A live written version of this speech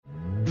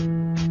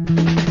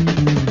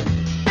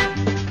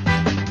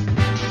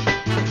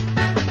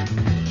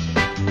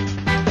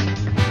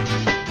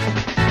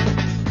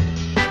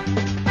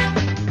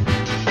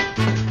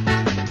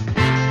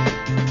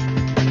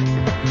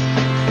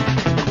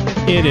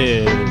It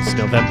is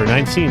November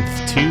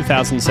 19th,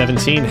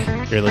 2017.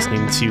 You're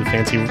listening to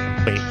Fancy...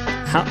 Wait,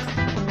 how...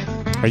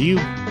 Are you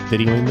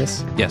videoing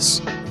this? Yes.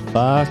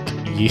 Fuck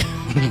you.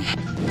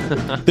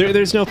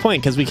 There's no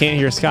point, because we can't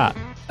hear Scott.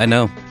 I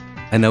know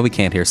we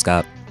can't hear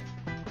Scott.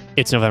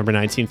 It's November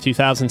 19th,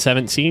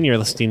 2017. You're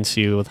listening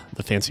to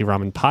the Fancy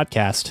Ramen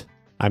Podcast.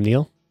 I'm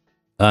Neil.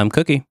 I'm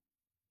Cookie.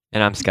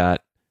 And I'm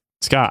Scott.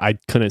 Scott, I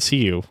couldn't see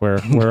you. Where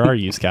are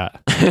you,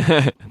 Scott?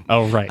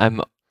 Oh, right.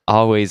 I'm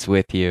always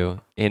with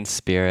you in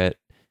spirit.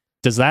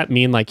 Does that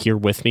mean like you're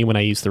with me when I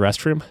use the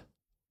restroom?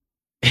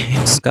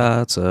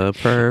 Scott's a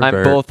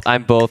pervert.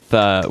 I'm both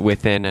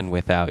within and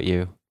without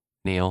you,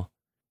 Neil.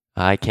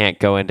 I can't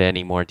go into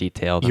any more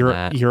detail than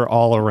that. You're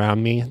all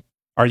around me.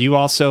 Are you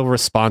also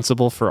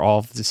responsible for all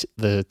of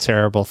the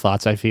terrible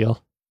thoughts I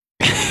feel?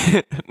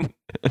 Can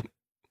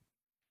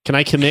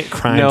I commit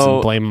crimes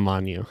and blame them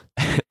on you?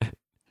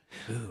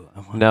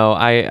 No,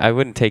 I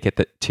wouldn't take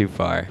it too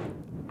far.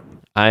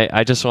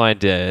 I just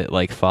wanted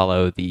to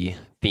follow the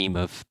theme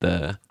of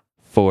the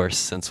Force,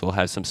 since we'll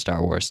have some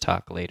Star Wars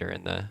talk later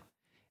in the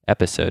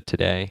episode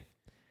today.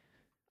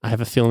 I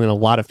have a feeling a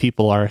lot of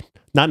people are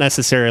not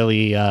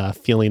necessarily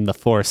feeling the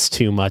Force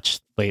too much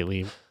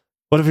lately.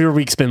 What have your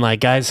weeks been like,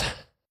 guys?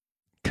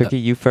 Cookie,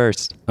 you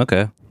first.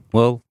 Okay.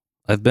 Well,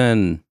 I've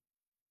been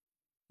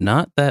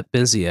not that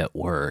busy at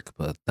work,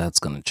 but that's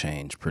going to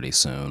change pretty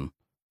soon.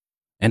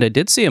 And I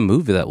did see a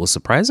movie that was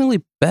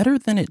surprisingly better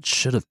than it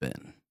should have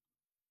been.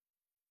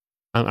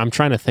 I'm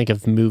trying to think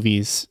of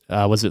movies.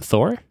 Was it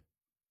Thor?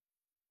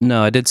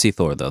 No, I did see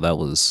Thor, though. That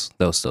was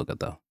still good,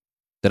 though.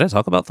 Did I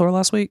talk about Thor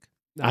last week?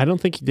 I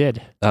don't think you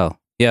did. Oh,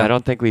 yeah. I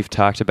don't think we've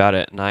talked about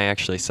it, and I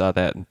actually saw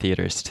that in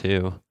theaters,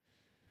 too.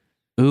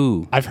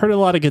 Ooh. I've heard a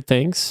lot of good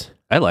things.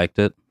 I liked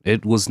it.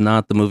 It was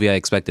not the movie I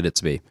expected it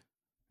to be.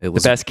 It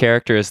was the best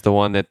character is the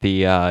one that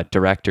the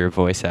director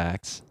voice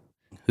acts.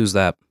 Who's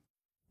that?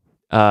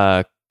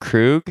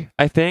 Krug,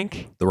 I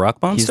think. The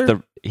rock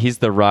monster? He's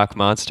the rock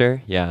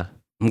monster, yeah.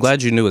 I'm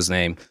glad you knew his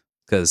name,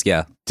 because,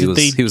 yeah, he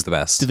was the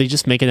best. Did they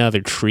just make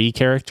another tree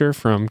character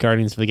from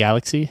Guardians of the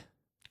Galaxy?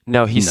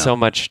 No, he's so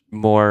much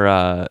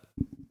more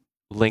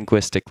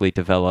linguistically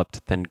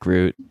developed than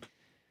Groot.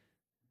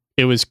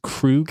 It was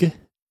Krug?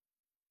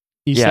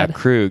 You said?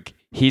 Krug.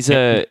 He's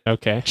a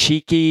okay.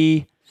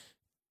 cheeky,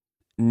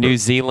 New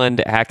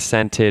Zealand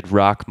accented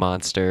rock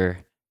monster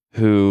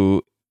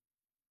who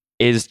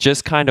is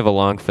just kind of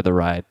along for the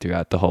ride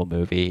throughout the whole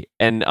movie.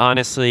 And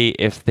honestly,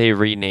 if they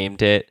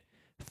renamed it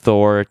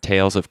Thor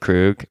Tales of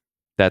Krug,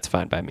 that's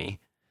fine by me.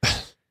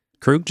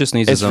 Krug just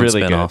needs his own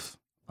really spinoff,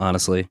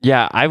 honestly.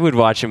 Yeah, I would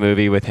watch a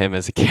movie with him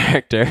as a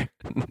character.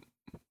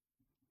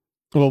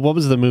 Well, what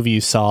was the movie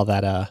you saw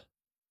that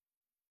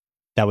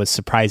was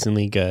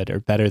surprisingly good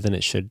or better than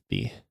it should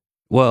be?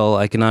 Well,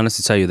 I can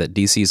honestly tell you that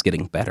DC is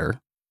getting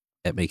better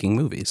at making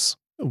movies.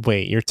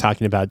 Wait, you're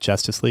talking about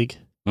Justice League?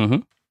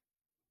 Mm-hmm.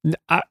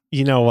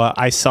 You know what?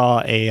 I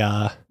saw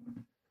a...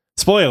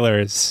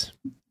 spoilers,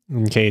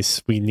 in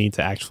case we need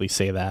to actually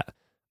say that.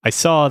 I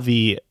saw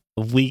the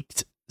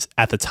leaked,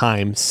 at the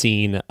time,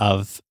 scene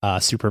of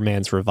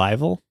Superman's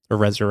revival or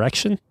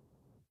resurrection.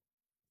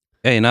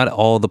 Hey, not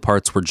all the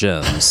parts were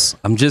gems.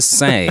 I'm just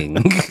saying.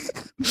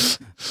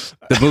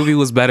 The movie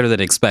was better than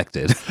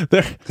expected.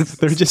 There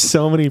are just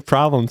so many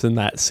problems in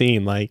that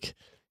scene. Like,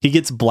 he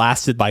gets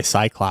blasted by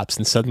Cyclops,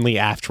 and suddenly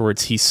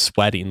afterwards he's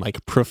sweating,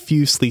 like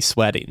profusely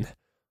sweating.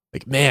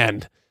 Like,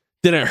 man,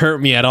 didn't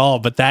hurt me at all,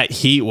 but that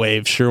heat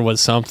wave sure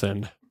was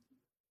something.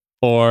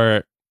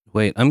 Or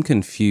wait, I'm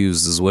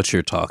confused as what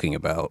you're talking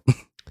about.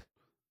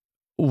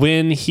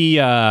 When he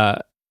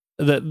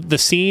the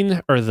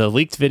scene or the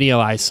leaked video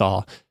I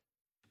saw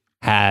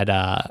had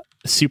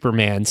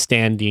Superman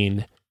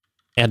standing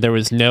and there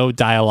was no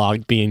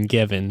dialogue being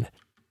given,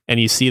 and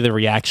you see the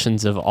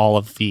reactions of all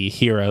of the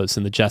heroes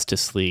in the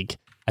Justice League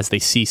as they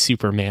see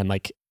Superman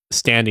like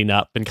standing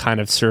up and kind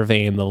of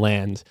surveying the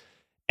land.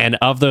 And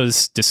of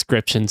those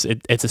descriptions,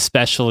 it's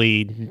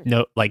especially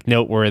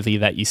noteworthy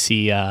that you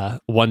see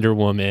Wonder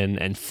Woman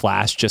and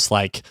Flash just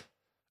like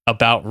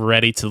about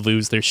ready to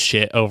lose their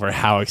shit over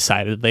how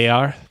excited they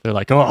are. They're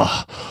like,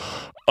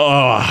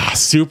 oh,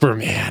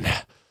 Superman.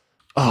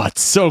 Oh,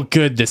 it's so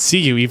good to see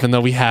you, even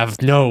though we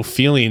have no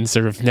feelings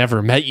or have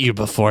never met you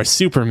before,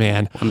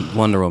 Superman.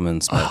 Wonder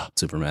Woman's met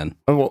Superman.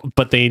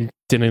 But they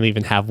didn't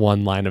even have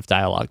one line of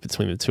dialogue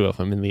between the two of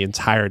them in the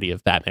entirety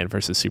of Batman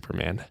versus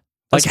Superman.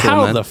 Like, That's cool,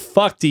 how man. the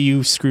fuck do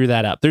you screw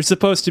that up? They're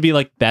supposed to be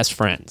like best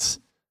friends.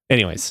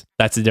 Anyways,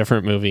 that's a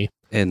different movie.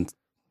 And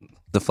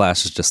the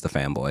Flash is just a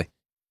fanboy.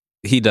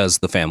 He does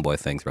the fanboy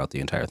thing throughout the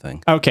entire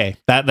thing. Okay,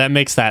 that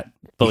makes that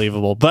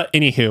believable. But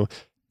anywho,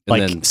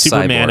 like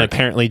Superman Cyborg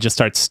apparently just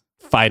starts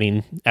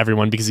fighting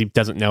everyone because he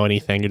doesn't know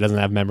anything or doesn't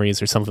have memories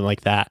or something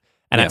like that.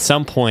 And at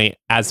some point,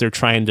 as they're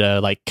trying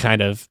to like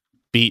kind of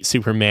beat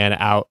Superman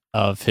out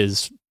of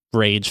his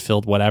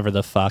rage-filled whatever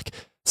the fuck,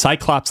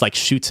 Cyclops like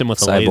shoots him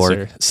with a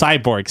laser.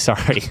 Cyborg,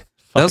 sorry.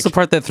 That was the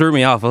part that threw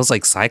me off. I was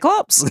like,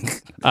 Cyclops?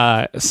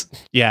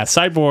 Yeah,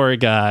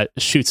 Cyborg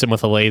shoots him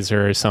with a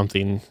laser or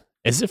something.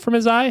 Is it from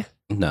his eye?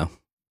 No.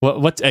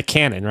 What's a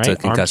cannon, right? It's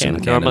a concussion Arm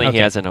cannon. cannon. Normally Okay.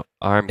 he has an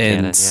arm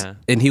cannon, yeah.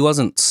 And he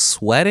wasn't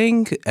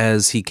sweating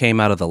as he came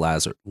out of the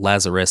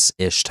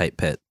Lazarus-ish type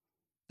pit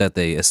that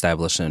they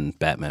established in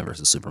Batman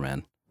versus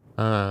Superman.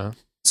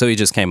 So he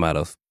just came out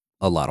of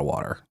a lot of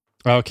water.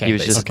 Okay. He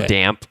was just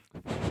damp.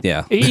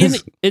 Yeah.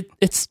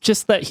 It's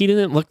just that he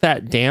didn't look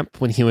that damp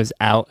when he was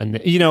out.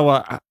 And you know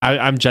what?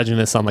 I'm judging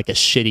this on like a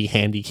shitty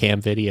handy cam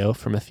video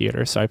from a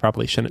theater, so I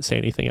probably shouldn't say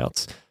anything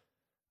else.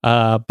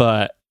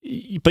 But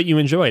you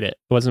enjoyed it.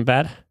 It wasn't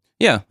bad?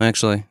 Yeah,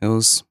 actually. It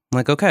was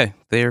like, okay,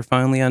 they're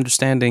finally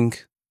understanding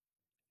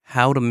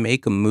how to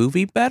make a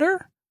movie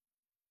better.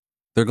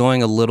 They're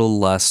going a little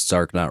less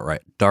Dark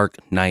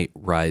Knight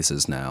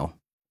Rises now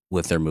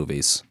with their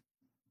movies.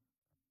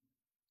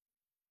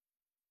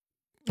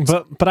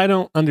 But I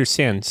don't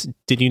understand.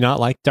 Did you not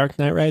like Dark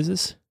Knight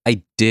Rises?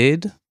 I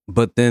did,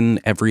 but then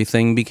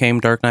everything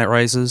became Dark Knight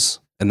Rises,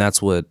 and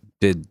that's what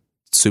did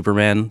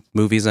Superman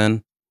movies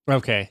in.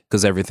 Okay.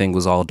 Because everything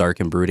was all dark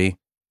and broody.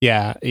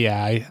 Yeah.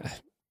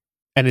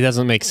 And it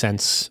doesn't make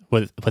sense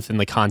within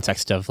the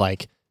context of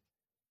like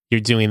you're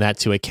doing that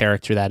to a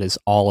character that is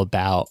all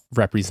about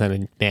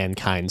representing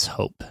mankind's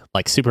hope.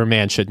 Like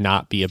Superman should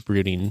not be a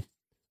brooding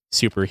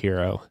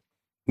superhero.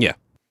 Yeah.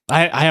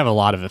 I have a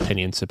lot of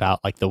opinions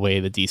about like the way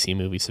the DC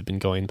movies have been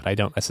going, but I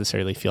don't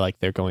necessarily feel like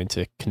they're going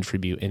to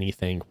contribute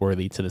anything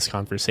worthy to this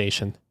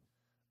conversation.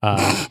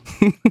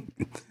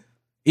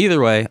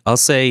 Either way, I'll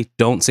say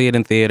don't see it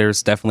in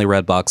theaters. Definitely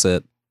Redbox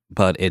it,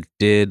 but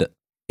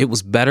it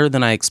was better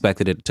than I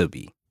expected it to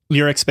be.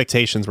 Your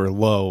expectations were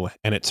low,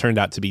 and it turned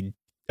out to be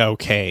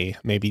okay,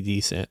 maybe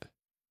decent.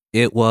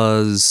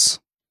 I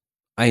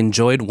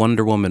enjoyed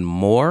Wonder Woman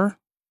more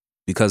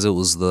because it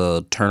was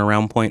the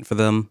turnaround point for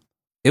them.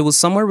 It was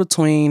somewhere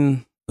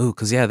between,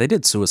 because they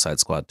did Suicide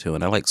Squad too,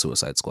 and I like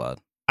Suicide Squad.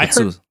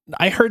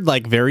 I heard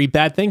like very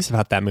bad things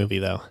about that movie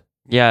though.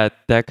 Yeah,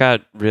 that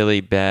got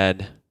really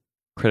bad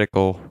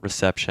critical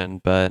reception,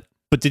 but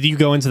did you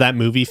go into that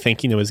movie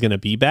thinking it was going to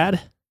be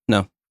bad?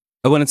 No.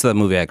 I went into that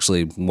movie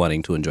actually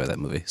wanting to enjoy that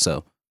movie.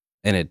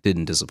 And it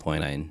didn't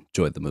disappoint. I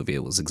enjoyed the movie.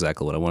 It was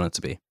exactly what I wanted it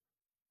to be.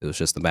 It was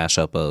just a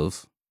mashup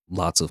of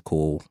lots of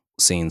cool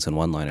scenes and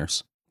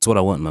one-liners. It's what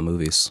I want in my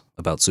movies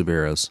about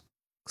superheroes.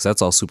 Because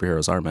that's all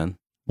superheroes are, man.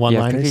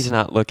 One-liners? Yeah, I think he's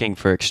not looking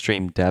for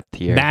extreme depth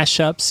here.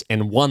 Mashups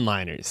and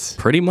one-liners.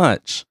 Pretty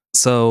much.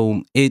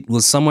 So it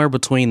was somewhere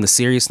between the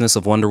seriousness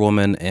of Wonder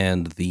Woman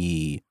and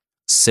the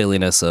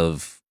silliness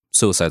of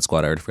Suicide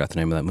Squad. I already forgot the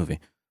name of that movie.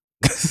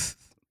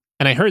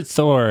 And I heard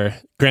Thor,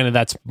 granted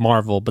that's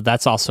Marvel, but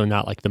that's also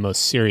not like the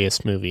most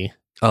serious movie.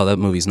 Oh, that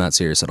movie's not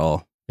serious at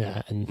all.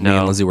 Yeah. And Me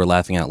and Lizzie were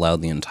laughing out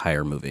loud the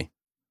entire movie.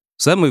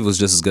 So that movie was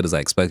just as good as I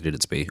expected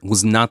it to be. It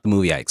was not the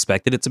movie I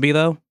expected it to be,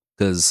 though,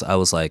 because I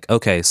was like,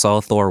 okay,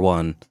 saw Thor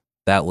 1.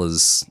 That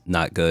was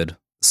not good.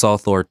 Saw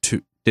Thor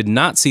 2. Did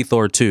not see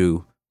Thor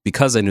 2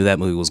 because I knew that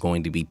movie was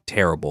going to be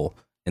terrible.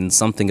 And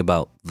something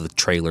about the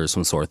trailers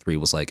from Thor 3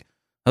 was like,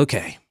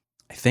 okay,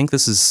 I think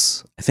this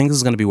is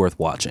going to be worth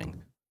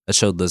watching. I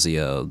showed Lizzie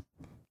a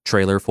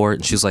trailer for it,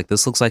 and she's like,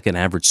 this looks like an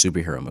average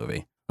superhero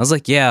movie. I was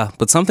like, yeah,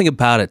 but something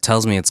about it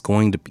tells me it's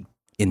going to be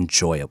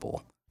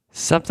enjoyable.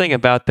 Something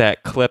about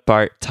that clip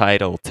art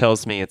title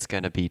tells me it's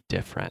going to be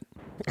different.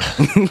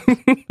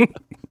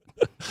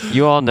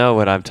 You all know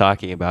what I'm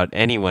talking about.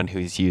 Anyone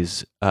who's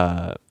used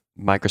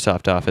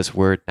Microsoft Office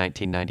Word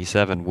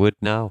 1997 would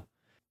know.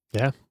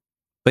 Yeah.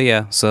 But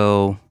yeah,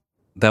 so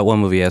that one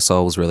movie I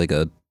saw was really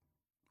good.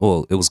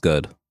 Well, it was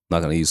good. Not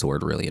going to use the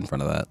word really in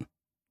front of that.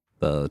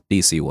 The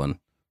DC one.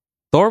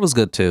 Thor was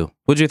good too.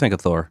 What'd you think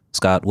of Thor,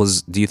 Scott?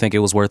 Do you think it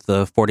was worth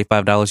the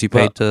 $45 you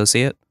paid to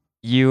see it?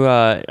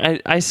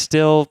 I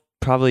still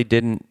probably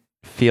didn't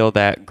feel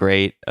that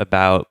great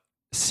about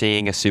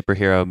seeing a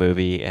superhero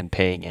movie and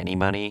paying any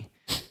money.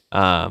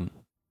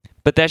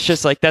 But that's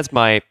just that's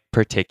my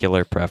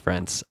particular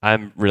preference.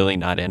 I'm really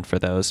not in for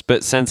those.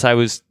 But since I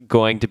was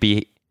going to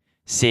be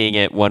seeing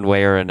it one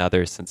way or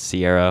another, since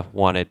Sierra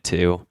wanted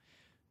to,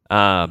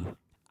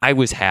 I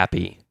was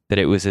happy that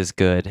it was as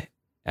good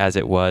as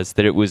it was,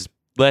 that it was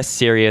less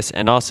serious,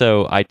 and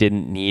also I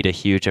didn't need a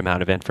huge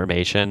amount of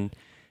information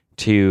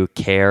to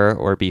care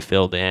or be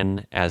filled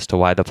in as to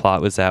why the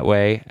plot was that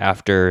way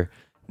after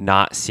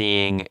not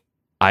seeing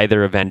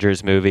either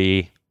Avengers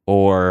movie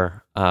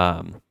or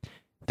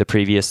the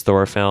previous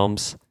Thor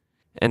films.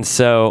 And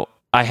so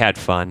I had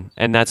fun,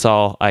 and that's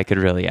all I could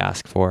really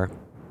ask for.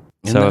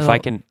 So if I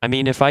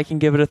can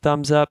give it a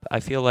thumbs up,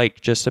 I feel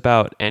like just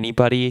about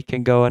anybody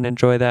can go and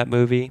enjoy that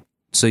movie.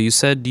 So you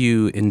said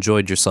you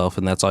enjoyed yourself,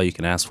 and that's all you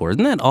can ask for.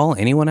 Isn't that all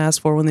anyone asks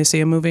for when they see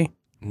a movie?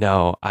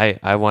 No,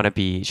 I want to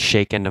be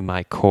shaken to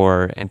my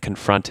core and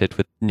confronted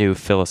with new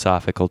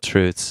philosophical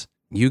truths.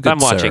 I'm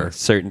watching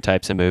certain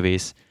types of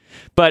movies.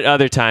 But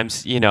other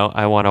times,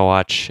 I want to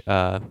watch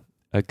a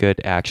good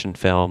action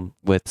film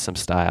with some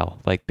style,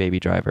 like Baby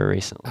Driver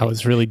recently. I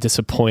was really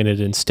disappointed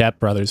in Step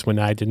Brothers when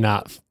I did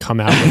not come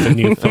out with a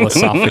new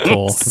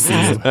philosophical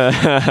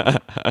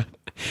view.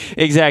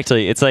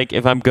 Exactly. It's like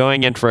if I'm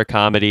going in for a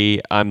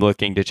comedy, I'm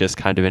looking to just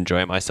kind of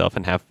enjoy myself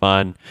and have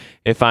fun.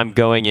 If I'm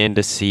going in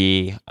to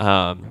see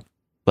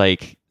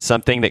like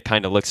something that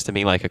kind of looks to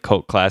me like a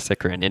cult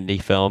classic or an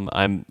indie film,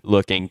 I'm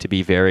looking to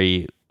be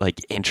very like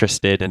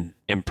interested and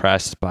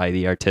impressed by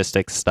the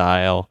artistic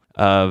style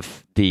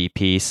of the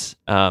piece.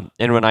 And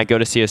when I go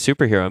to see a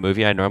superhero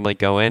movie, I normally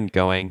go in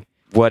going,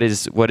 what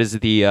is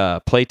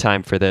the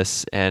playtime for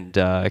this, and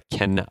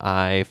can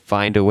I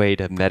find a way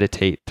to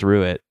meditate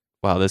through it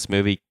while this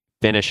movie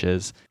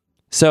finishes?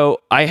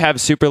 So I have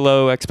super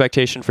low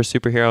expectation for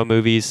superhero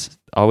movies,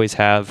 always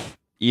have,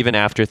 even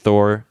after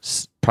Thor,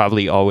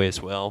 probably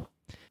always will.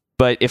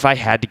 But if I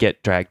had to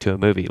get dragged to a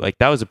movie, like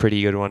that was a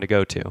pretty good one to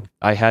go to.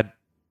 I had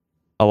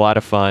a lot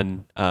of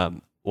fun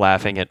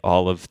laughing at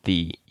all of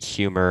the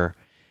humor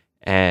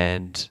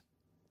and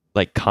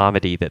like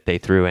comedy that they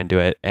threw into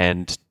it,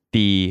 and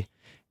the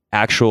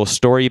actual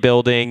story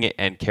building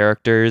and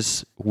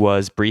characters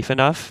was brief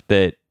enough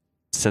that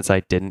since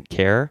I didn't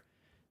care,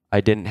 I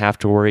didn't have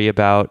to worry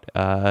about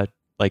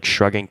like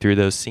shrugging through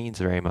those scenes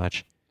very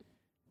much.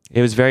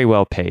 It was very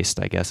well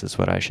paced, I guess is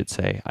what I should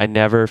say. I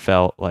never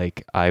felt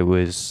like I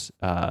was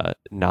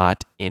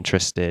not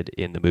interested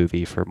in the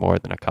movie for more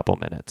than a couple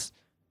minutes.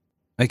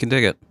 I can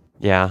dig it.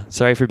 Yeah,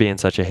 sorry for being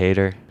such a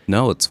hater.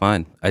 No, it's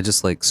fine. I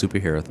just like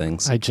superhero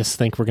things. I just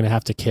think we're going to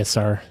have to kiss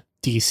our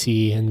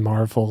DC and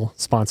Marvel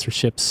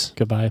sponsorships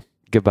goodbye.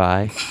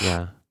 Goodbye,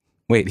 yeah.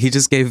 Wait, he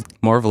just gave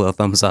Marvel a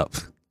thumbs up.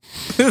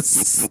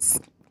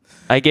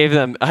 I gave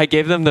them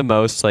the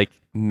most like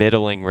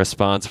middling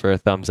response for a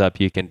thumbs up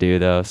you can do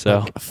though.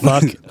 So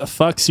like,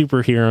 fuck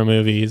superhero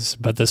movies,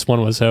 but this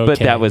one was okay. But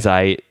that was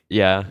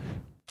yeah.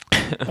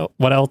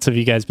 What else have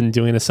you guys been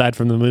doing aside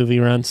from the movie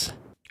runs?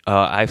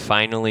 I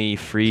finally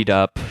freed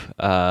up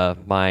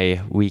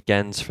my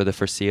weekends for the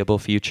foreseeable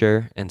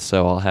future, and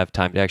so I'll have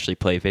time to actually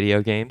play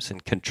video games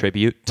and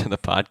contribute to the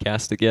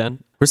podcast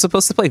again. We're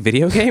supposed to play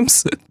video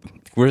games?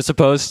 We're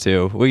supposed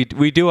to.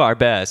 We do our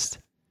best.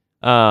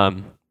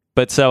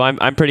 But so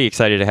I'm pretty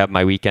excited to have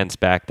my weekends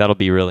back. That'll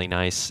be really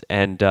nice.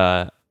 And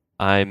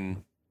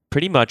I'm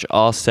pretty much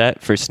all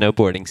set for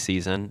snowboarding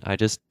season. I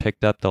just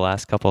picked up the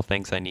last couple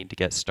things I need to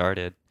get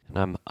started, and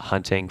I'm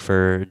hunting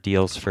for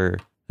deals for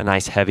a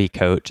nice heavy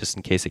coat just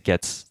in case it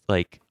gets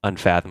like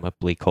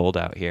unfathomably cold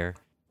out here.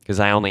 Because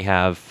I only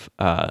have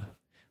I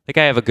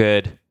have a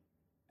good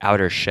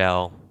outer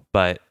shell,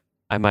 but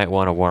I might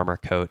want a warmer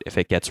coat if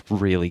it gets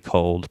really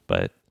cold,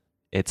 but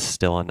it's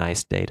still a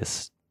nice day to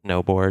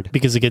snowboard.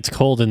 Because it gets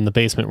cold in the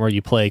basement where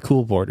you play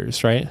Cool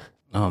Borders, right?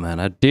 Oh man,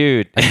 I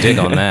dig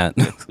on that.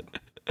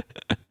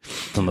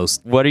 The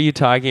most. What are you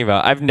talking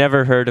about? I've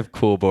never heard of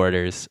Cool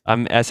Borders.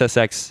 I'm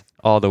SSX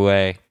all the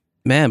way.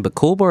 Man, but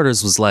Cool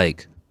Borders was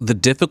like the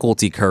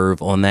difficulty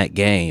curve on that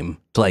game.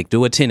 To like do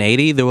a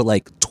 1080, there were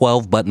like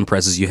 12 button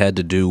presses you had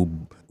to do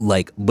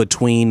like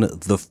between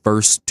the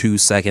first 2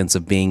 seconds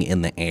of being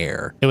in the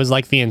air. It was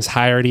like the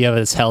entirety of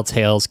its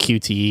Telltale's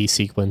QTE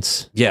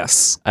sequence.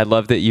 Yes. I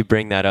love that you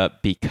bring that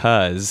up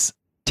because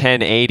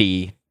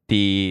 1080,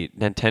 the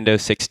Nintendo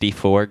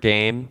 64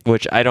 game,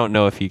 which I don't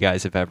know if you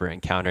guys have ever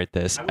encountered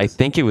this. I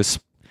think it was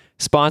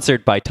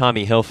sponsored by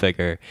Tommy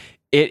Hilfiger.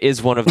 It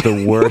is one of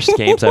the worst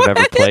games I've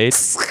ever played,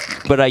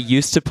 but I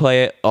used to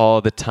play it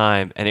all the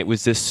time, and it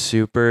was this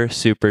super,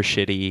 super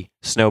shitty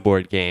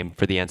snowboard game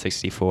for the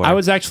N64. I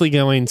was actually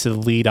going to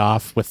lead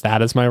off with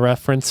that as my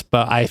reference,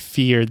 but I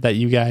feared that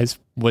you guys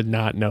would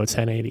not know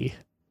 1080.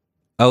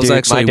 I was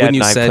actually, my dad when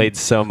you and I said, played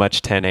so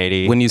much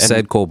 1080. When you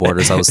said Cool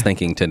Borders, I was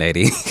thinking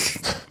 1080.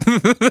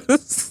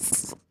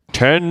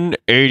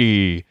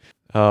 1080.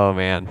 Oh,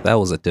 man. That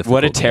was a difficult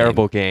What a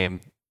terrible game.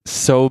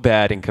 So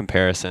bad in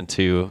comparison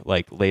to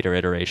like later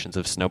iterations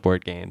of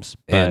snowboard games.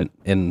 But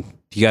and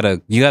you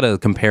gotta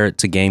compare it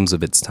to games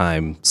of its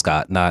time,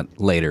 Scott, not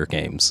later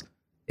games.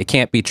 It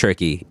can't be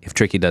tricky if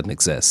tricky doesn't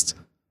exist.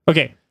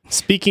 Okay,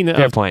 speaking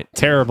fair of point.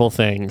 Terrible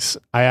things,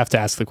 I have to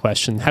ask the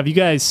question: have you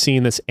guys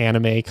seen this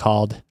anime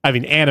called? I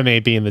mean,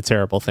 anime being the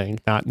terrible thing,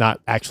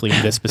 not actually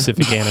this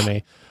specific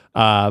anime.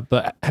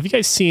 But have you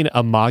guys seen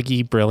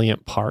Amagi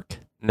Brilliant Park?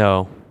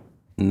 No.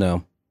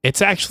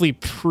 It's actually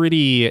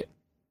pretty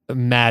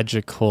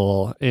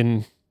magical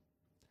in.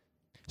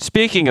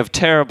 Speaking of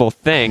terrible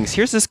things,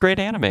 here's this great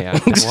anime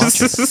I've been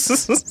watching.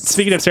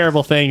 Speaking of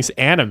terrible things,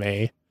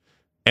 anime,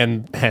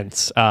 and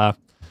hence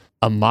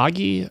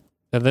Amagi.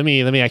 Let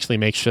me actually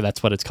make sure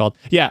that's what it's called.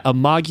 Yeah,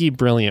 Amagi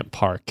Brilliant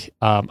Park.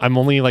 I'm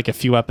only like a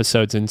few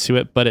episodes into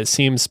it, but it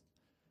seems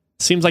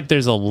like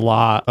there's a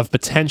lot of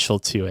potential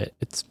to it.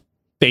 It's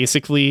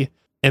basically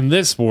in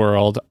this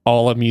world,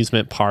 all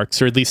amusement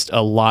parks, or at least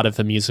a lot of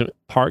amusement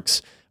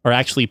parks, are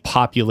actually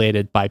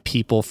populated by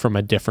people from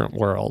a different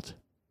world,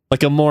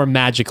 like a more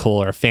magical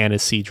or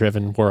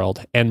fantasy-driven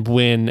world. And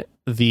when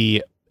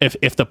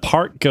if the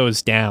park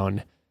goes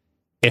down,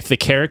 if the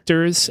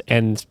characters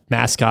and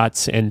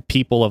mascots and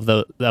people of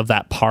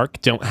that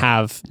park don't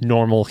have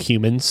normal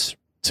humans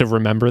to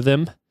remember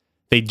them,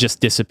 they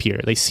just disappear.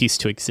 They cease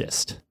to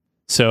exist.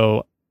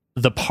 So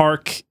the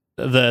park,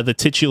 the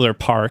titular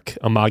park,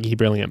 Amagi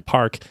Brilliant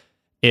Park,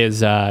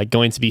 is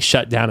going to be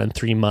shut down in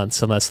 3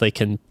 months unless they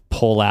can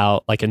pull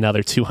out like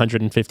another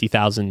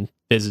 250,000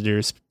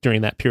 visitors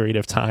during that period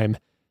of time.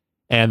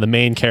 and the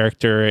main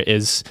character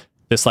is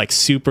this like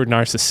super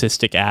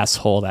narcissistic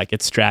asshole that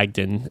gets dragged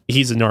in.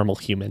 He's a normal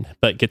human,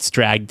 but gets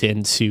dragged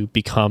in to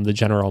become the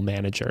general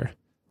manager.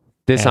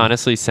 This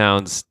honestly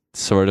sounds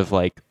sort of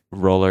like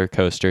Roller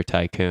Coaster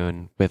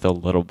Tycoon with a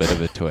little bit of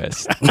a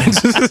twist,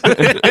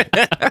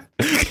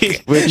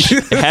 which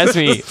has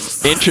me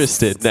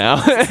interested now.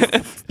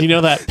 You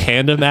know that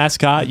panda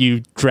mascot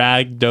you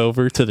dragged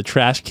over to the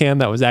trash can?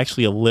 That was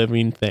actually a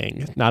living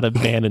thing, not a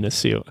man in a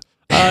suit.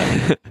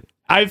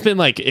 I've been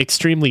like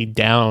extremely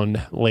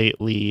down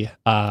lately.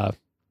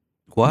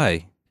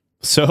 Why?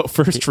 So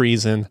first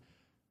reason,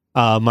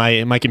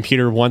 my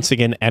computer once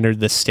again entered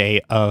the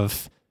state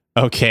of,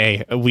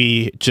 okay,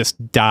 we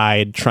just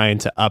died trying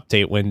to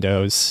update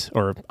Windows,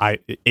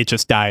 it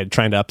just died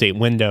trying to update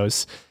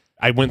Windows.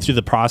 I went through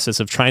the process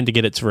of trying to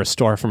get it to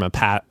restore from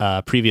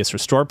a previous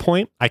restore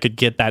point. I could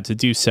get that to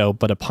do so,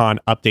 but upon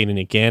updating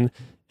again,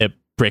 it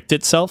bricked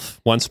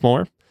itself once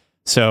more.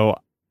 So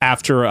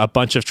after a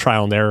bunch of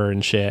trial and error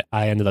and shit,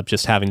 I ended up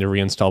just having to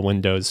reinstall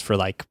Windows for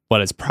like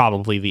what is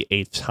probably the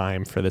 8th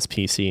time for this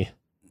PC.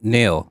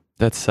 Neil,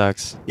 That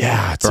sucks.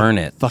 Yeah, it's burn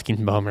a it.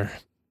 fucking bummer.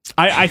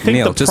 I think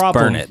Neil, the just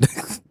problem, burn it.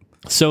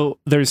 So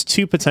there's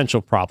two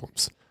potential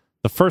problems.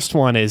 The first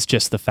one is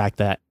just the fact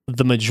that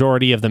the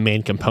majority of the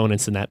main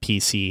components in that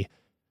PC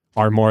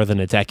are more than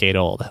a decade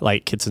old.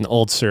 Like, it's an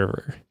old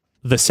server.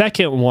 The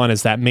second one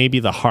is that maybe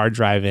the hard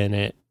drive in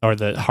it, or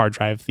the hard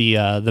drive,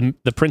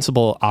 the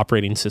principal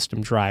operating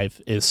system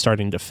drive is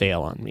starting to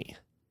fail on me.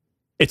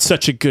 It's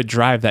such a good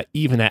drive that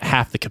even at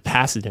half the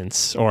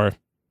capacitance or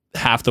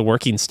half the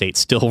working state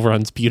still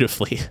runs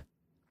beautifully.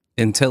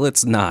 Until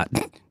it's not.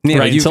 Neil,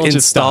 Right, you've until it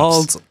just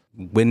installed stops.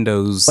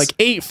 Windows Like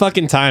 8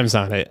 fucking times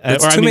on it.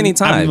 That's too many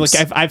times.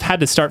 I've had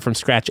to start from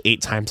scratch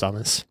 8 times on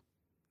this.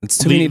 It's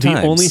too many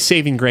times. The only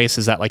saving grace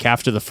is that, like,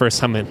 after the first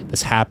time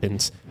this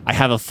happens, I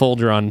have a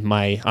folder on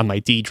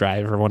my D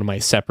drive or one of my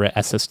separate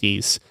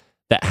SSDs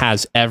that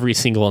has every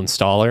single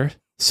installer.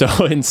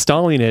 So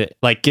installing it,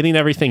 like getting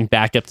everything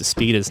back up to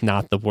speed, is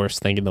not the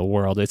worst thing in the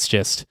world. It's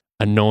just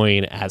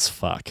annoying as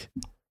fuck.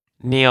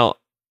 Neil,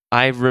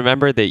 I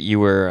remember that you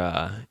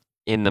were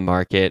in the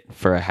market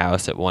for a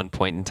house at one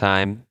point in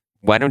time.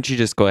 Why don't you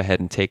just go ahead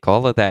and take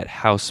all of that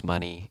house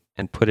money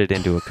and put it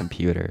into a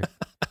computer?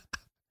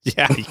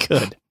 Yeah, you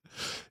could.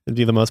 It'd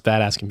be the most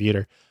badass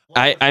computer.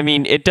 I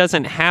mean, it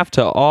doesn't have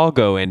to all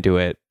go into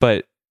it,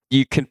 but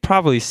you can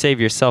probably save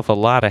yourself a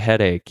lot of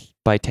headache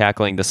by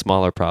tackling the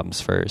smaller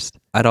problems first.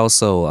 I'd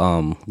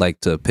also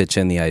like to pitch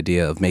in the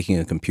idea of making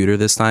a computer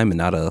this time and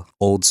not a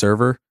old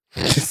server.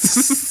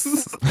 It's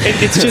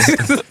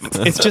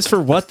just for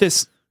what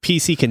this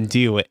PC can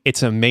do.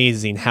 It's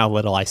amazing how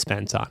little I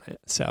spent on it.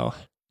 So,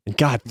 and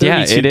God, 32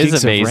 Yeah, it gigs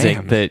is of amazing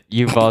RAM. that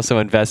you've also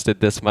invested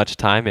this much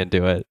time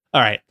into it.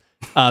 All right.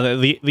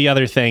 The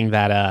other thing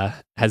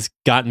that has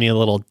gotten me a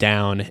little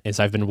down is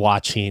I've been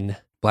watching.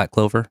 Black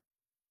Clover?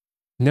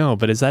 No,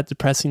 but is that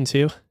depressing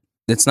too?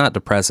 It's not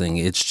depressing.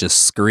 It's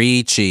just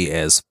screechy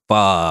as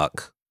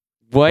fuck.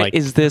 What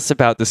is this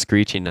about the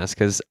screechiness?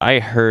 Because I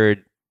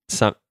heard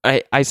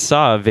I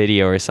saw a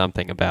video or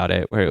something about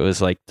it where it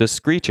was like the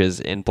screeches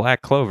in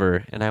Black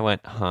Clover, and I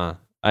went, huh.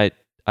 I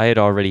had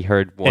already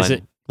heard one. Is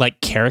it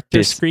like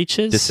character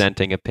screeches?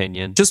 Dissenting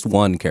opinion. Just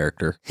one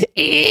character.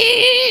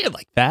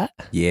 Like that?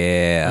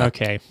 Yeah.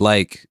 Okay.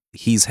 Like,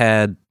 he's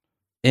had,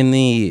 in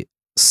the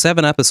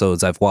 7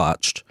 episodes I've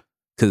watched,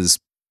 because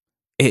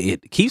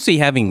it keeps me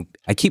having,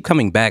 I keep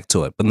coming back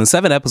to it, but in the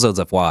 7 episodes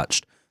I've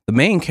watched, the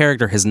main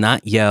character has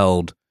not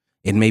yelled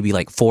in maybe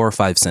like 4 or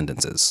 5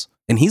 sentences.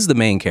 And he's the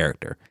main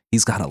character.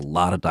 He's got a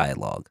lot of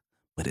dialogue,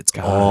 but it's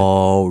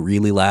all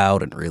really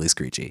loud and really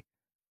screechy.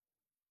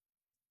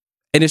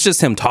 And it's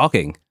just him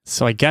talking.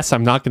 So I guess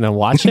I'm not going to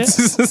watch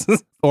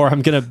it, or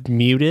I'm going to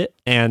mute it.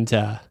 And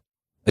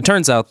it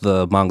turns out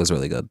the manga's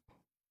really good.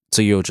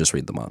 So you'll just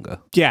read the manga.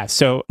 Yeah.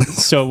 So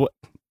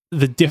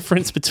the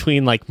difference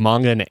between like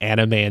manga and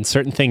anime, and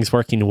certain things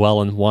working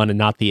well in one and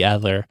not the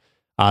other.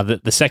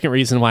 The second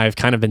reason why I've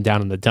kind of been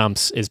down in the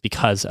dumps is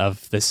because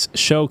of this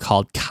show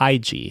called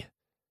Kaiji,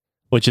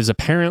 which is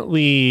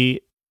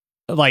apparently,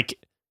 like,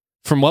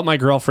 from what my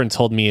girlfriend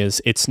told me,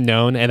 is it's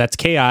known, and that's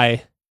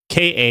Kaiji.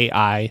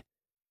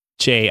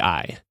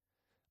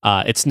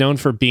 It's known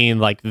for being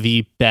like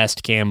the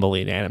best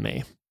gambling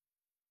anime.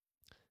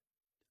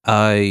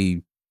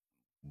 I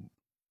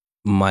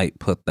might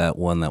put that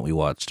one that we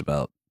watched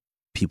about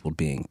people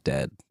being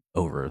dead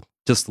over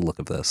just the look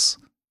of this.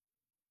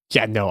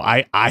 Yeah, no,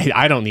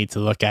 I don't need to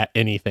look at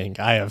anything.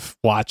 I have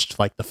watched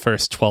like the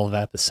first 12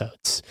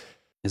 episodes.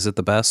 Is it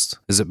the best?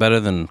 Is it better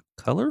than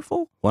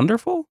Colorful?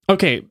 Wonderful?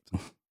 Okay.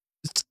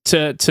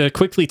 To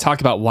quickly talk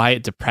about why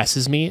it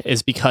depresses me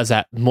is because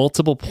at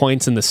multiple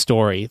points in the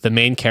story, the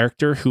main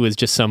character, who is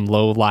just some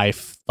low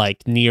life,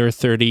 like near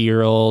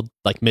 30-year-old,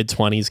 like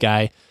mid-20s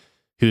guy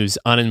who's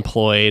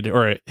unemployed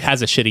or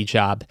has a shitty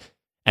job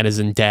and is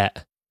in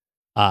debt,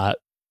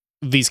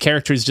 these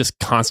characters just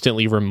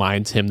constantly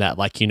remind him that,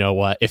 like, you know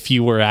what, if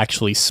you were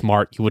actually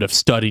smart, you would have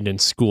studied in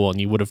school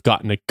and you would have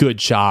gotten a good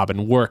job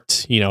and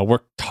worked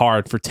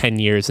hard for 10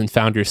 years and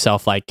found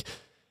yourself like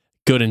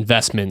good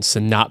investments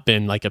and not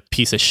been like a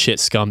piece of shit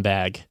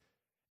scumbag.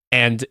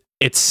 And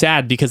it's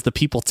sad because the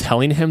people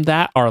telling him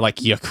that are like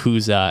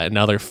Yakuza and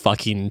other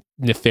fucking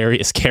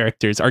nefarious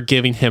characters are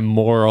giving him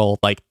moral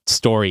like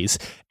stories.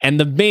 And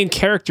the main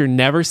character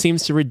never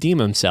seems to redeem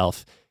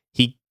himself.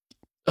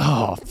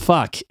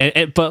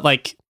 But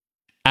like,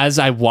 as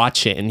I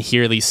watch it and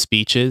hear these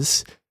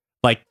speeches,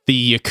 like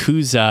the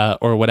Yakuza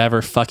or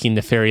whatever fucking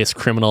nefarious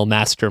criminal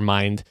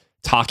mastermind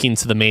talking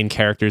to the main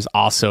characters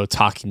also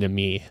talking to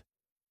me.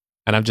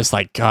 And I'm just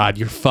like, God,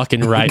 you're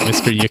fucking right,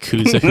 Mr.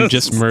 Yakuza, who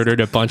just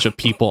murdered a bunch of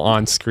people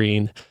on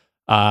screen.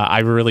 I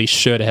really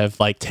should have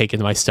like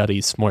taken my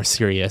studies more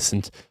serious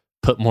and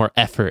put more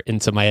effort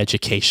into my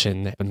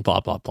education and blah,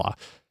 blah, blah.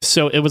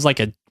 So it was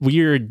like a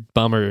weird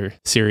bummer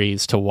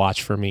series to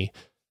watch for me.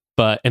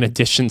 But in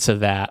addition to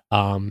that,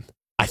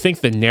 I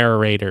think the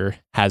narrator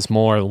has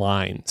more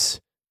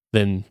lines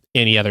than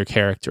any other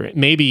character.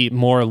 Maybe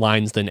more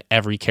lines than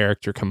every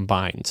character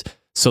combined.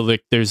 So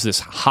like, there's this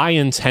high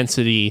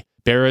intensity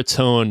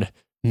baritone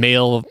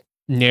male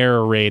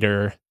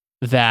narrator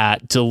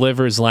that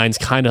delivers lines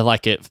kind of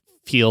like it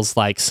feels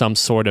like some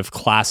sort of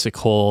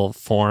classical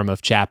form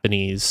of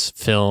Japanese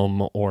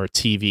film or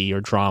TV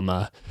or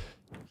drama.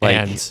 Like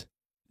and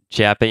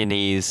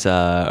Japanese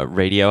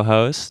radio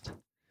host?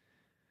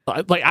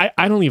 Like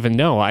I don't even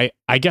know. I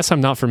guess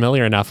I'm not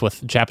familiar enough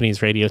with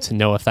Japanese radio to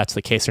know if that's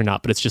the case or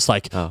not, but it's just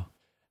like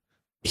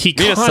he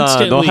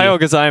constantly Ohayou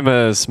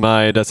gozaimasu,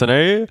 my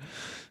desu.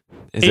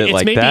 Is it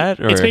like that?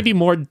 Or? It's maybe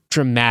more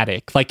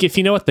dramatic. Like if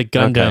you know what the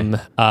Gundam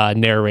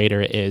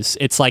narrator is,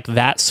 it's like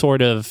that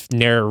sort of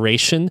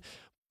narration,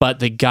 but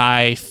the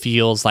guy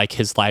feels like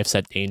his life's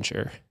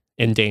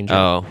in danger.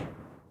 Oh,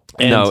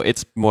 no,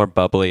 it's more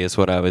bubbly is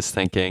what I was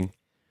thinking.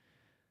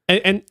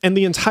 And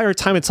the entire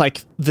time, it's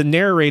like the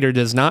narrator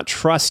does not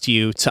trust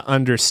you to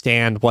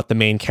understand what the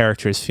main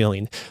character is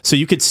feeling. So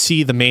you could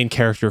see the main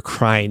character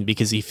crying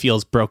because he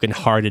feels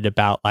brokenhearted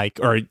about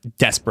or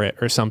desperate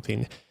or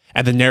something.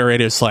 And the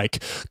narrator's like,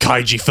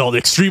 Kaiji felt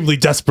extremely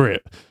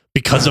desperate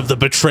because of the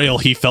betrayal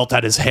he felt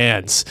at his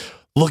hands.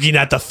 Looking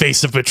at the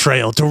face of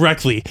betrayal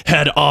directly,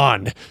 head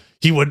on.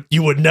 You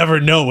would never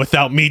know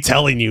without me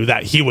telling you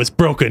that he was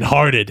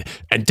brokenhearted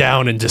and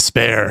down in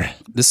despair.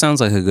 This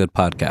sounds like a good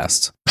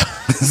podcast.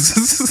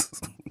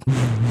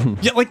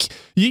 Yeah, like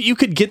you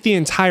could get the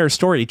entire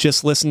story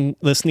just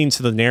listening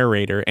to the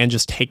narrator and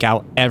just take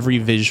out every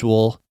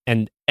visual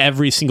and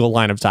every single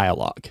line of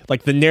dialogue.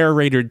 Like the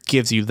narrator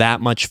gives you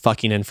that much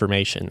fucking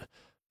information,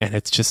 and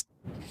it's just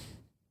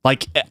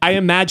like I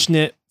imagine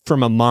it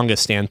from a manga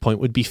standpoint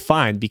would be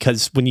fine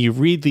because when you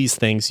read these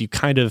things, you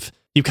kind of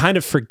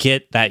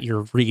forget that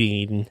you're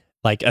reading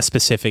like a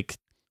specific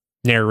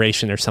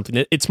narration or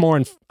something. It's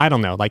more, I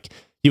don't know, like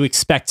you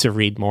expect to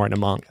read more in a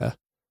manga.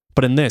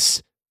 But in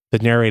this, the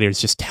narrator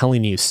is just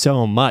telling you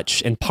so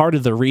much. And part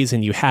of the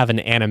reason you have an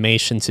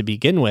animation to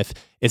begin with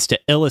is to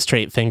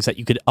illustrate things that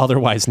you could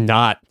otherwise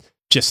not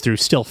just through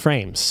still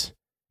frames.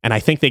 And I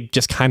think they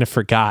just kind of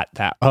forgot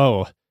that,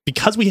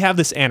 because we have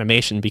this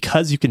animation,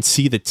 because you can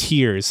see the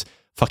tears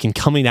fucking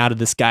coming out of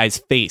this guy's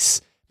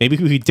face, maybe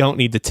we don't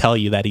need to tell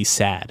you that he's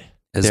sad.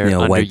 As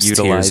Neil wipes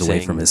tears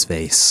away from his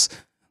face,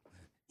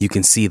 you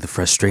can see the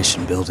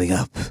frustration building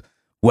up,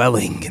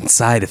 welling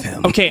inside of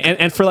him. Okay,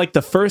 and for like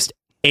the first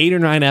 8 or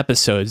 9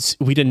 episodes,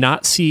 we did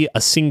not see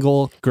a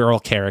single girl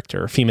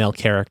character, female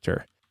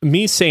character.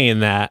 Me saying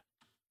that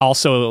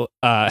also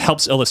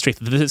helps illustrate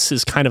that this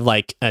is kind of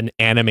like an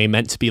anime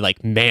meant to be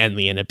like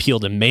manly and appeal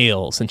to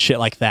males and shit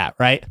like that,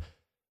 right?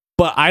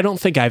 But I don't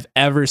think I've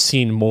ever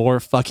seen more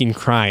fucking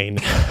crying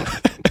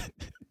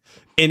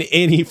in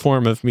any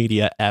form of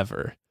media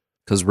ever.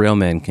 Because real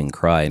men can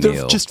cry, They're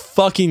Neil. just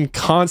fucking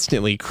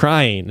constantly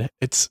crying.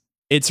 It's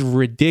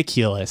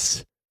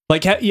ridiculous.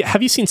 Like,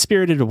 have you seen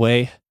Spirited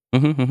Away?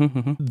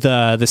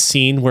 The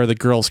scene where the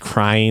girl's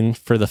crying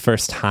for the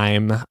first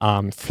time.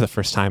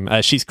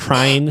 She's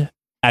crying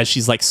as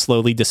she's like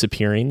slowly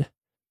disappearing,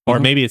 or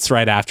maybe it's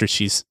right after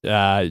she's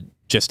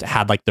just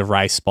had like the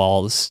rice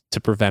balls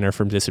to prevent her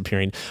from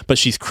disappearing. But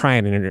she's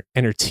crying,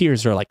 and her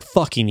tears are like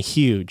fucking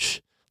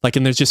huge. Like,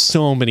 and there's just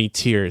so many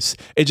tears.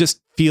 It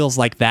just feels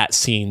like that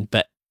scene,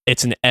 but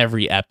it's in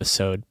every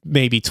episode,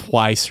 maybe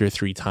twice or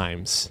 3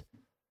 times.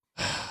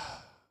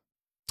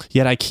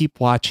 Yet I keep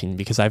watching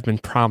because I've been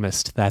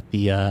promised that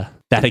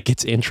that it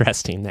gets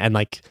interesting, and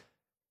like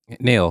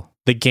Neil,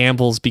 the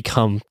gambles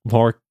become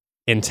more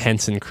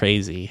intense and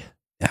crazy.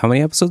 How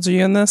many episodes are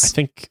you in this? I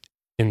think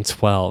in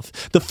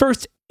 12. The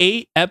first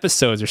 8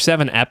 episodes or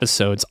 7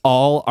 episodes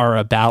all are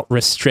about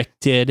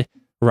restricted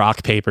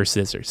rock, paper,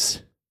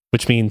 scissors,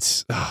 which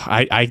means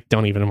I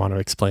don't even want to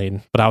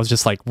explain, but I was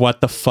just like,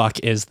 what the fuck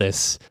is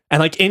this?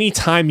 And like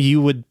anytime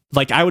you would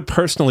like, I would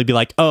personally be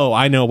like, oh,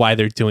 I know why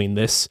they're doing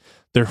this.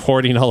 They're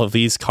hoarding all of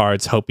these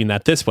cards, hoping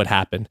that this would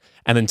happen.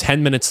 And then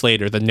 10 minutes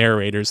later, the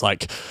narrator's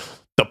like,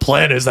 the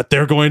plan is that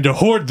they're going to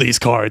hoard these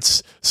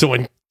cards. So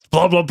when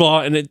blah, blah,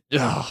 blah. And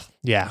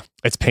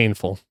it's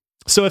painful.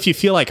 So if you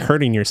feel like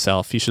hurting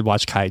yourself, you should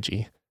watch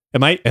Kaiji. It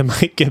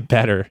might get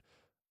better.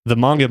 The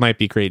manga might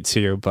be great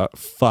too, but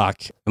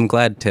fuck. I'm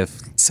glad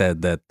Tiff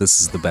said that this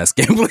is the best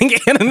gambling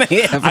anime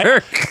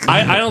ever.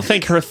 I don't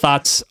think her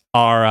thoughts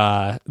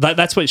are...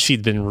 that's what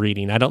she'd been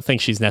reading. I don't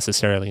think she's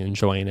necessarily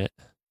enjoying it.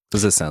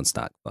 Because it sounds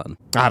not fun.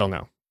 I don't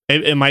know.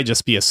 It might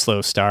just be a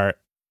slow start.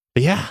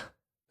 But yeah,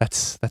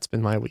 that's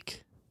been my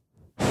week.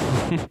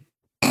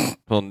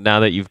 Well, now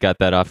that you've got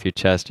that off your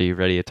chest, are you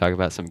ready to talk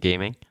about some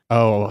gaming?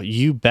 Oh,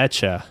 you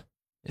betcha.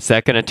 Is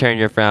that going to turn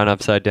your frown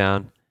upside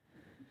down?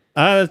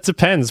 It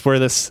depends where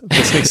this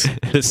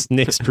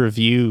next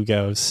review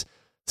goes.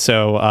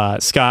 So,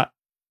 Scott,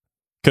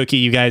 Cookie,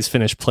 you guys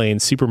finished playing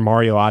Super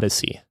Mario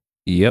Odyssey.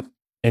 Yep.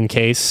 In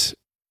case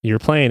you're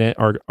playing it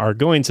or are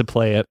going to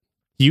play it,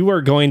 you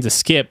are going to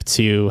skip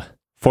to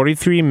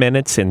 43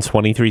 minutes and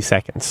 23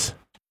 seconds.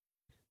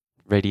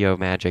 Radio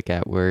magic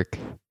at work.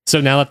 So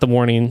now that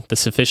the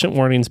sufficient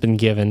warning's been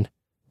given,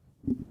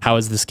 how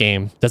is this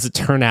game? Does it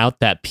turn out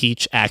that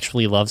Peach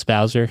actually loves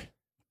Bowser?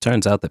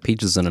 Turns out that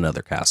Peach is in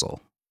another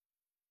castle.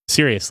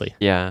 Seriously.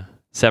 Yeah,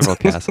 several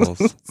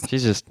castles.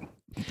 She's just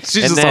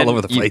all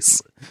over the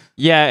place.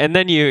 Yeah, and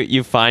then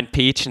you find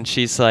Peach and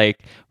she's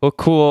like, well,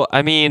 cool.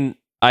 I mean,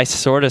 I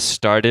sort of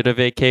started a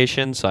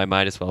vacation, so I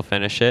might as well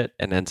finish it,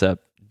 and ends up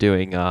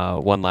doing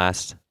one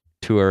last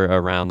tour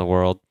around the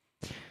world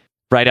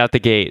right out the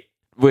gate.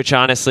 Which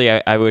honestly,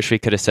 I wish we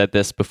could have said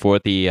this before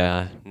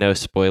the no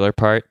spoiler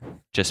part,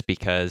 just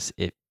because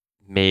it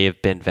may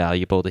have been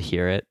valuable to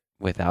hear it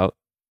without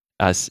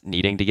us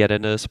needing to get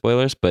into the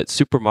spoilers. But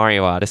Super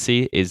Mario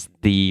Odyssey is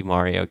the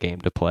Mario game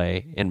to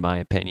play, in my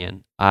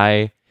opinion.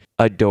 I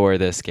adore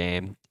this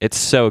game. It's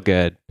so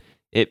good.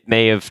 It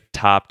may have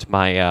topped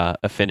my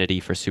affinity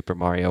for Super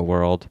Mario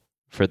World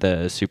for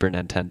the Super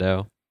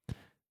Nintendo.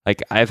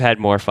 Like, I've had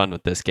more fun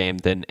with this game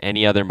than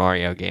any other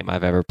Mario game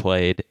I've ever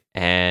played,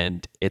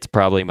 and it's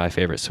probably my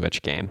favorite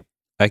Switch game.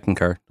 I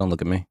concur. Don't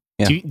look at me.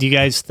 Yeah. Do you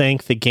guys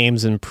think the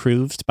game's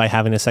improved by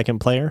having a second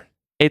player?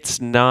 It's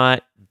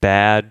not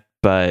bad,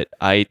 but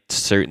I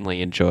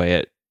certainly enjoy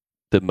it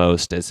the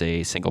most as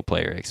a single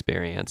player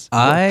experience.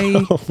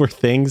 Were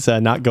things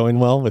not going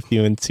well with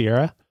you and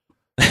Sierra?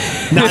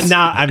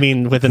 not I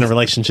mean within a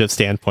relationship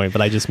standpoint,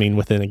 but I just mean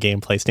within a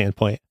gameplay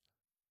standpoint.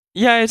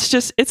 Yeah,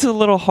 it's a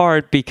little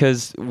hard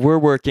because we're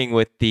working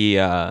with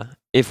the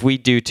if we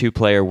do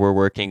 2-player, we're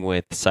working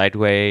with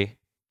sideways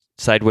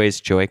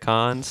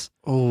Joy-Cons.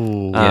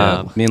 Oh,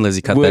 yeah. Me and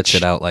Lizzie cut that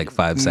shit out like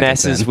 5 seconds.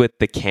 Messes with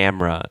the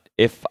camera.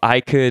 If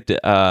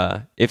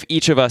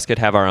each of us could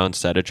have our own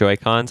set of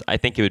Joy-Cons, I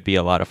think it would be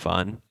a lot of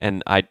fun,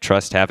 and I'd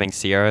trust having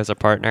Sierra as a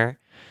partner.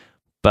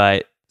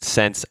 But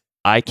since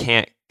I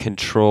can't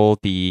control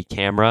the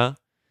camera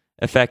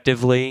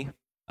effectively,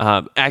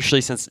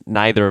 actually, since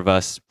neither of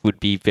us would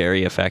be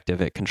very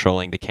effective at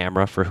controlling the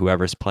camera for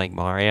whoever's playing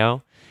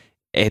Mario,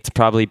 it's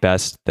probably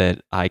best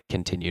that I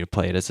continue to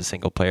play it as a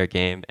single player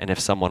game. And if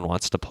someone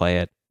wants to play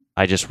it,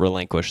 I just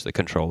relinquish the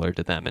controller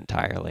to them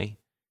entirely.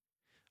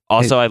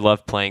 Also, I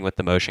love playing with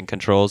the motion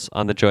controls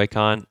on the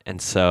Joy-Con.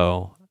 And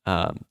so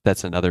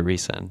that's another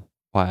reason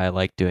why I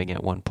like doing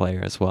it one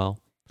player as well.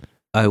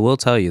 I will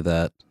tell you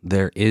that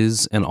there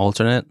is an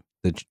alternate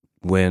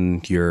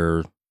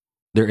there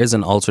is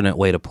an alternate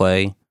way to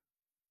play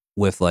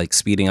with like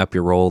speeding up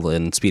your roll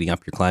and speeding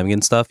up your climbing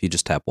and stuff. You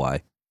just tap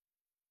Y.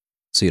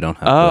 So you don't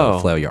have to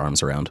flail your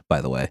arms around,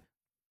 by the way.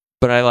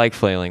 But I like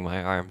flailing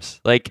my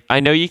arms. Like, I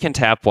know you can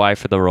tap Y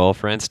for the roll,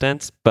 for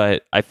instance,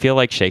 but I feel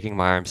like shaking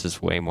my arms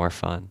is way more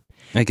fun.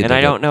 I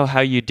don't know how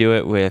you do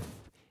it with...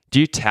 Do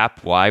you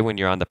tap Y when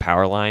you're on the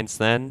power lines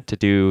then to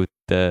do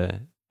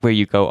where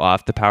you go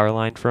off the power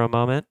line for a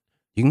moment?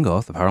 You can go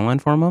off the power line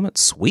for a moment?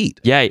 Sweet.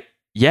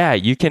 Yeah,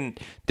 you can.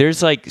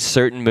 There's like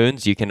certain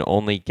moons you can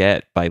only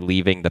get by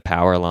leaving the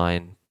power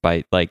line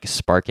by like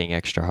sparking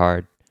extra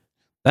hard.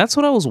 That's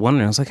what I was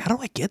wondering. I was like, how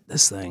do I get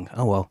this thing?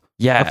 Oh, well.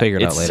 Yeah, I'll figure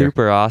it out later. It's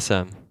super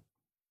awesome.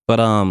 But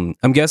I'm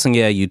guessing,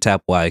 yeah, you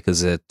tap Y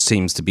because it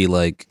seems to be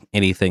like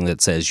anything that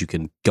says you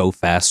can go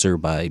faster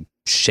by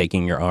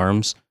shaking your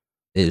arms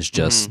is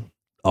just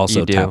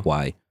also tap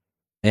Y.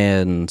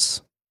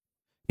 And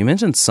you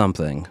mentioned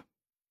something.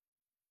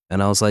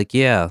 And I was like,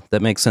 yeah,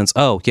 that makes sense.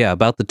 Oh, yeah,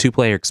 about the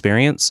 2-player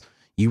experience,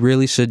 you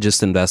really should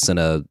just invest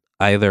in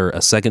either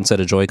a second set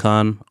of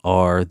Joy-Con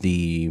or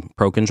the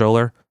Pro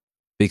Controller.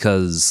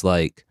 Because,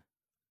 like,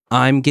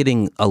 I'm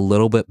getting a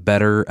little bit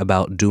better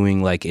about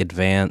doing, like,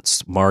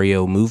 advanced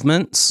Mario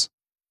movements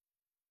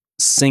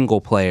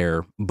single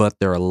player, but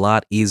they're a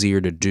lot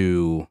easier to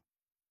do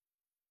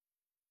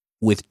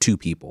with 2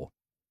 people.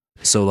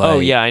 So, like... Oh,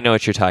 yeah, I know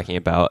what you're talking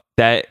about.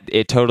 That,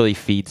 it totally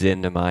feeds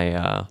into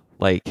my,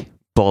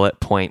 bullet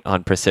point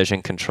on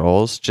precision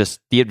controls. Just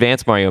the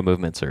advanced Mario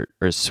movements are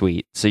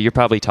sweet. So you're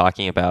probably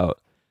talking about,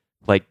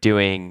 like,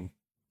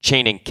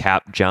 chaining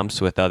cap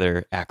jumps with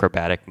other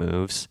acrobatic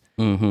moves.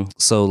 Mm-hmm.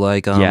 So,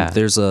 like,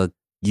 there's a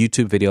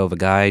YouTube video of a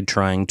guy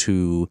trying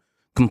to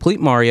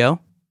complete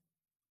Mario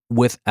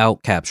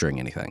without capturing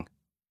anything.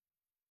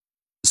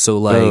 So,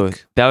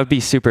 like... that would be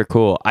super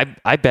cool.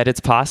 I bet it's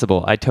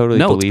possible. I totally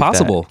believe it's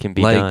possible. That can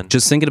be done.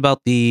 Just thinking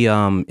about the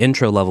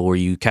intro level where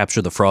you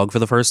capture the frog for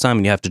the first time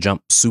and you have to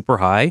jump super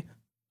high.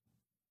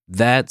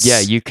 That's Yeah,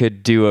 you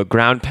could do a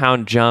ground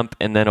pound jump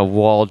and then a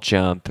wall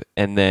jump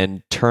and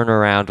then turn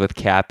around with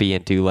Cappy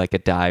and do like a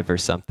dive or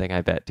something,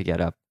 I bet, to get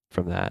up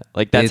from that.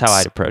 Like, that's how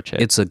I'd approach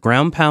it. It's a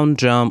ground pound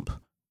jump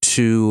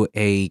to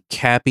a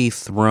Cappy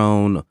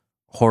thrown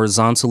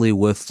horizontally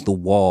with the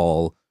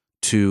wall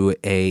to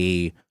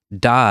a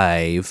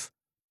dive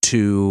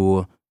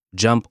to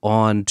jump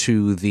on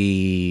to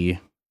the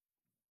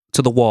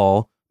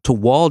wall, to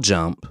wall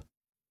jump,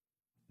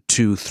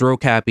 to throw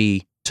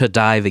Cappy, to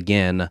dive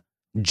again,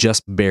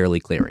 just barely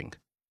clearing.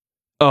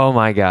 Oh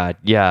my God.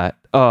 Yeah.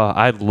 Oh,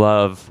 I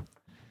love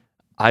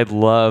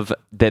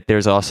that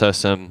there's also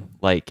some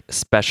like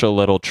special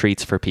little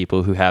treats for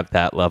people who have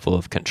that level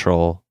of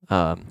control.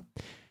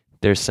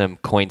 There's some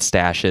coin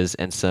stashes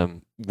and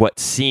some what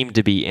seem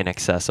to be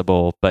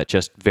inaccessible but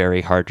just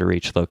very hard to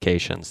reach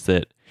locations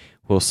that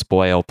will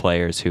spoil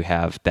players who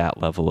have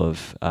that level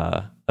of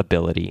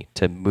ability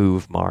to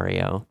move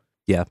Mario.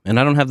 Yeah, and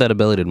I don't have that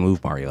ability to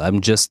move Mario.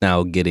 I'm just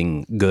now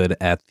getting good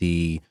at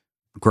the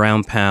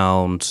ground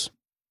pound,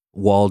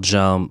 wall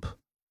jump,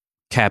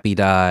 Cappy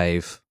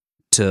dive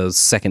to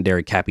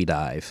secondary Cappy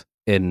dive.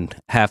 And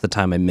half the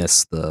time I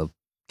miss the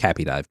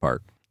Cappy dive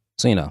part.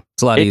 So,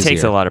 it's a lot easier. It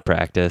takes a lot of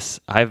practice.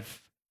 I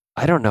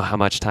don't know how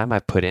much time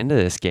I've put into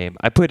this game.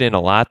 I put in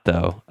a lot,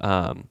 though.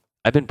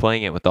 I've been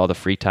playing it with all the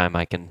free time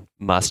I can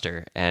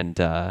muster, and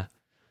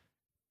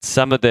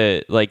some of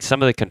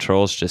the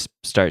controls just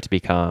start to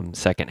become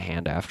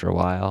secondhand after a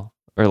while,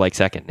 or like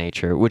second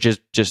nature, which is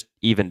just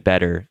even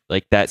better.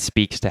 Like, that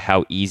speaks to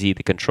how easy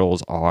the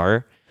controls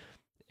are,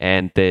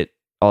 and that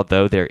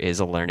although there is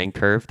a learning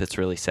curve that's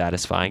really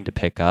satisfying to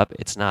pick up,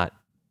 it's not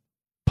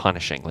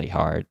punishingly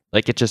hard.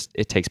 Like,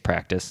 it takes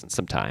practice and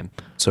some time.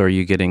 So are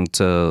you getting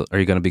to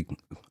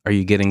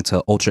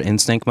Ultra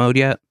Instinct mode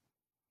yet?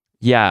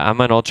 Yeah, I'm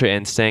on Ultra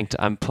Instinct.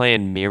 I'm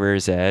playing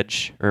Mirror's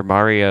Edge, or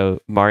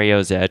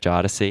Mario's Edge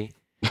Odyssey.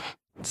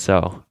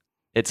 So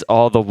it's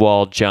all the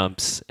wall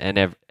jumps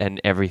and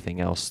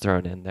everything else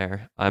thrown in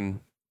there.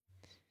 I'm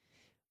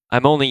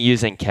only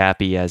using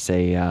Cappy as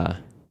a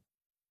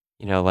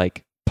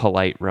like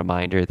polite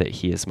reminder that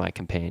he is my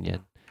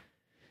companion.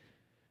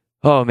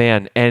 Oh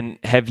man, and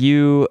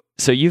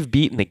you've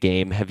beaten the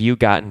game. Have you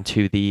gotten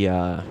to the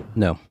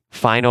No.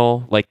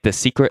 final, like the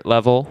secret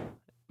level?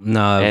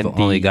 No, I've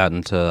only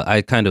gotten to,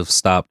 I kind of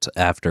stopped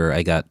after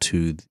I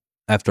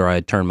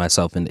turned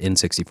myself into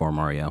N64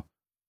 Mario.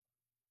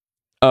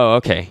 Oh,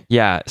 okay.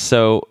 Yeah.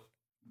 So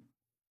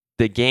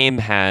the game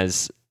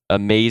has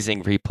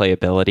amazing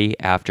replayability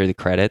after the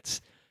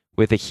credits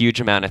with a huge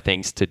amount of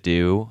things to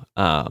do.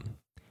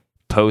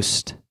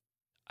 Post,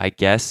 I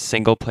guess,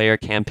 single player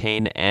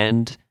campaign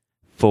end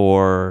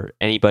for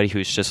anybody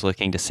who's just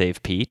looking to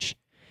save Peach.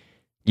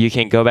 You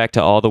can go back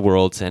to all the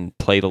worlds and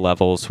play the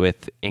levels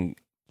with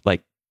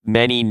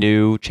many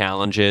new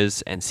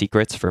challenges and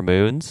secrets for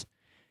moons.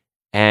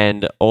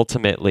 And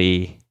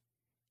ultimately,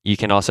 you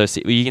can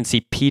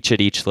see Peach at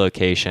each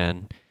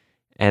location.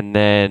 And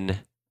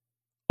then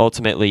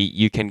ultimately,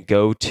 you can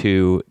go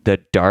to the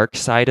dark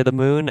side of the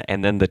moon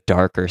and then the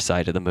darker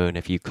side of the moon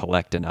if you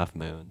collect enough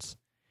moons,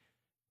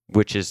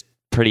 which is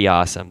pretty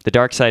awesome. The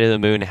dark side of the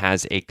moon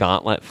has a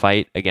gauntlet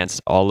fight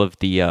against all of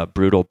the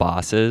brutal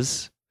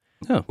bosses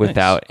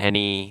without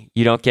any...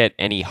 You don't get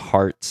any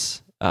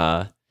hearts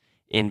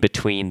in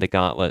between the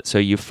gauntlet. So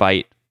you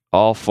fight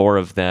all four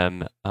of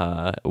them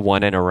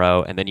one in a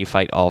row, and then you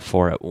fight all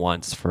four at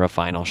once for a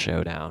final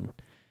showdown.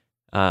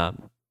 And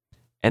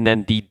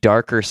then the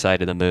darker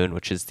side of the moon,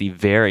 which is the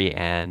very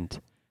end,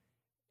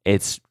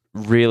 it's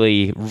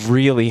really,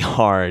 really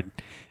hard.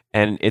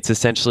 And it's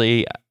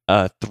essentially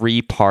a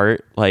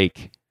 3-part,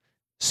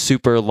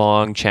 super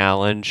long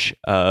challenge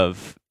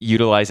of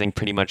utilizing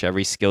pretty much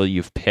every skill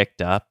you've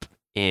picked up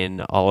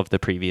in all of the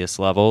previous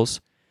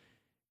levels.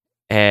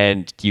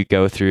 And you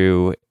go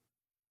through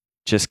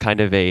just kind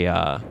of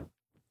a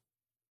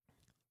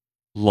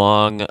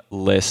long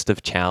list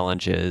of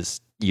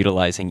challenges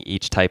utilizing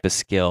each type of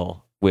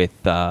skill,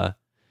 with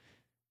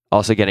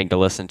also getting to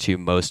listen to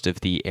most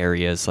of the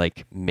area's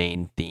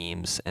main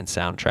themes and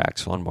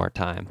soundtracks one more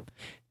time.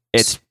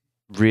 It's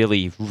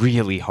really,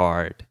 really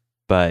hard,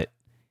 but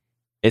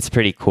it's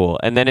pretty cool.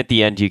 And then at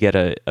the end, you get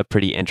a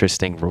pretty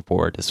interesting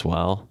reward as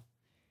well.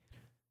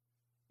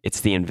 It's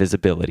the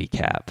invisibility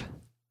cap.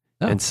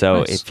 Oh, and so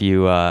nice. If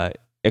you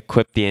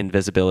equip the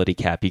invisibility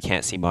cap, you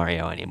can't see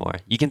Mario anymore.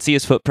 You can see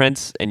his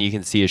footprints and you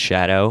can see his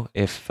shadow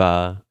if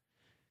you're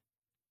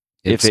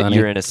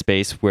in a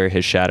space where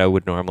his shadow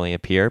would normally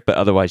appear, but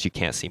otherwise you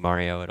can't see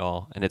Mario at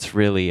all. And it's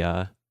really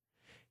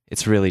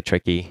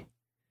tricky.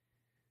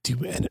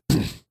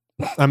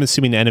 I'm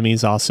assuming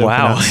enemies also.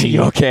 Wow, are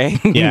you okay?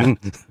 Yeah.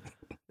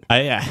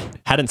 I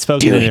hadn't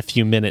spoken in a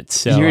few minutes.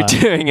 So, you're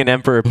doing an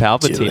Emperor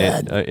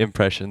Palpatine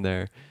impression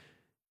there.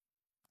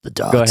 The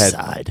dark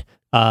side.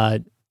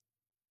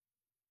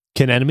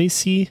 Can enemies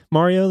see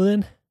Mario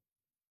then?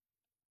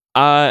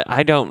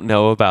 I don't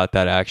know about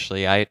that,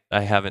 actually. I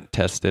haven't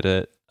tested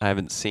it. I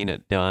haven't seen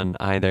it done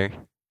either.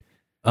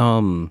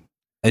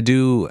 I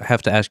do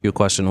have to ask you a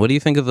question. What do you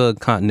think of the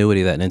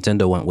continuity that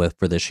Nintendo went with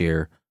for this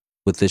year?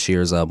 with this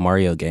year's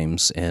Mario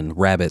games and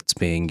rabbits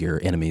being your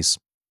enemies.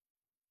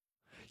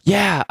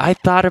 Yeah, I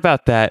thought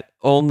about that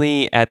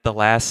only at the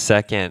last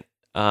second.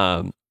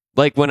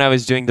 Like when I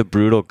was doing the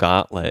brutal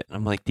gauntlet,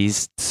 I'm like,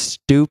 these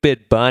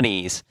stupid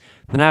bunnies.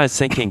 Then I was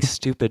thinking,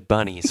 stupid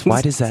bunnies.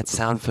 Why does that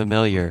sound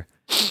familiar?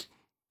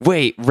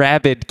 Wait,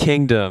 Rabid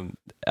Kingdom.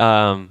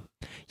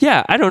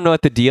 Yeah, I don't know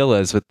what the deal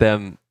is with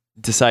them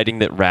deciding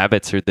that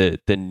rabbits are the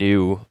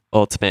new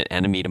ultimate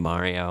enemy to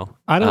Mario.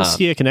 I don't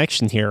see a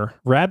connection here.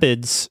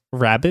 Rabbits?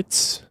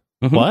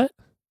 Mm-hmm. What?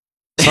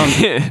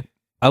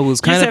 I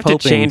was kind of have hoping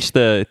to change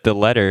the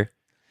letter.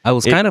 I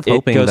was kind of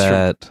hoping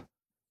that.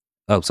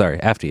 Oh, sorry.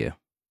 After you.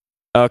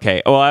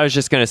 Okay. Well, I was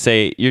just going to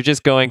say, you're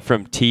just going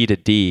from T to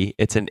D.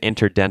 It's an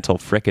interdental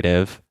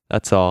fricative.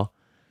 That's all.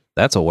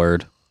 That's a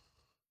word.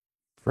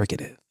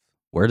 Fricative.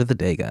 Word of the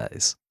day,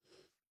 guys.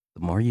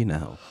 The more you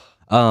know.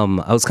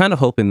 I was kind of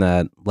hoping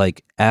that,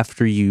 like,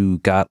 after you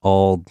got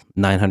all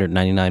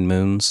 999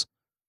 moons,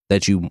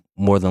 that you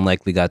more than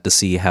likely got to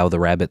see how the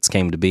rabbits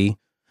came to be.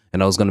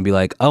 And I was going to be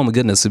like, oh my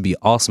goodness, it'd be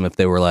awesome if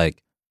they were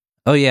like,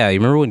 oh yeah, you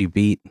remember when you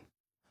beat,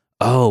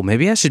 oh,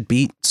 maybe I should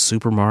beat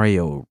Super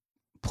Mario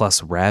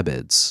plus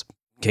Rabbids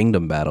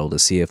Kingdom Battle to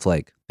see if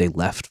like they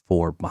left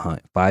 5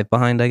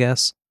 behind, I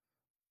guess.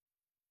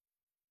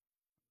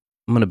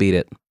 I'm going to beat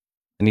it.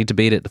 I need to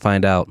beat it to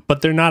find out.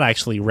 But they're not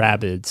actually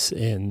rabbits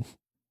in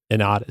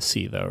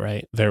Odyssey, though,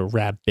 right? They're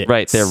rabbits.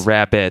 Right, they're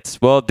rabbits.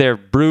 Well, they're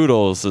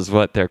brutals is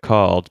what they're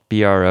called.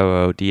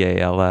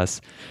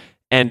 Broodals.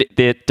 And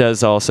it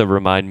does also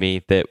remind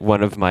me that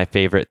one of my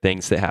favorite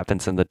things that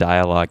happens in the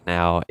dialogue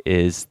now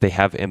is they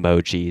have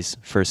emojis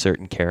for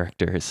certain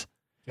characters.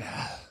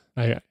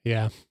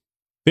 Yeah.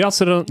 They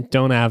also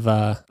don't have,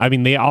 I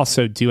mean, they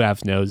also do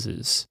have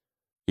noses.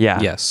 Yeah.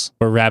 Yes.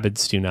 Where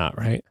rabbits do not,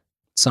 right?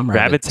 Some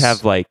rabbits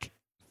have like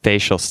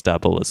facial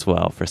stubble as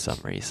well for some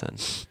reason.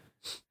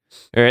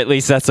 Or at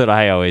least that's what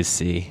I always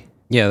see.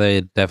 Yeah,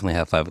 they definitely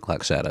have 5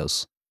 o'clock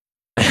shadows.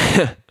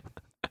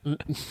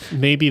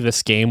 Maybe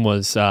this game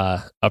was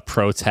a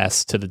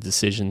protest to the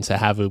decision to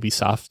have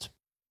Ubisoft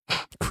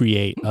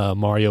create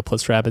Mario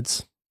plus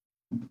Rabbids.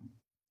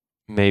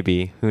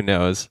 Maybe. Who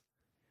knows?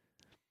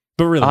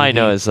 But really, all I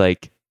know is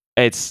like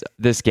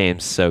this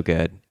game's so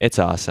good. It's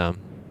awesome.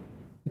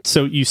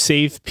 So you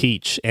save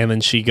Peach and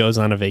then she goes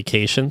on a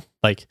vacation?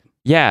 Like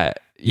Yeah.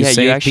 You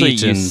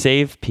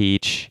save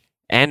Peach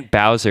and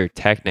Bowser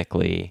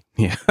technically.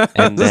 Yeah.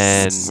 And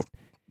then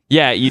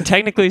you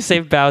technically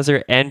save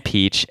Bowser and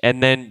Peach,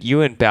 and then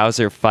you and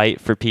Bowser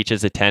fight for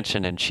Peach's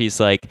attention, and she's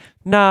like,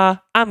 nah,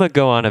 I'm gonna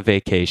go on a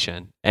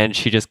vacation. And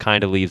she just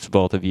kind of leaves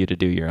both of you to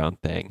do your own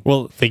thing.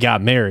 Well, they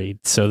got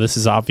married, so this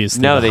is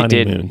obviously no, the they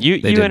honeymoon. didn't.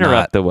 You did interrupt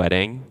not. the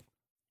wedding.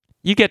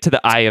 You get to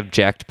the I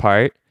object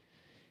part.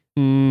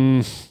 But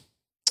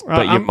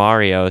you're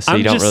Mario, so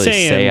you don't really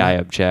say I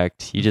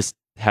object. You just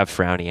have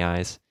frowny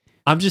eyes.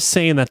 I'm just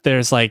saying that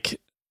there's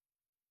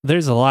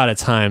a lot of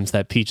times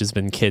that Peach has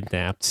been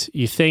kidnapped.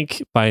 You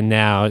think by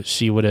now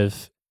she would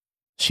have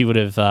Had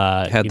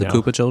the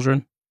Koopa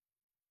children?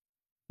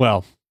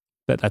 Well,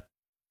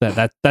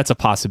 that's a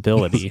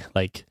possibility.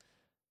 Like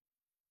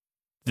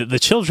the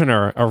children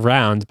are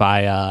around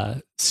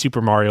by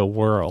Super Mario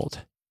World.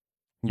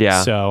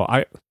 Yeah.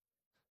 So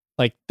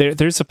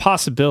there's a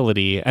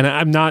possibility, and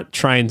I'm not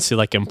trying to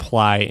like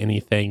imply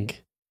anything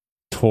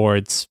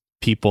towards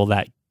people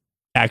that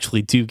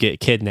actually do get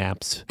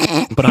kidnapped,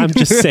 but I'm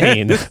just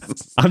saying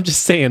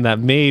that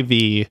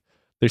maybe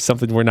there's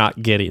something we're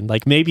not getting.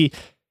 Like maybe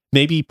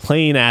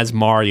playing as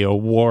Mario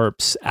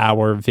warps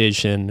our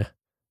vision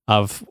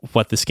of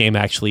what this game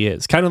actually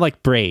is. Kind of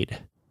like Braid.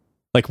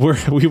 Like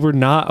we were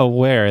not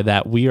aware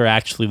that we are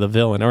actually the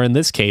villain, or in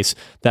this case,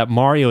 that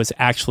Mario is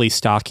actually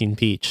stalking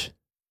Peach.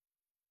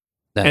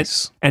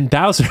 Nice. And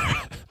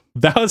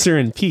Bowser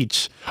and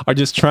Peach are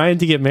just trying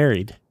to get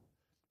married.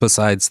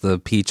 Besides the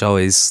Peach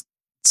always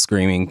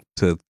screaming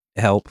to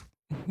help.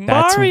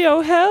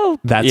 Mario, help!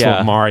 That's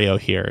what Mario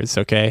hears,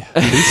 okay?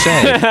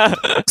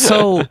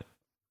 So,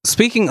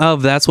 speaking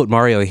of that's what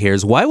Mario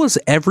hears, why was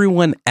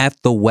everyone at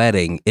the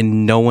wedding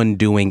and no one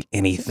doing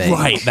anything?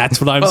 Right, that's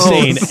what I'm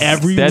saying.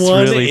 Everyone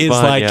really is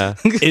fun, like, yeah.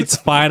 It's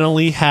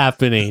finally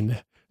happening.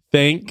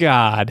 Thank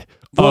God.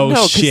 Well, no,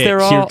 'cause shit,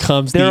 here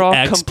comes the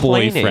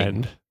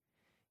ex-boyfriend.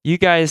 You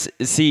guys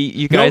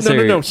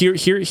are No. Here.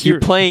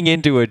 You're playing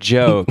into a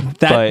joke,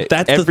 but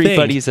that's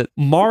everybody's the thing.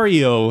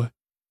 Mario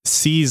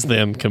sees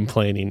them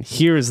complaining,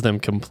 hears them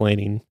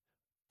complaining,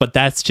 but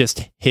that's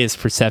just his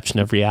perception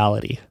of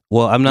reality.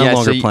 Well, I'm no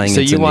longer playing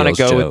into So you want to Neil's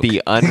go joke. with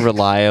the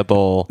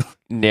unreliable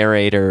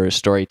narrator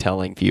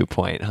storytelling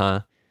viewpoint, huh?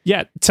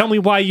 Yeah, tell me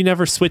why you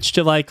never switched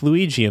to like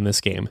Luigi in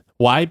this game.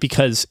 Why?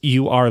 Because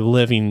you are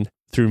living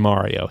through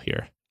Mario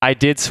here. I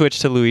did switch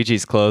to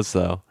Luigi's clothes,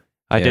 though.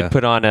 I did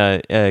put on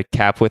a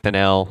cap with an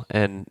L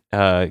and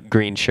a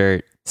green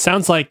shirt.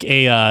 Sounds like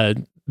a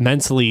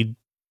mentally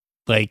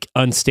like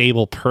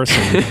unstable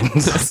person.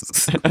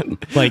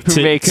 Like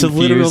to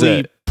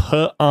literally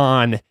put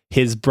on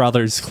his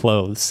brother's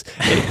clothes.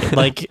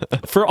 Like,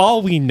 for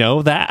all we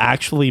know, that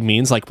actually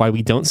means like why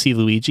we don't see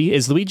Luigi.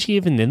 Is Luigi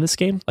even in this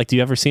game? Like, do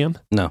you ever see him?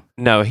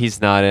 No, he's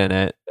not in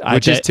it,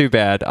 which is too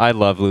bad. I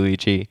love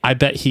Luigi. I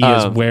bet he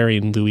is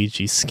wearing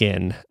Luigi's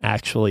skin,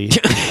 actually.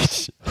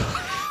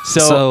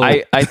 So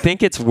I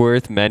think it's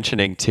worth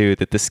mentioning too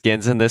that the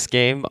skins in this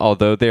game,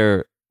 although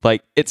they're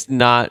like, it's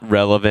not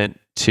relevant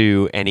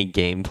to any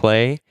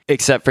gameplay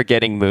except for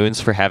getting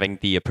moons for having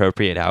the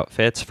appropriate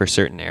outfits for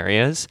certain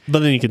areas. But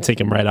then you can take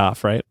them right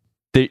off, right?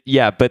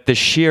 But the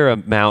sheer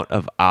amount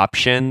of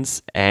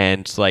options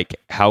and like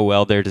how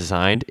well they're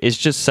designed is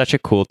just such a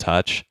cool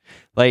touch.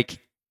 Like,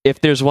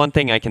 if there's one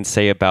thing I can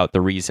say about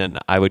the reason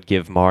I would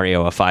give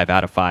Mario a 5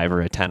 out of 5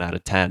 or a 10 out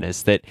of 10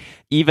 is that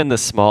even the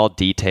small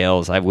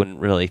details I wouldn't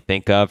really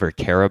think of or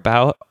care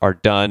about are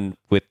done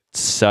with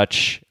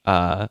such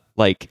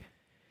like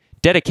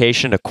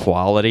dedication to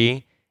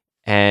quality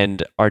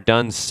and are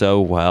done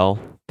so well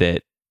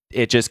that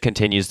it just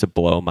continues to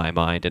blow my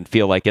mind and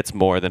feel like it's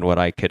more than what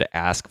I could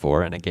ask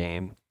for in a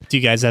game. Do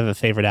you guys have a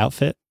favorite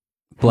outfit?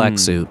 Black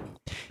suit.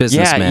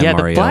 Businessman yeah,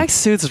 Mario. The black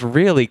suit's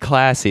really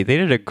classy. They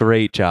did a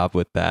great job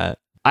with that.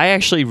 I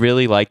actually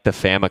really like the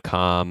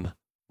Famicom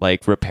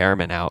like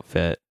repairman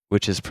outfit,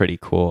 which is pretty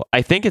cool.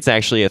 I think it's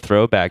actually a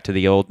throwback to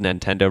the old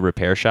Nintendo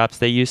repair shops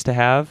they used to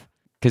have.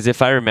 Because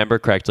if I remember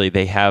correctly,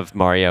 they have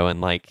Mario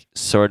in like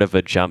sort of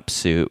a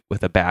jumpsuit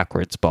with a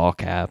backwards ball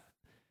cap.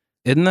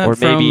 Isn't that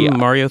from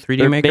Mario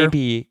 3D Maker?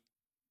 Maybe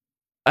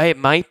it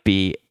might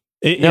be.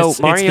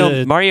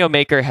 Mario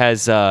Maker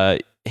has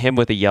him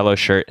with a yellow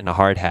shirt and a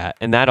hard hat,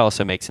 and that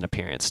also makes an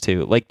appearance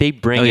too. Like, they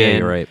bring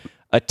in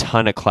a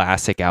ton of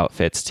classic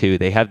outfits too.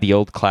 They have the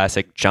old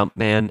classic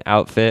Jumpman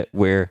outfit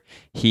where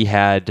he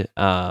had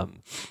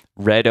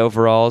red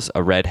overalls,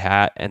 a red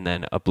hat, and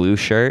then a blue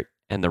shirt,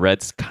 and the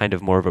red's kind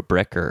of more of a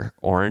brick or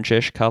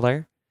orangish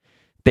color.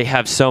 They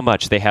have so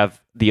much. They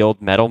have the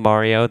old Metal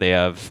Mario. They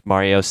have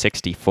Mario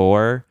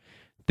 64.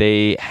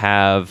 They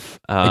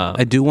have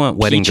I do want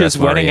wedding Peach's dress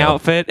Mario. wedding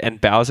outfit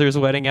and Bowser's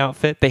wedding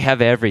outfit. They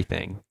have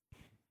everything.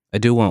 I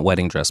do want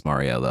wedding dress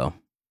Mario, though.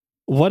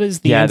 What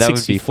is the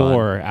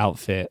N64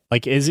 outfit?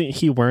 Like, isn't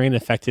he wearing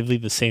effectively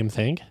the same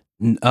thing?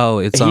 Oh,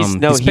 it's he's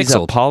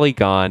pixeled. a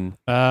polygon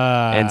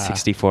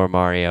N64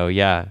 Mario.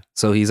 Yeah.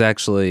 So he's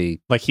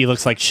actually like, he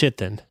looks like shit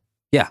then.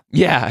 Yeah.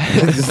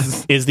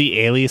 Is the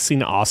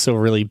aliasing also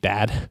really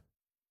bad?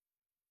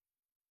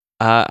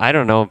 I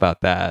don't know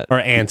about that. Or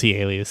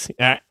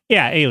anti-aliasing?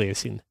 Yeah,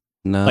 aliasing.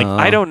 No. Like,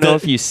 I don't know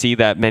if you see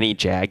that many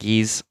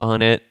Jaggies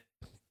on it,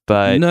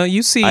 but no,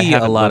 you see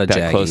a lot of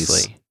Jaggies.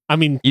 Closely. I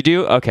mean, you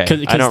do? Okay. I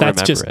don't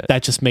remember it.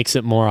 That just makes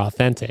it more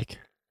authentic.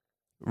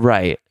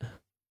 Right.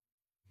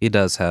 He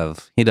does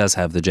have the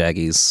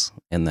Jaggies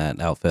in that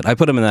outfit. I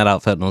put him in that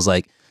outfit and was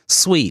like,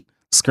 sweet,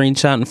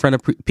 screenshot in front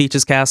of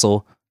Peach's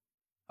castle.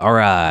 All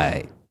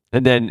right.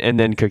 And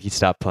then Cookie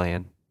stopped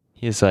playing.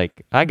 He's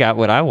like, I got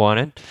what I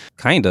wanted.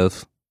 Kind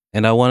of.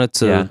 And I wanted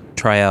to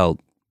try out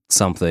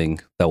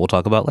something that we'll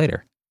talk about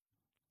later.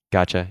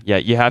 Gotcha. Yeah,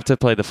 you have to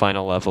play the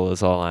final level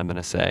is all I'm going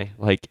to say.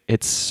 Like,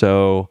 it's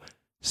so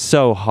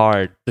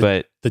hard,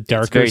 but the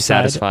darker it's very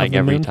side satisfying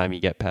every time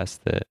you get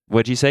past the...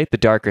 What'd you say? The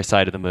darker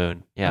side of the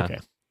moon. Yeah. Okay.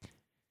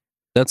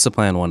 That's the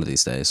plan one of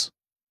these days.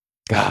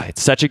 God,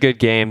 it's such a good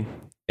game.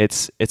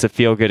 It's a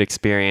feel-good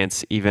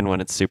experience, even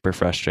when it's super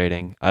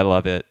frustrating. I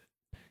love it.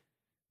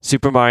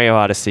 Super Mario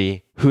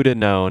Odyssey. Who'd have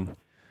known?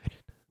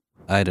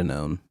 I'd have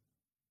known.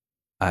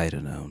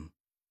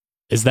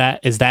 Is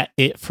that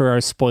it for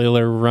our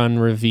spoiler run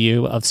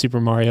review of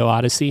Super Mario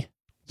Odyssey?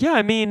 Yeah,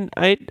 I mean,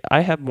 I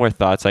have more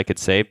thoughts I could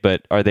say,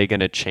 but are they going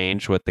to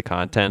change what the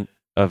content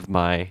of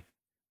my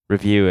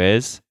review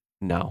is?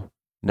 No,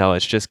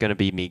 it's just going to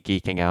be me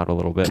geeking out a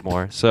little bit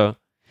more. So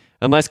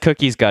unless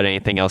Cookie's got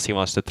anything else he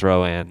wants to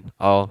throw in,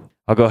 I'll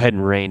go ahead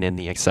and rein in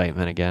the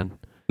excitement again.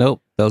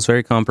 Nope, that was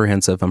very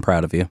comprehensive. I'm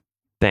proud of you.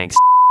 Thanks.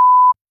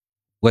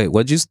 Wait,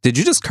 did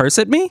you just curse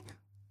at me?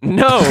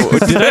 No,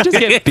 did I just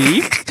get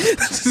beeped?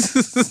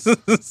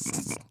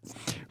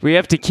 We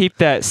have to keep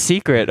that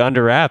secret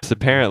under wraps,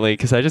 apparently,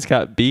 because I just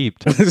got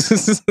beeped.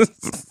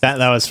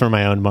 That was for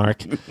my own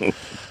mark.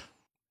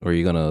 Were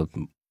you gonna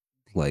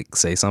like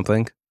say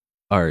something?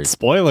 Or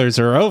spoilers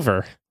are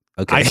over.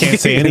 Okay, I can't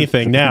say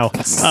anything now.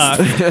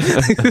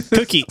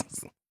 Cookie,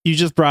 you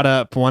just brought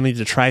up wanting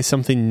to try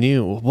something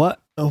new. What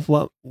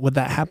would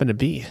that happen to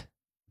be?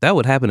 That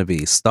would happen to be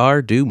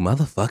Stardew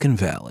Motherfucking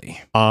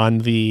Valley on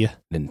the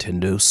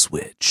Nintendo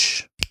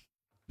Switch.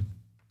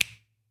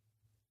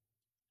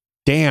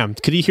 Damn,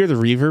 could you hear the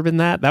reverb in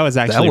that? That was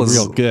actually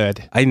real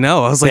good. I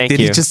know. I was like, did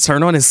he just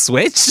turn on his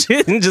Switch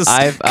and just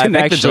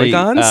connect the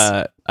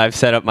Joy-Cons? I've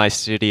set up my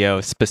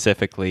studio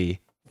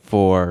specifically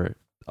for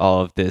all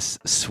of this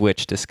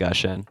Switch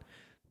discussion.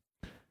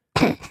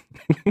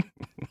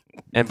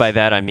 And by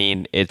that, I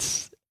mean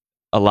it's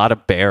a lot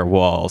of bare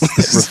walls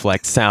that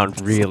reflect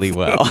sound really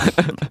well.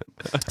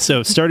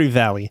 So Stardew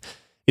Valley,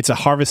 it's a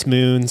Harvest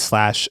Moon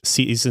 /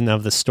 Season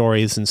of the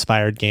Stories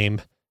inspired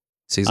game.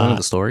 Season of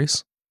the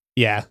Stories?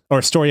 Yeah,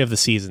 or Story of the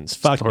Seasons.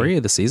 Fuck Story me.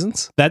 of the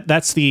Seasons?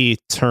 That's the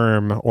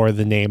term or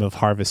the name of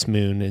Harvest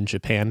Moon in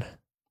Japan.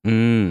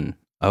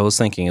 I was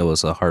thinking it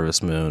was a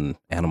Harvest Moon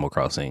Animal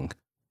Crossing.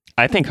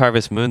 I think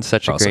Harvest Moon's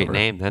such a great Crossover.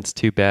 name. That's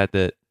too bad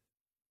that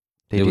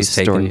they It do was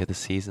Story taken- of the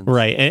Seasons.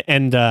 Right.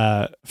 And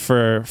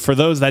for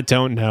those that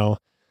don't know,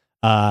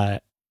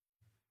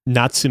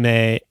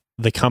 Natsume,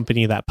 the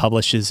company that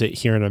publishes it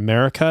here in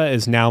America,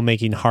 is now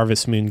making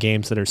Harvest Moon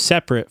games that are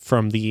separate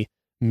from the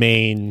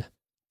main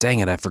Dang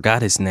it, I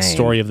forgot his name.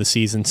 Story of the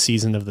Season,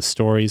 Season of the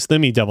Stories.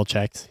 Let me double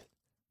check.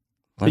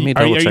 Let me Are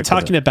double you check.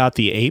 talking about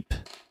the ape?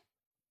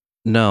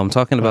 No, I'm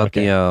talking about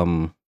Okay.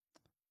 the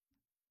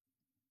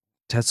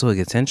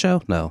Tetsuya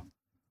Getensho? No,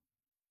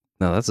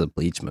 that's a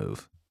Bleach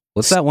move.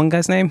 What's that one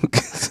guy's name for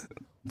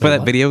that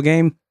what? video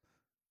game?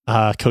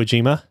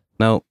 Kojima?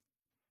 No,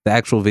 the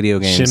actual video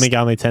game. Shin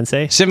Megami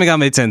Tensei? Shin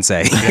Megami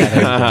Tensei.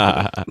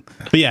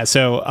 But yeah,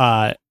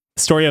 so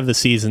Story of the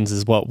Seasons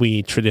is what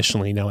we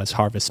traditionally know as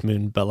Harvest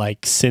Moon, but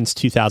like since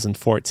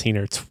 2014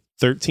 or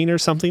 13 or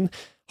something,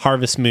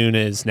 Harvest Moon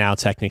is now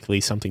technically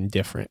something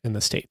different in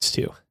the States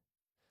too.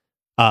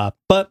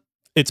 But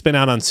it's been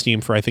out on Steam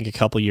for I think a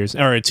couple years,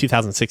 or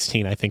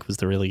 2016 I think was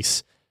the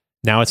release.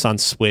 Now it's on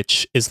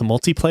Switch. Is the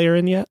multiplayer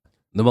in yet?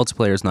 The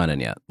multiplayer's not in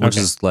yet, which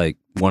Okay. is like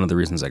one of the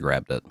reasons I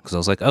grabbed it, because I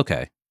was like,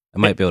 okay, I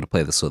might be able to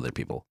play this with other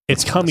people.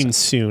 It's coming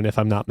soon, if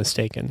I'm not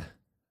mistaken.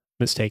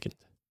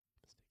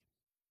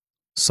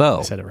 So,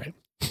 I said it right.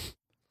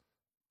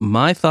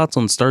 my thoughts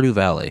on Stardew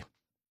Valley.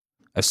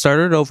 I've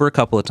started it over a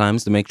couple of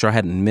times to make sure I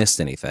hadn't missed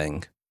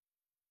anything,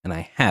 and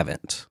I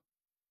haven't.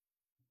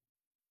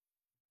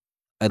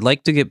 I'd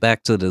like to get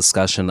back to the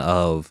discussion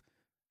of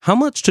how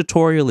much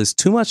tutorial is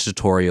too much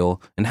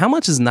tutorial and how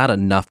much is not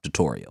enough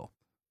tutorial.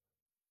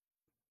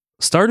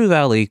 Stardew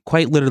Valley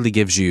quite literally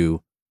gives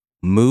you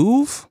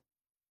move,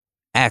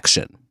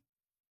 action.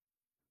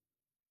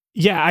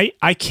 Yeah,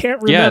 I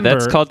can't remember. Yeah,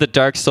 that's called the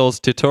Dark Souls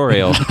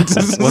tutorial.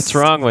 What's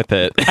wrong with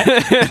it?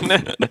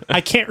 I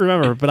can't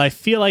remember, but I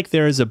feel like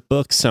there is a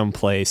book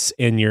someplace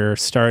in your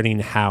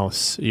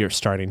house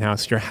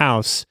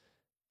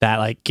that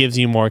like gives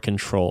you more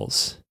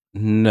controls.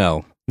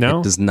 No, No?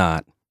 it does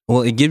not.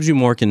 Well, it gives you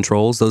more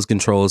controls. Those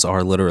controls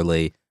are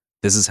literally,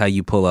 this is how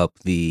you pull up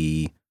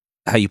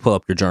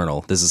your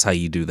journal. This is how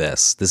you do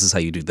this. This is how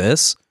you do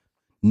this.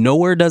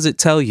 Nowhere does it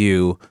tell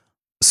you.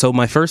 So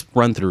my first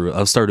run through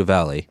of Stardew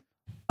Valley,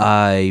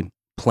 I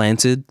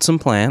planted some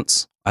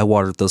plants. I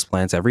watered those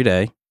plants every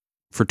day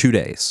for 2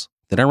 days.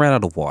 Then I ran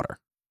out of water.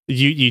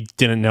 You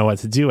didn't know what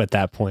to do at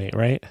that point,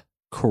 right?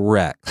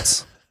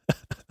 Correct.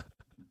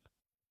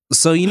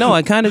 So,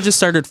 I kind of just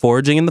started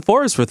foraging in the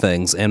forest for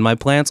things, and my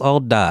plants all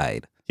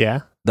died.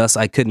 Yeah. Thus,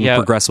 I couldn't Yeah.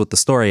 progress with the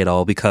story at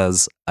all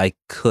because I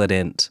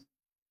couldn't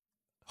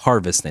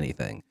harvest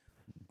anything.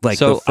 Like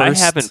So the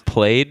first, I haven't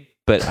played,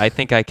 but I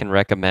think I can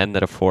recommend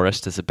that a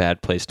forest is a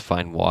bad place to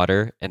find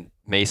water and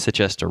may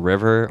suggest a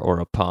river or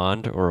a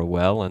pond or a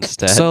well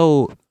instead.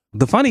 So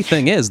the funny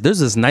thing is, there's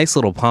this nice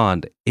little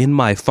pond in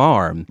my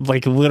farm,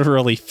 Like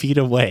literally feet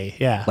away.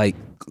 Yeah. like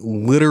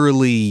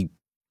literally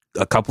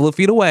a couple of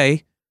feet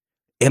away.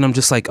 And I'm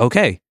just like,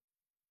 okay,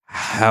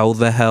 how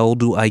the hell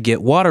do I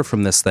get water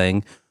from this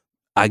thing?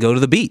 I go to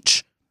the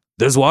beach.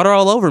 There's water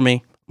all over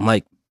me. I'm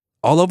like,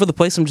 all over the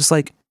place. I'm just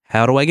like,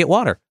 how do I get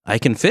water? I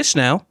can fish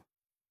now,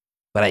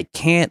 but I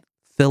can't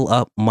fill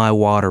up my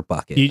water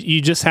bucket.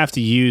 You just have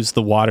to use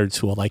the water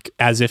tool, like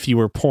as if you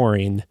were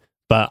pouring,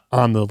 but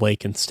on the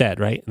lake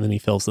instead, right? And then he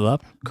fills it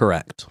up.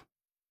 Correct.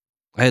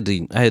 I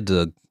had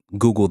to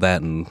Google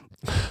that and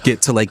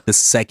get to like the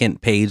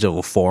second page of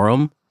a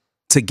forum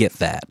to get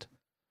that.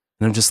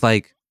 And I'm just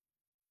like,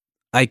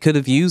 I could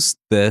have used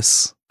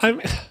this.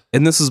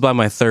 And this was by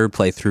my third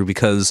playthrough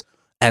because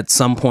at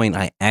some point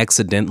my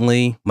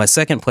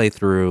second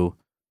playthrough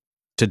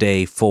to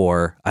day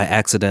 4, I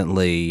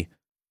accidentally,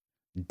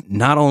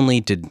 not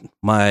only did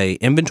my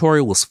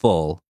inventory was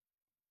full,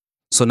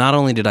 so not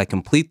only did I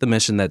complete the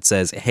mission that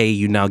says, hey,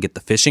 you now get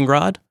the fishing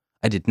rod,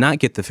 I did not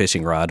get the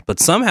fishing rod, but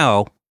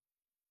somehow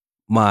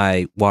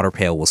my water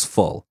pail was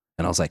full.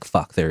 And I was like,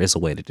 fuck, there is a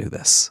way to do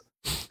this.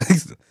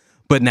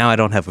 But now I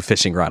don't have a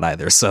fishing rod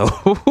either, so...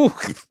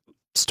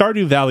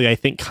 Stardew Valley, I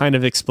think, kind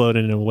of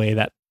exploded in a way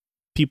that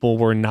people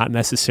were not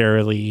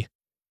necessarily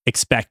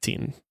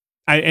expecting.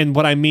 And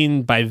what I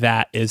mean by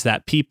that is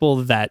that people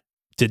that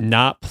did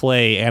not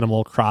play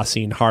Animal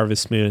Crossing,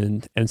 Harvest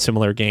Moon, and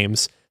similar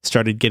games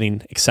started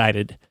getting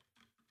excited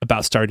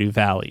about Stardew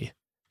Valley.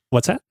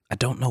 What's that? I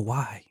don't know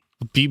why.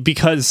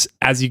 Because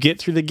as you get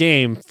through the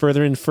game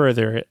further and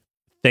further,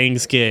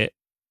 things get...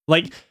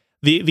 Like,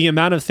 the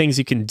amount of things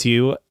you can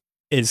do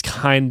is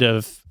kind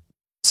of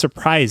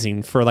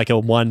surprising for like a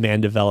one-man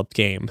developed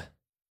game,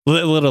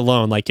 let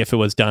alone like if it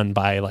was done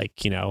by like,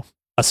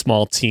 a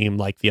small team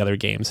like the other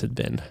games had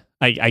been.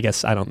 I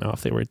guess I don't know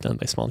if they were done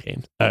by small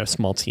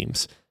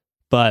teams,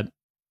 but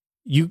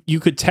you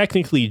could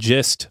technically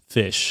just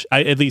fish.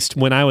 At least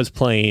when I was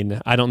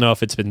playing, I don't know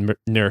if it's been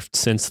nerfed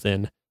since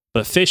then,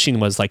 but fishing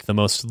was like the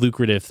most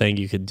lucrative thing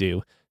you could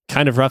do.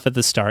 Kind of rough at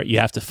the start. You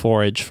have to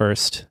forage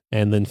first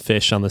and then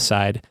fish on the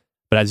side.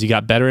 But as you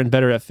got better and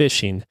better at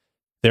fishing,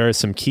 there are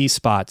some key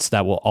spots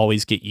that will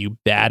always get you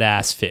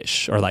badass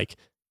fish, or like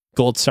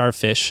gold star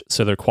fish.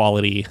 So they're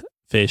quality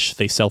fish.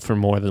 They sell for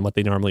more than what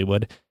they normally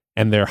would.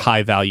 And they're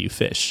high value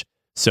fish.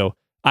 So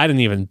I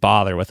didn't even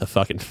bother with a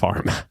fucking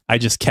farm. I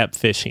just kept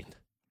fishing.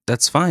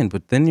 That's fine,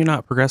 but then you're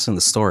not progressing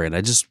the story. And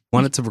I just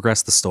wanted to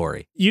progress the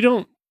story. You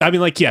don't, I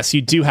mean, like, yes,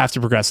 you do have to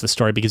progress the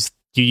story because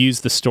you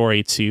use the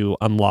story to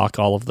unlock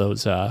all of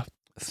those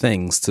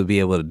things to be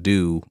able to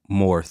do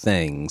more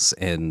things.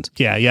 And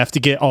yeah, you have to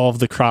get all of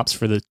the crops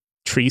for the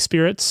tree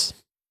spirits,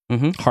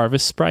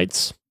 harvest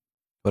sprites,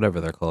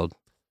 whatever they're called,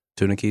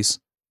 tunickies.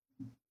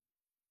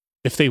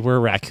 If they were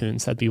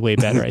raccoons, that'd be way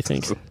better, I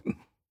think.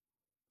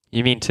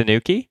 You mean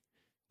Tanuki?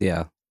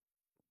 Yeah.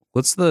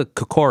 What's the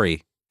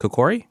Kokiri?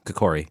 Kokiri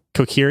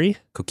Kokiri.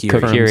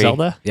 from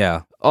Zelda.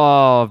 Yeah.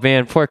 Oh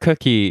man, poor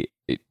Cookie.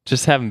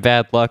 Just having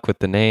bad luck with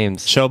the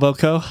names.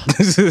 Shoboko.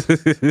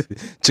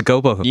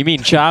 Chocobo. You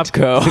mean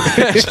Chobco?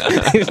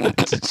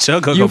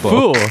 Chocobo. You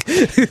fool.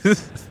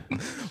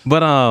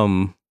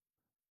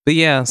 But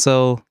yeah,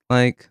 so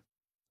like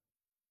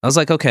I was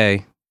like,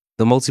 okay,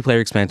 the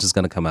multiplayer expansion is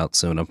going to come out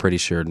soon. I'm pretty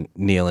sure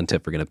Neil and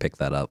Tiff are going to pick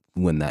that up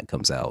when that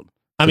comes out.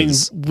 I mean,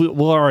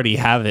 we'll already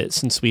have it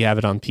since we have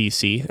it on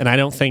PC, and I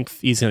don't think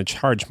he's going to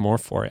charge more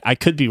for it. I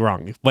could be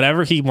wrong.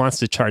 Whatever he wants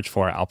to charge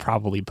for it, I'll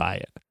probably buy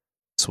it.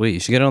 Sweet. You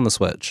should get it on the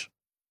Switch.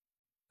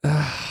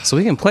 So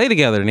we can play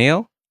together,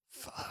 Neil.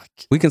 Fuck.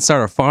 We can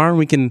start a farm.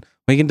 We can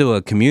do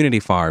a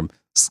community farm.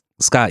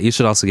 Scott, you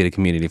should also get a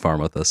community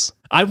farm with us.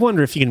 I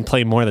wonder if you can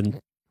play more than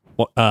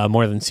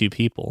 2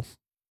 people.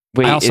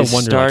 Wait, I also is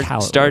wonder like, how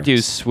it Stardew's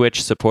works.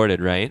 Switch supported,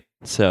 right?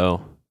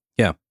 So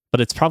yeah, but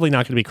it's probably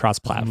not going to be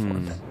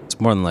cross-platform. It's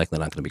more than likely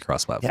not going to be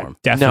cross-platform. Yeah,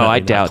 definitely no, I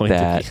not doubt going to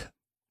that.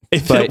 be.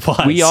 If But it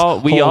was, we all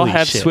holy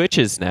have shit.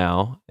 Switches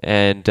now,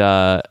 and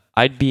I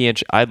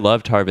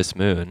loved Harvest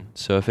Moon.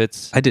 So if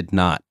it's I did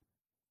not.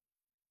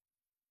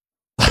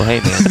 well, hey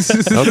man,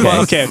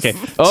 okay,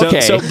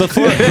 okay. So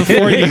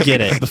before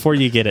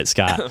you get it,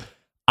 Scott,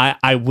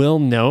 I will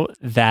note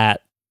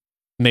that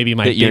maybe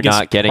my That you're biggest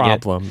not getting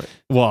it? problem.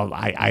 Well,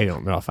 I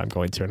don't know if I'm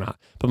going to or not.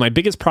 But my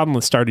biggest problem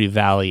with Stardew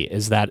Valley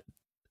is that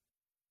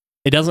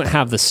it doesn't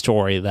have the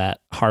story that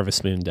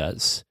Harvest Moon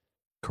does.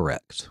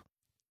 Correct.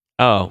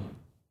 oh,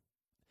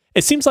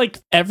 It seems like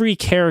every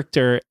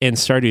character in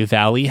Stardew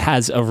Valley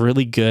has a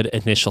really good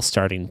initial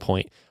starting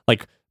point.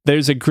 Like,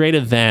 there's a great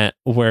event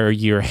where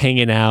you're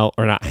hanging out,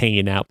 or not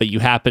hanging out, but you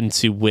happen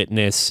to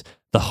witness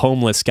the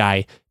homeless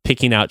guy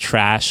picking out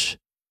trash,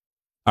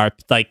 or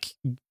like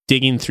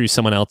digging through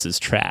someone else's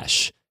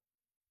trash.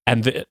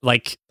 And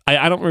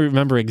I don't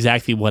remember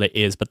exactly what it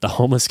is, but the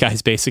homeless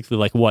guy's basically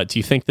like, what, do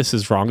you think this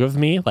is wrong of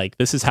me? Like,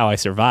 this is how I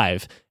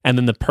survive. And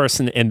then the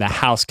person in the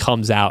house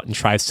comes out and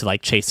tries to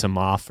like chase him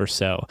off or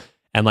so.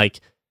 And like,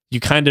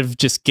 you kind of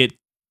just get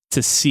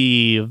to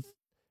see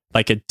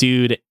like a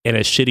dude in a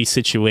shitty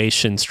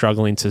situation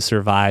struggling to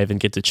survive and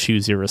get to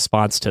choose your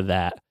response to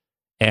that.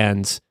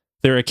 And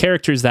there are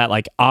characters that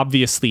like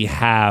obviously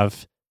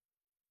have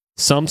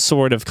some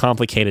sort of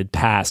complicated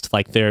past.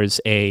 Like there's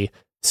a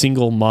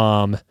single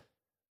mom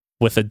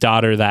with a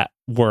daughter that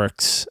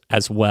works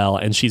as well,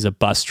 and she's a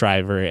bus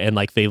driver, and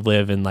like they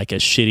live in like a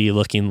shitty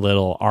looking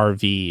little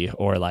RV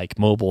or like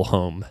mobile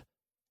home.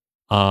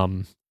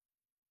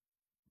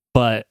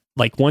 But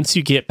like once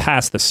you get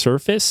past the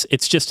surface,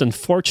 it's just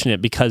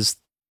unfortunate because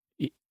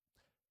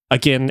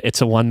again,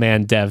 it's a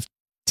one-man dev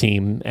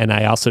team, and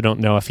I also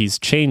don't know if he's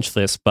changed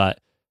this, but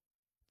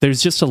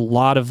there's just a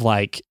lot of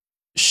like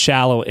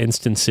shallow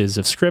instances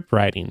of script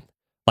writing.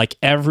 Like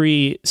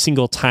every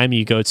single time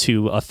you go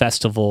to a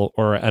festival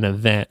or an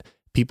event,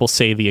 people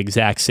say the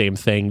exact same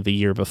thing the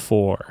year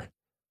before.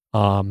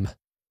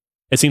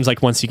 It seems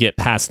like once you get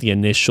past the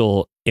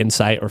initial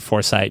insight or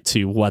foresight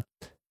to what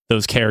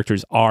those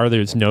characters are,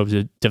 there's no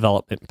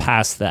development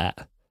past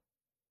that.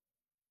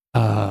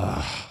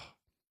 I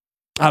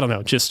don't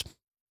know, just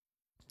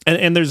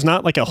and there's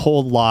not like a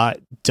whole lot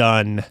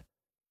done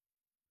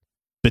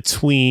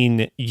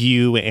between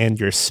you and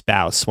your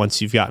spouse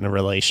once you've gotten a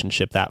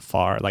relationship that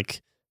far.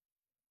 Like,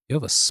 you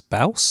have a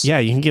spouse? yeah,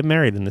 you can get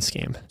married in this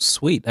game.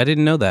 Sweet. I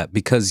didn't know that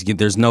because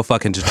there's no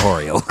fucking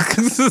tutorial.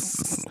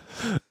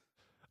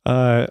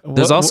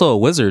 There's also a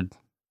wizard.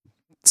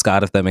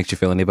 Scott, if that makes you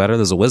feel any better,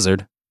 there's a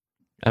wizard.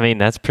 I mean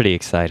that's pretty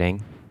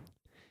exciting.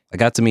 I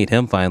got to meet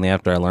him finally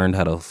after I learned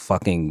how to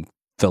fucking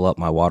fill up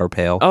my water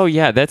pail. Oh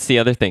yeah, that's the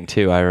other thing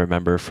too. I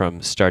remember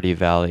from Stardew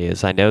Valley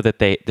is I know that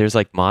there's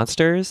like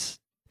monsters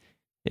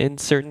in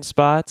certain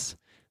spots.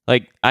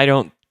 Like I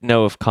don't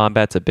know if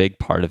combat's a big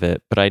part of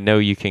it, but I know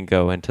you can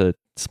go into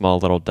small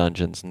little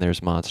dungeons and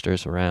there's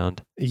monsters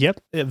around. Yep,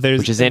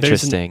 Which is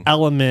interesting. There's an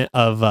element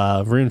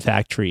of Rune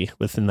Factory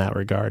within that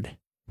regard.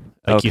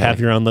 Like you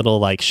have your own little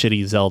like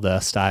shitty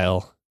Zelda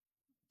style,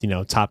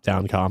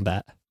 top-down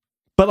combat.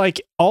 But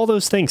like all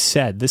those things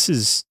said, this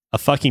is a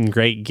fucking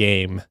great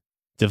game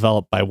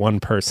developed by one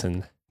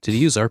person. Did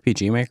you use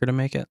RPG Maker to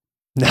make it?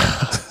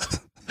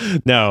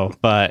 No,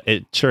 but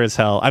it sure as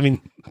hell. I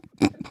mean,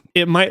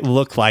 it might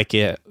look like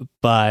it,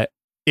 but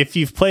if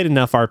you've played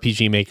enough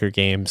RPG Maker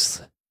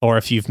games, or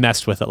if you've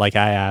messed with it like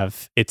I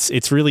have,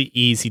 it's really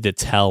easy to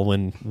tell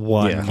when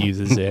one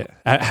uses it.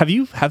 Have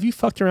you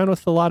fucked around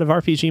with a lot of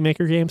RPG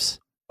Maker games?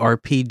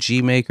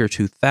 RPG Maker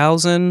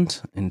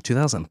 2000 and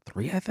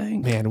 2003, I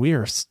think. Man, we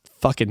are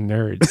fucking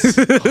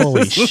nerds.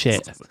 Holy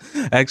shit.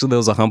 Actually, there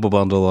was a Humble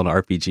Bundle on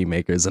RPG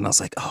Makers, and I was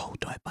like, oh,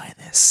 do I buy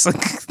this?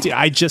 Dude,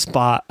 I just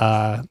bought,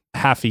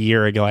 half a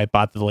year ago, I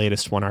bought the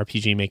latest one,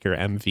 RPG Maker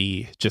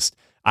MV. Just,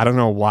 I don't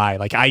know why.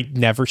 Like, I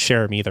never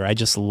share them either. I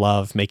just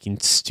love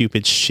making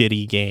stupid,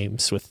 shitty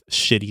games with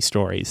shitty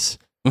stories.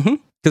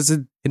 Because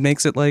it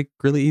makes it, like,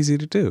 really easy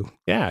to do.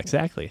 Yeah,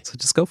 exactly. So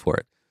just go for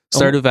it.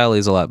 Stardew Valley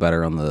is a lot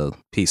better on the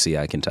PC,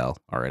 I can tell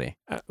already.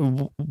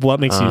 What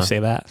makes you say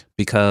that?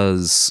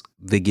 Because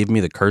they give me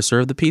the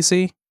cursor of the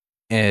PC,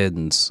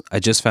 and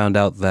I just found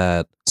out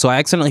that... So I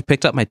accidentally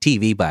picked up my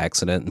TV by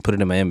accident and put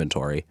it in my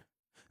inventory,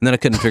 and then I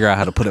couldn't figure out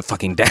how to put it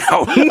fucking down.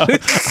 I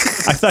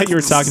thought you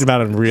were talking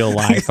about in real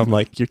life. I'm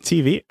like, your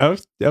TV? Oh,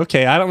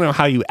 okay, I don't know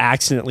how you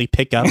accidentally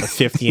pick up a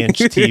 50-inch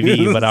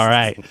TV, but all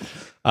right.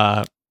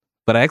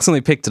 But I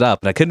accidentally picked it up,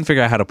 and I couldn't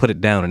figure out how to put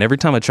it down. And every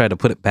time I tried to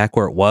put it back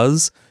where it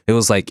was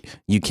like,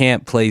 you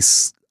can't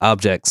place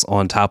objects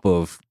on top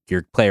of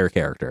your player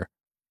character.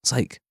 It's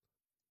like,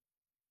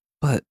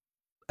 but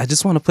I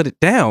just want to put it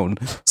down.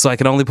 So I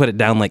can only put it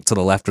down, like, to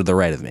the left or the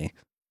right of me.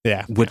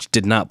 Yeah. Which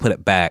did not put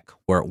it back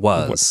where it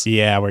was.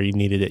 Yeah, where you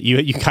needed it.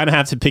 You kind of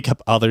have to pick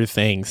up other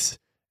things,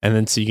 and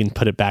then so you can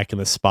put it back in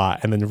the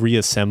spot, and then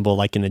reassemble,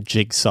 like, in a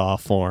jigsaw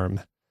form.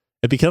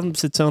 It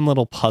becomes its own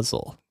little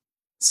puzzle.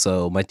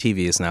 So my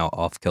TV is now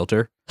off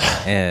kilter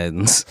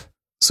and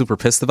super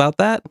pissed about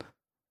that.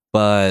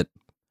 But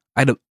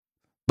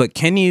but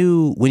can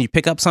you, when you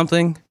pick up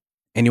something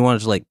and you want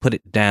to, like, put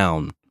it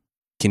down,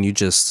 can you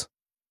just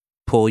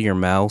pull your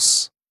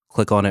mouse,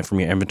 click on it from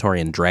your inventory,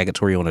 and drag it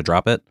to where you want to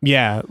drop it?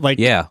 Yeah, like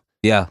yeah,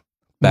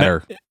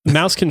 better.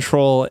 Mouse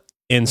control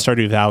in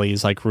Stardew Valley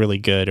is, like, really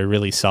good or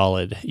really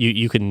solid.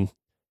 You can,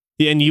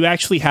 and you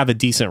actually have a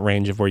decent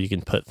range of where you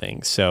can put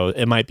things. So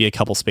it might be a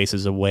couple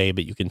spaces away,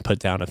 but you can put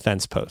down a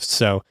fence post.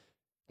 So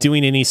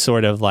doing any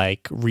sort of,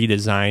 like,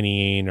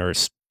 redesigning or,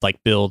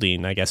 like,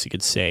 building, I guess you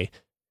could say,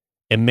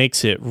 it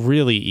makes it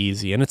really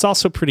easy. And it's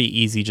also pretty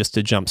easy just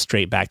to jump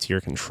straight back to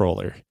your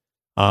controller.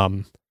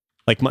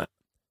 Like,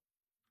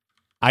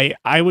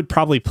 I would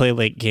probably play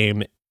late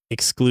game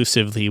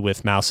exclusively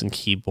with mouse and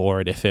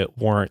keyboard if it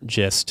weren't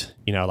just,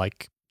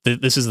 like,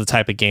 this is the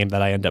type of game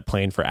that I end up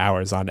playing for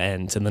hours on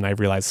end, and then I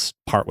realize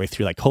partway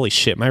through, like, holy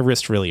shit, my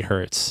wrist really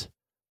hurts.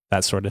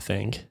 That sort of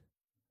thing.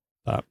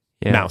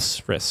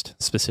 Mouse, wrist,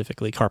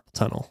 specifically, carpal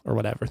tunnel, or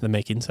whatever, the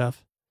makings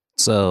of.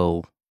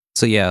 So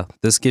yeah,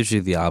 this gives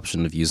you the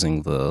option of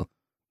using the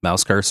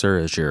mouse cursor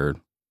as your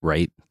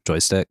right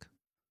joystick.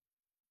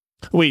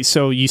 Wait,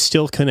 so you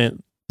still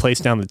couldn't place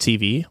down the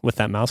TV with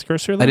that mouse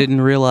cursor, though? I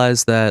didn't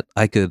realize that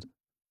I could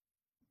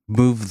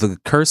move the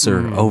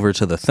cursor over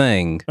to the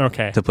thing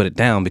to put it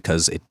down,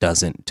 because it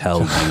doesn't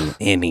tell you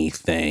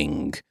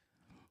anything.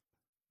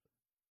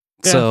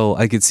 Yeah. So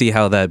I could see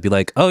how that'd be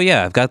like, oh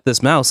yeah, I've got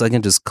this mouse, I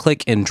can just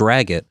click and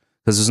drag it,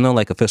 because there's no,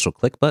 like, official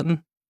click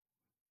button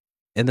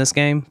in this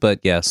game. But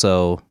yeah,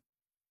 so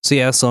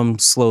I'm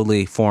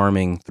slowly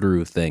farming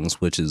through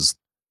things, which is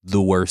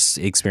the worst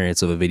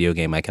experience of a video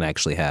game I can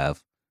actually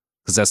have,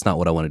 because that's not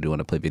what I want to do when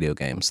I play video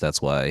games.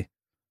 That's why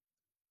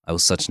I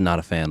was such not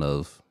a fan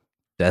of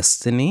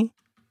Destiny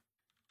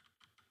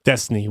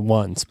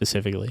 1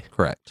 specifically.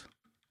 Correct.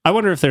 I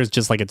wonder if there's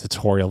just, like, a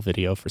tutorial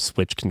video for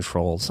Switch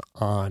controls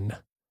on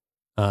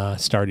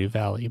Stardew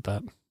Valley,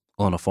 but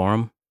on a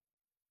forum,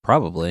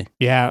 probably.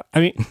 Yeah,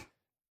 I mean,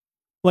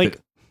 like,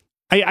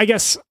 I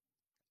guess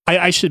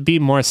I should be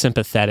more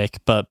sympathetic,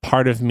 but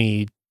part of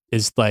me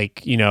is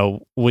like,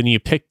 when you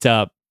picked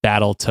up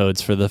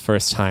Battletoads for the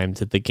first time,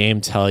 did the game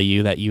tell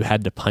you that you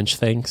had to punch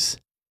things?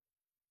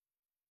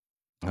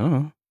 I don't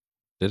know.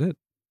 Did it?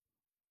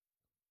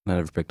 I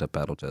never picked up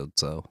Battletoads,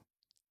 so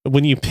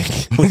when you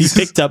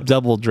picked up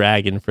Double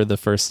Dragon for the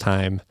first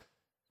time,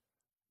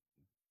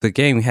 the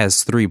game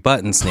has 3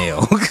 buttons,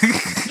 Neil.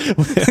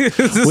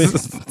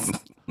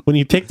 when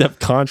you picked up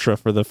Contra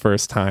for the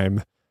first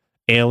time,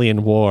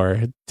 Alien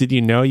War, did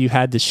you know you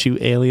had to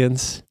shoot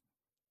aliens?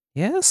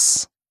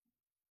 Yes,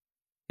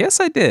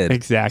 I did.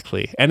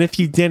 Exactly. And if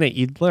you didn't,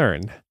 you'd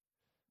learn.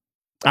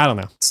 I don't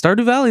know.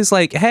 Stardew Valley's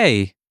like,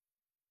 hey,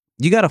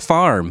 you got to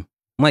farm.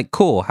 I'm like,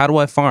 cool. How do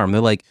I farm?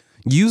 They're like,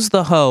 use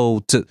the hoe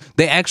to...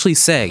 They actually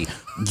say,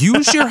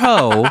 use your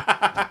hoe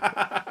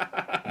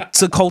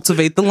to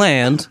cultivate the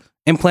land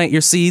and plant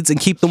your seeds and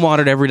keep them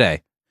watered every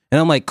day. And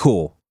I'm like,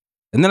 cool.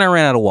 And then I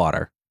ran out of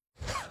water.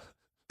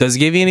 Does it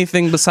give you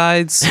anything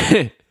besides?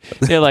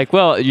 They're like,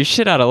 well, you're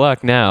shit out of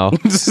luck now.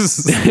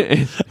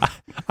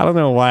 I don't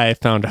know why I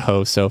found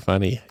hoe so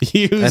funny.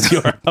 Use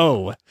your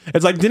hoe.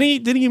 It's like,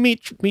 didn't you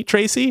meet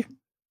Tracy?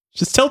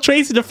 Just tell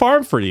Tracy to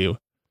farm for you.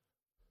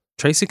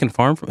 Tracy can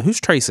farm for... Who's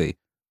Tracy?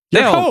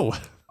 Your hoe.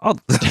 Oh.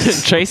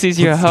 Tracy's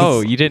your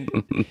hoe.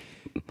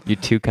 You're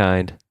too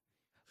kind.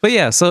 But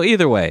yeah, so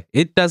either way,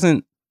 it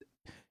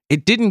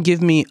it didn't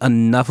give me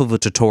enough of a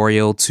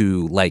tutorial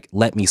to like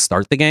let me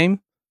start the game.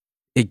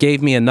 It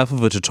gave me enough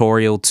of a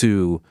tutorial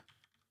to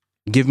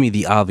give me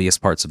the obvious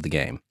parts of the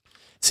game.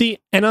 See,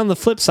 and on the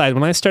flip side,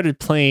 when I started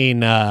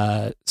playing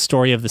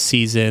Story of the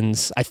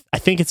Seasons, I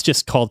think it's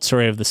just called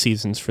Story of the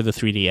Seasons for the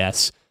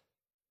 3DS.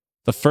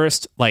 The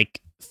first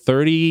like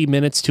 30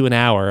 minutes to an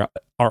hour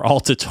are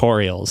all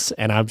tutorials,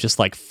 and I'm just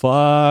like,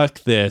 fuck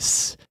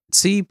this.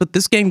 See, but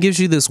this game gives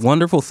you this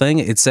wonderful thing.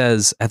 It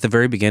says at the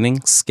very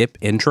beginning, skip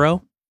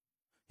intro.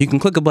 You can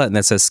click a button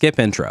that says skip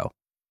intro,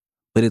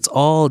 but it's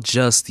all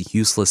just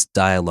useless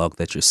dialogue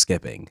that you're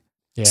skipping.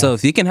 Yeah. So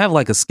if you can have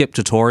like a skip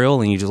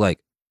tutorial and you just like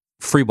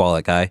freeball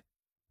that guy,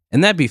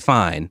 and that'd be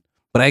fine.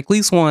 But I at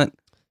least want,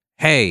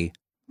 hey,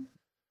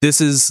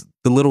 this is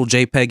the little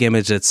JPEG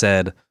image that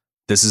said,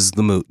 this is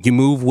the move. You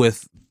move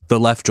with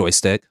the left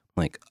joystick,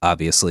 like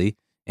obviously,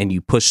 and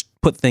you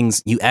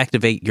you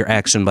activate your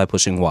action by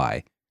pushing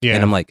Y. Yeah.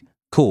 And I'm like,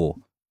 cool.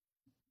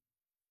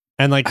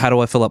 And like, how do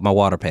I fill up my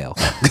water pail?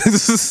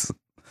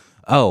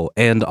 Oh,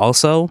 and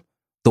also,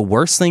 the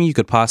worst thing you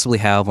could possibly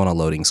have on a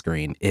loading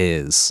screen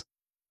is,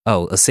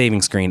 a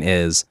saving screen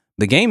is,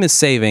 the game is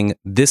saving,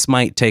 this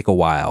might take a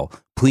while.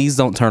 Please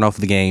don't turn off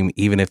the game,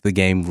 even if the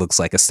game looks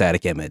like a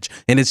static image.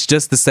 And it's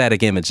just the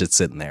static image that's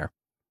sitting there.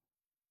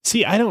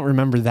 see, I don't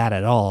remember that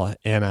at all.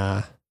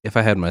 And if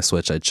I had my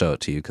Switch, I'd show it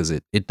to you, because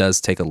it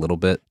does take a little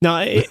bit. no,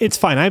 it's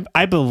fine.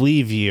 I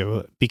believe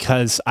you,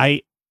 because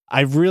I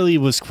really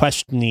was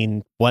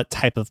questioning what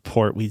type of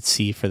port we'd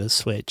see for the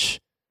Switch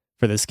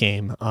for this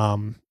game.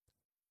 I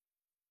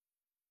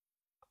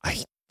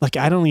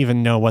don't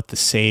even know what the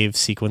save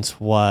sequence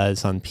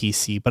was on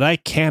PC, but I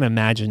can't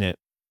imagine it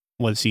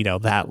was,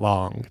 that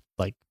long,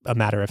 like a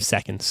matter of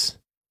seconds.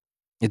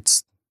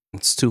 It's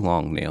too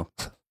long, Neil.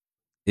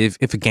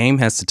 If a game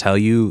has to tell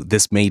you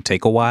this may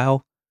take a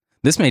while,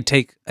 this may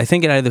take, I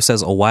think it either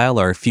says a while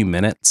or a few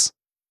minutes.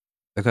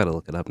 I gotta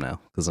look it up now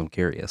because I'm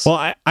curious.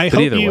 Well, I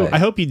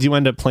hope you do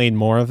end up playing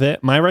more of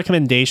it. My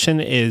recommendation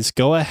is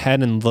go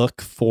ahead and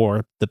look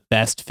for the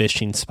best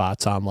fishing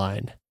spots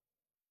online,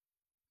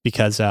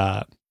 because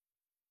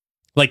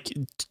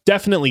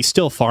definitely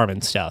still farm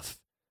and stuff,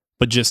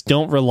 but just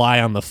don't rely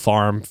on the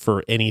farm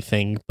for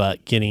anything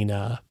but getting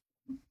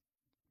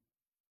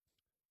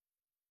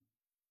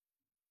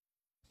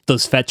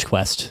those fetch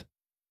quest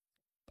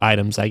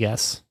items, I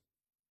guess.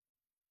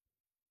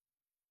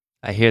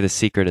 I hear the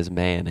secret is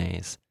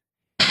mayonnaise.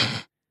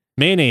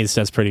 Mayonnaise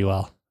does pretty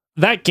well.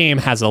 That game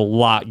has a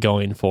lot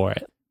going for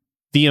it.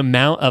 The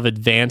amount of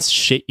advanced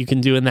shit you can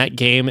do in that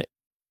game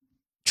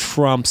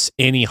trumps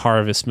any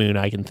Harvest Moon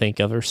I can think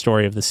of, or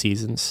Story of the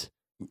Seasons.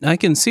 I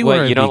can see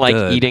where you don't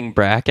like eating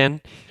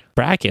bracken?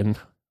 Bracken?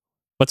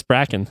 What's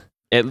bracken?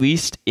 At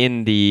least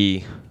in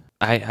the...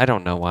 I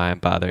don't know why I'm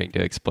bothering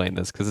to explain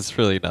this, because it's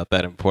really not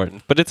that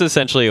important. But it's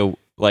essentially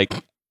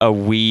a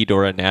weed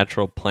or a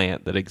natural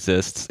plant that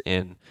exists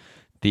in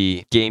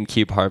the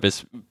GameCube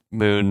Harvest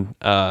Moon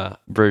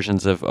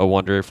versions of A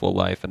Wonderful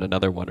Life and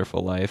Another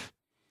Wonderful Life.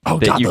 Oh,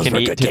 that God, you those can were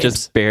eat good to games.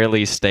 just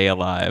barely stay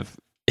alive.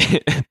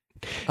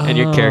 And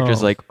your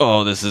character's like,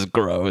 oh, this is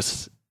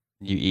gross.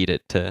 You eat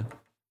it to...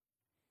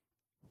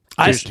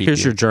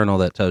 Here's your journal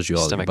that tells you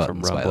all your stomach from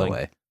buttons, by the rumbling.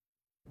 way.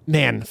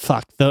 Man,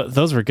 fuck.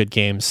 Those were good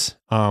games.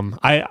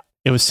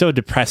 It was so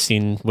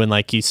depressing when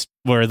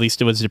or at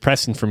least it was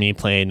depressing for me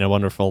playing A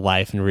Wonderful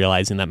Life and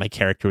realizing that my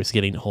character was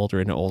getting older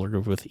and older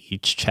with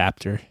each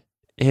chapter.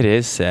 It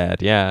is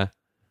sad, yeah.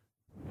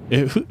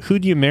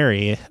 Who'd you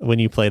marry when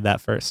you played that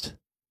first?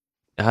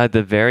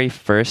 The very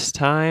first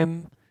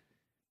time...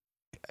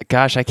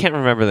 Gosh, I can't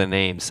remember the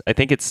names. I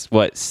think it's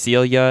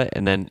Celia,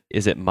 and then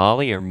is it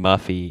Molly or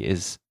Muffy?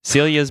 Is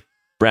Celia's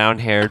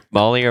brown-haired,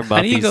 Molly or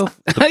Muffy's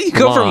How do you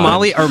go from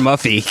Molly or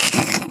Muffy?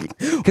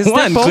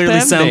 One clearly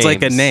sounds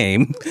like a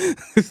name.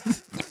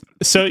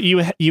 So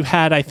you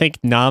had, I think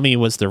Nami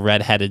was the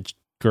redheaded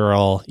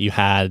girl. You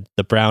had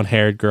the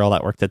brown-haired girl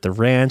that worked at the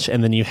ranch,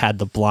 and then you had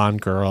the blonde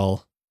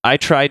girl. I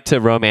tried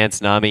to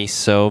romance Nami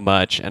so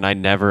much, and I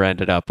never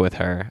ended up with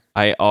her.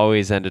 I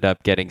always ended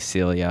up getting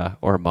Celia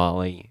or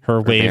Molly. Her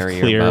or wave Mary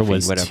clear or Muffy,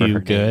 was whatever too her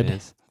good. name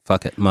is.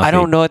 Fuck it, Muffy. I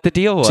don't know what the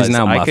deal was. She's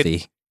now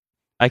Muffy.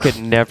 I could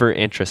never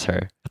interest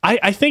her.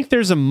 I think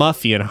there's a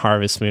Muffy in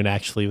Harvest Moon,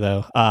 actually,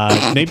 though.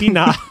 Maybe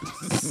not.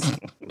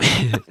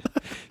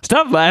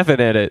 Stop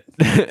laughing at it.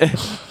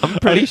 I'm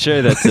pretty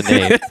sure that's the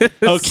name.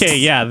 Okay,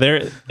 yeah,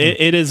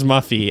 it is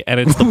Muffy, and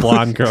it's the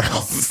blonde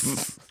girl.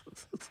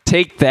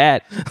 Take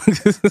that.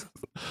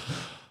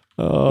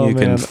 Oh, you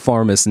man. can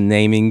farm us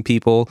naming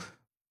people.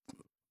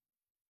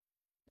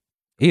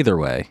 Either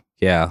way,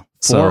 yeah.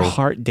 Four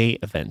heart date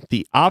event.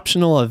 The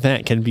optional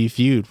event can be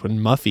viewed when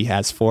Muffy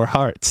has 4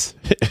 hearts.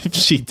 If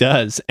she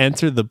does,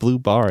 enter the blue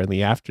bar in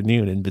the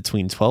afternoon in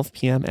between 12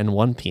 p.m. and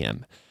 1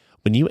 p.m.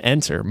 When you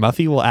enter,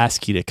 Muffy will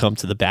ask you to come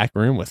to the back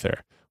room with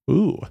her.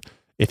 Ooh.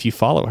 If you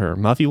follow her,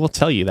 Muffy will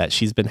tell you that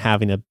she's been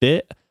having a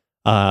bit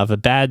of a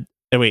bad...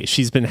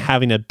 she's been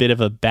having a bit of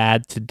a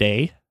bad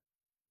today.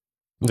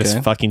 This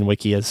fucking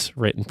wiki is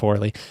written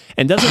poorly.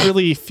 And doesn't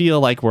really feel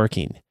like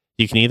working.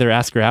 You can either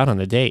ask her out on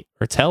a date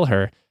or tell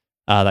her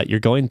that you're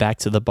going back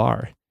to the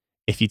bar.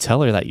 If you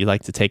tell her that you'd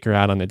like to take her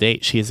out on a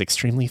date, she is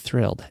extremely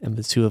thrilled, and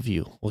the two of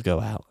you will go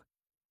out.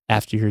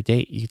 After your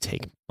date, you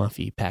take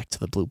Muffy back to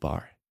the blue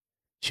bar.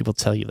 She will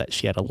tell you that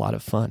she had a lot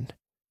of fun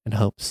and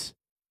hopes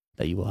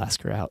that you will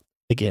ask her out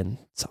again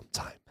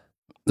sometime.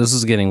 This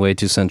is getting way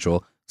too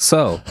central.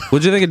 So,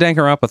 what'd you think of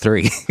Danganronpa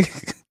 3?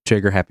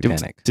 Trigger Happy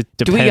Panic.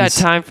 Do we got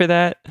time for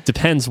that?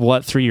 Depends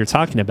what 3 you're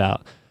talking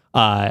about.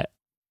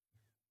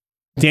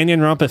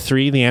 Danganronpa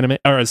 3, the anime,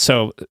 or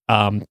so.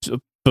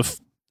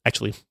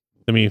 Actually,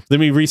 let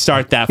me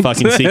restart that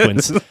fucking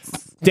sequence.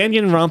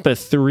 Danganronpa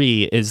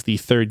 3 is the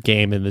third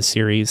game in the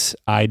series.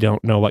 I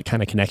don't know what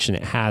kind of connection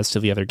it has to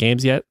the other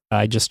games yet.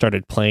 I just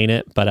started playing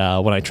it,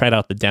 but when I tried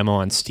out the demo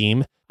on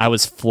Steam, I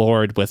was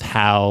floored with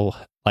how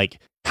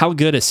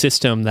good a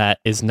system that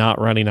is not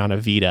running on a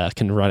Vita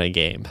can run a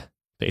game,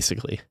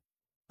 basically.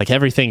 Like,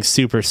 everything's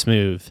super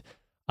smooth.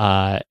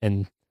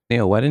 And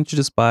Neil, why didn't you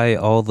just buy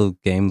all the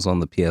games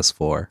on the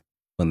PS4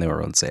 when they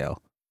were on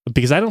sale?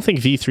 Because I don't think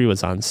V3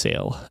 was on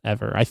sale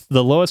ever.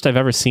 The lowest I've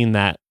ever seen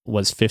that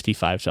was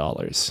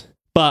 $55.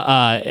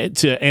 But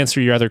to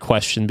answer your other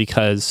question,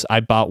 because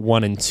I bought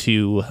 1 and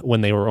 2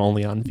 when they were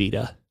only on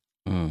Vita.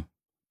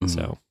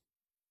 So,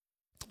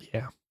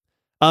 yeah.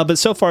 But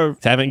so far,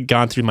 I haven't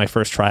gone through my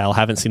first trial,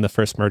 haven't seen the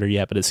first murder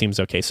yet, but it seems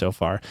okay so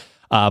far.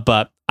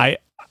 But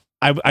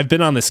I've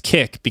been on this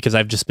kick because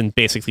I've just been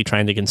basically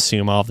trying to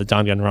consume all of the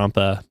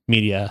Danganronpa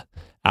media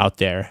out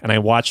there. And I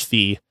watched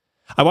the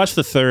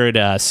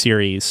third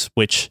series,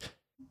 which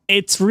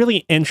it's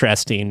really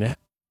interesting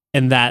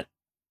in that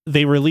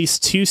they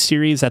released 2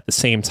 series at the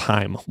same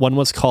time. One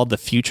was called the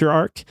Future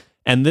Arc,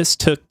 and this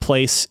took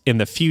place in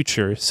the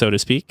future, so to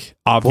speak,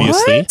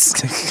 obviously.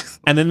 What?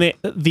 And then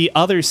the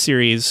other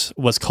series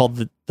was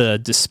called the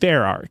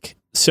Despair Arc.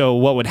 So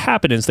what would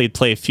happen is they'd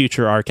play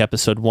Future Arc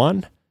episode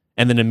 1,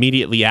 and then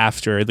immediately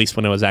after, at least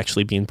when it was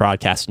actually being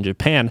broadcast in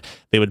Japan,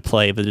 they would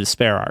play the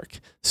Despair Arc.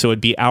 So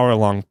it'd be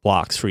hour-long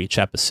blocks for each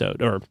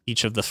episode, or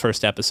each of the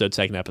first episode,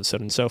 second episode,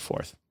 and so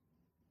forth.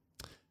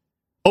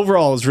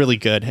 Overall, it was really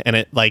good, and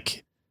it,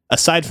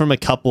 aside from a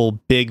couple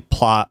big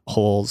plot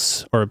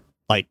holes, or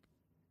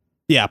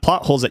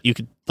plot holes that you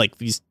could,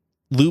 these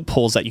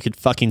loopholes that you could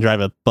fucking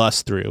drive a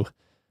bus through,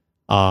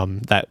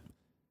 that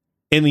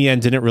in the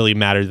end didn't really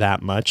matter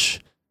that much,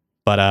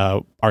 but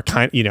are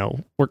kind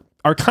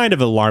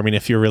of alarming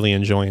if you're really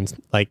enjoying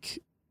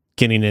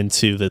getting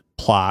into the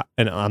plot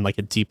and on a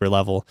deeper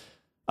level.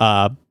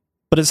 But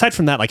aside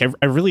from that,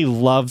 I really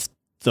love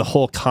the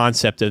whole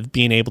concept of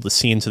being able to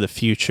see into the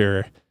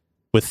future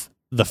with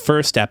the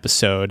first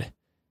episode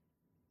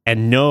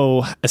and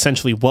know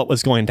essentially what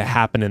was going to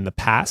happen in the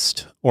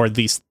past, or at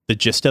least the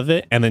gist of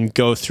it, and then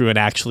go through and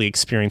actually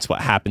experience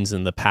what happens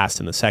in the past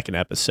in the second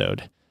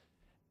episode.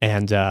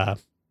 And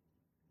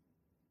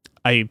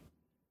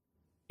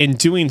in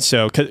doing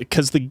so,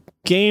 because the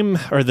game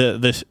or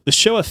the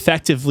show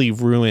effectively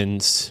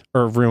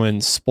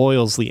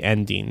spoils the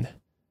ending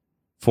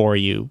for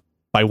you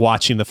by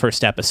watching the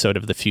first episode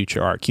of the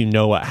Future Arc. You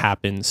know what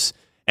happens,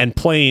 and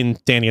playing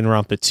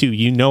Danganronpa 2,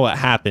 you know what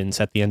happens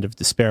at the end of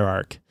Despair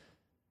Arc.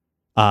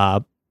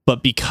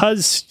 But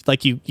because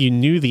you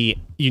know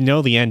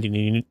the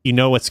ending, you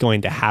know what's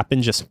going to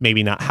happen, just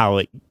maybe not how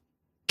it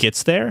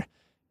gets there.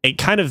 It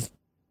kind of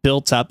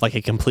built up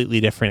a completely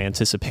different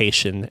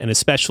anticipation, and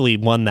especially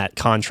one that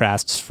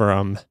contrasts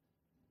from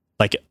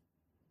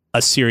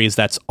a series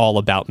that's all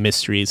about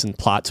mysteries and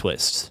plot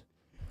twists.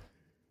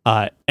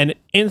 And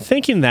in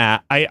thinking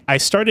that, I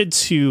started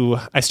to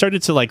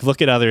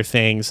look at other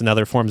things and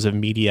other forms of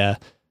media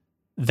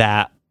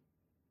that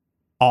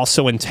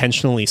also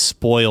intentionally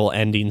spoil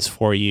endings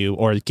for you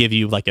or give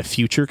you a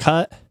future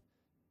cut,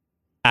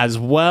 as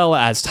well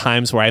as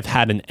times where I've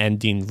had an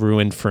ending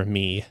ruined for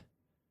me,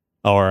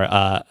 or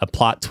a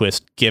plot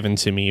twist given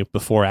to me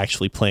before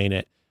actually playing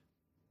it.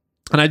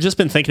 And I've just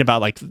been thinking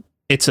about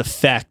its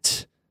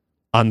effect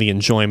on the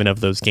enjoyment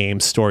of those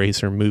games,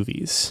 stories, or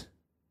movies.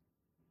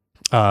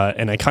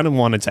 And I kind of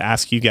wanted to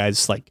ask you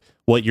guys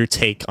what your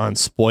take on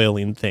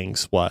spoiling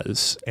things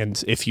was,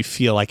 and if you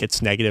feel like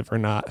it's negative or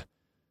not.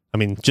 I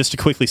mean, just to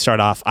quickly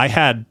start off, I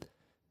had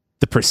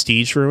The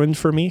Prestige ruined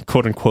for me,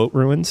 quote unquote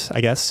ruined,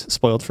 I guess,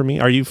 spoiled for me.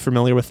 Are you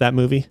familiar with that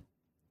movie?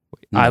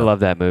 No. I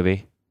love that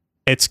movie.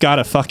 It's got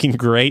a fucking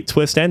great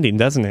twist ending,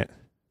 doesn't it?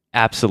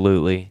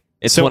 Absolutely.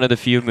 It's one of the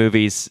few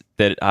movies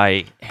that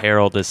I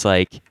herald as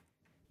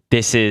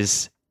this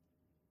is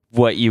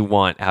what you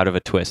want out of a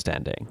twist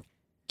ending.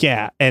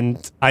 Yeah,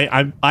 and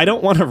I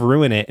don't want to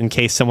ruin it in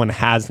case someone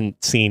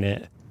hasn't seen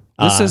it.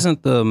 This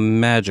isn't the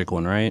magic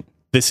one, right?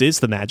 This is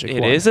the magic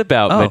one. It is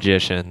about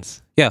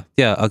magicians. Yeah,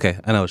 okay.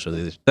 I know what it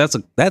is. That's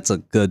a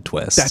good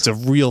twist. That's a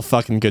real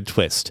fucking good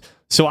twist.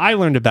 So I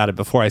learned about it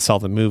before I saw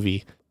the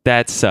movie.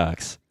 That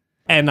sucks.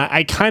 And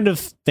I kind of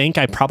think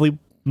I probably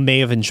may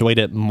have enjoyed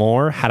it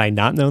more had I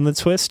not known the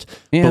twist.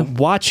 Yeah. But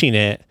watching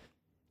it,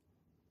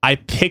 I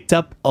picked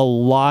up a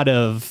lot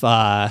of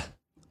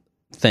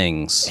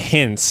things.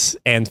 hints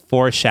and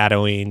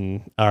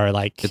foreshadowing are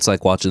like It's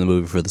like watching the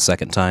movie for the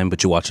second time,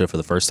 but you watch it for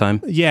the first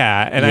time.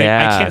 yeah, and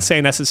Yeah. I can't say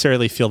I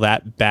necessarily feel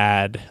that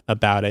bad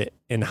about it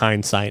in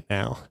hindsight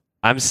now.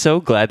 I'm so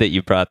glad that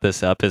you brought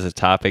this up as a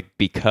topic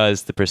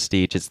because The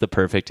Prestige is the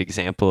perfect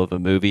example of a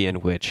movie in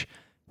which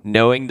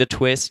knowing the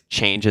twist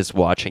changes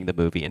watching the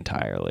movie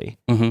entirely.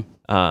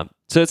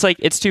 So it's like,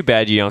 it's too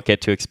bad you don't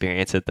get to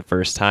experience it the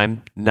first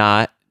time,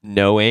 not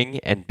knowing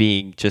and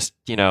being just,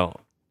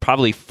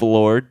 probably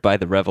floored by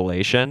the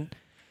revelation.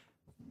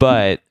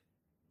 But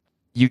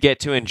you get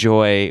to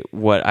enjoy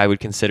what I would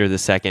consider the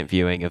second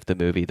viewing of the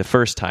movie the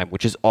first time,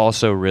 which is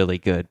also really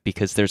good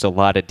because there's a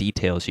lot of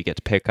details you get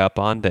to pick up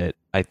on that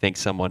I think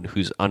someone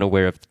who's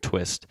unaware of the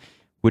twist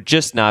would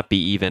just not be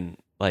even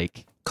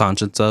like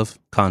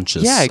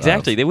Conscious. Yeah,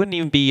 exactly. They wouldn't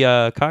even be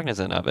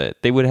cognizant of it.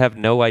 They would have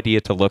no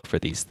idea to look for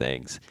these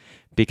things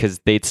because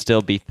they'd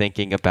still be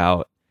thinking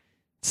about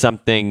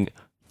something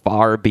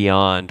far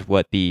beyond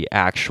what the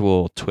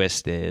actual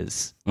twist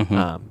is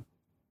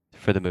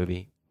for the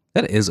movie.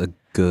 That's a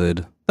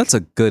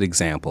good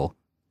example.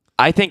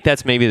 I think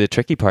that's maybe the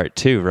tricky part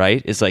too,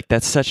 right? Is like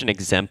that's such an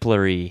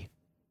exemplary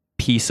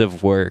piece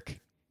of work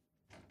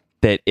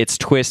that its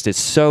twist is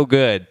so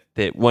good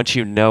that once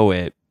you know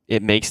it,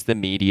 it makes the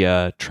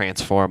media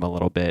transform a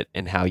little bit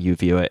in how you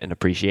view it and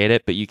appreciate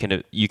it. But you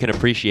can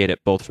appreciate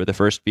it both for the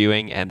first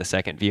viewing and the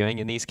second viewing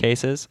in these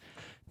cases.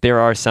 There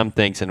are some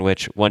things in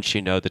which once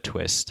you know the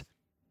twist,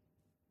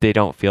 they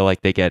don't feel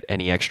like they get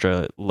any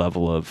extra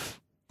level of...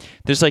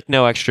 There's like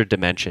no extra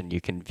dimension you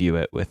can view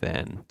it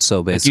within. So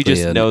Like basically, you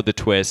just know the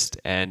twist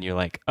and you're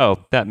like,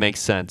 oh, that makes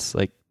sense.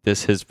 Like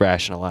this has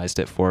rationalized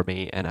it for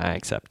me and I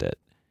accept it.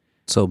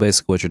 So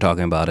basically, what you're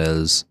talking about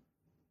is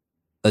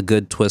a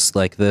good twist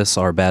like this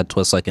or a bad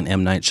twist like an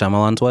M. Night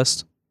Shyamalan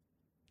twist?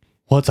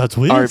 What's a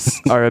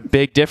twist? Are a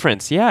big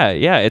difference. Yeah.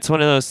 It's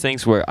one of those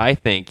things where I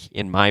think,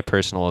 in my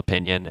personal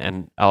opinion,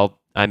 and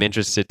I'm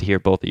interested to hear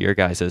both of your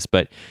guys's,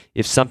 but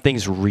if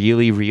something's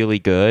really, really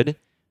good,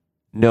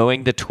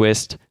 knowing the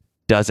twist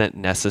doesn't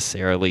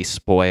necessarily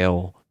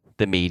spoil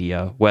the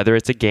media, whether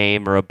it's a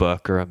game or a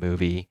book or a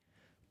movie.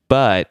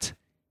 But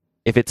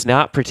if it's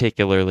not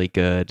particularly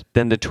good,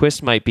 then the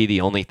twist might be the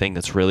only thing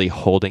that's really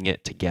holding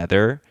it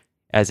together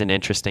as an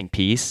interesting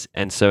piece,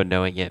 and so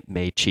knowing it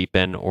may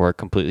cheapen or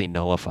completely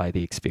nullify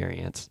the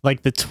experience.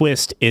 Like the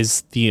twist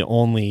is the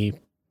only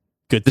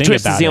good thing The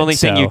twist about is the it, only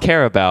thing so- you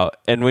care about,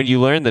 and when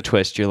you learn the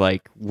twist, you're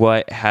like,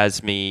 what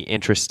has me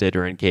interested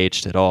or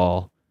engaged at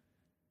all?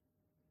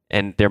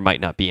 And there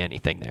might not be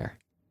anything there.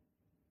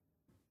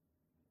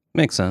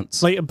 Makes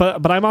sense. Like,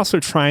 but I'm also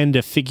trying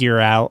to figure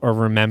out or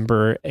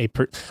remember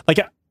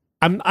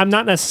I'm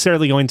not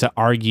necessarily going to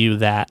argue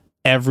that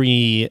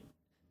every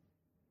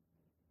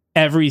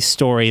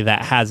story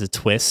that has a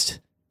twist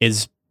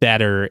is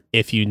better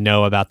if you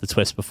know about the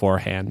twist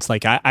beforehand.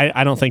 Like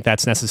I don't think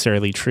that's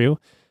necessarily true,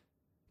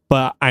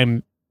 but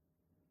I'm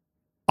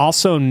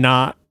also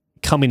not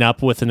coming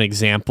up with an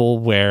example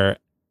where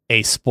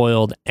a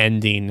spoiled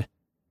ending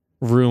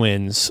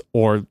ruins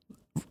or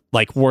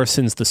like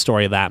worsens the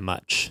story that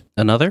much.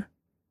 Another?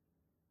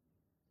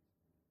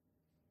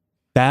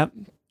 That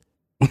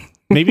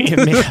maybe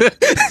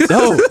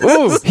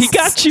Oh, he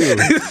got you.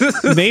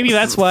 maybe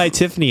that's why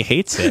Tiffany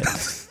hates it.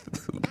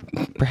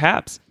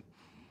 Perhaps.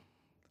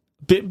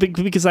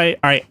 Because all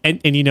right,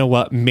 and you know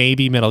what?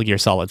 Maybe Metal Gear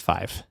Solid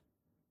 5.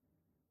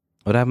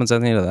 What happens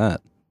at the end of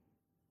that?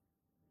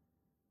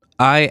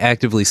 I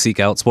actively seek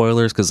out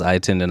spoilers because I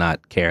tend to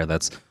not care.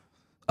 That's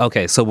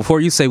okay. So before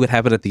you say what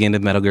happened at the end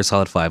of Metal Gear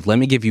Solid 5, let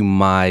me give you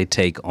my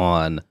take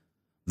on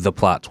the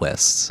plot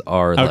twists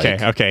or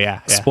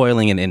Yeah.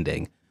 spoiling an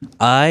ending.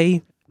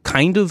 I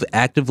kind of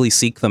actively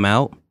seek them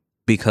out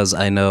because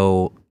I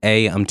know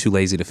A, I'm too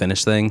lazy to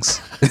finish things.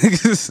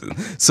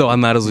 So I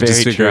might as well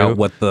just Very figure true. out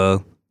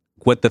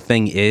what the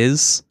thing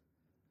is.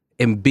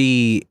 And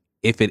B,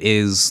 if it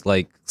is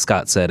like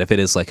Scott said, if it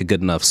is like a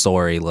good enough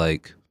story,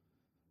 like,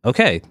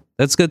 okay,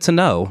 that's good to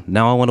know.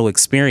 Now I want to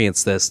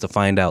experience this to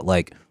find out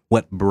like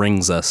what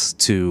brings us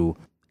to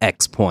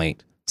X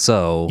point.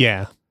 So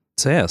Yeah.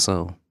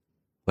 So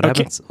what Okay,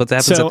 happens? What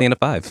happens so- at the end of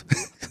 5?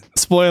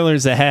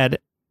 Spoilers ahead.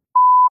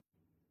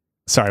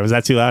 Sorry, was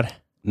that too loud?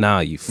 Nah,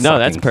 you. No,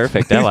 that's fucking-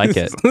 perfect. I like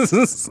it.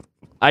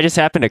 I just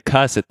happened to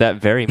cuss at that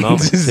very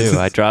moment, too.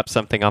 I dropped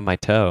something on my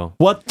toe.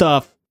 What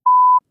the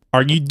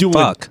are you doing?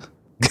 Fuck.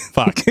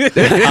 Fuck.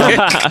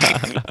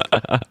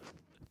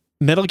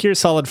 Metal Gear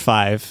Solid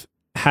 5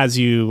 has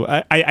you.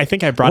 I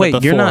think I brought it Wait,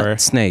 before. you're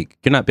not Snake.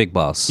 You're not Big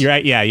Boss. You're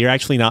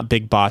actually not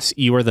Big Boss.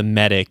 You are the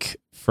medic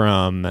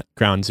from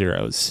Ground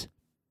Zeroes.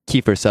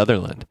 Kiefer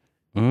Sutherland.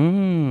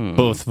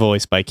 Both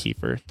voiced by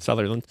Kiefer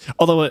Sutherland.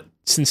 Although,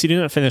 since you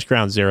didn't finish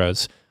Ground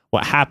Zeroes,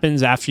 what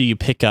happens after you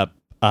pick up,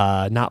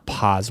 not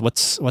Paz,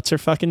 what's her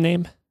fucking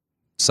name?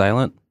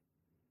 Silent.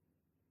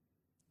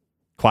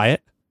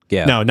 Quiet?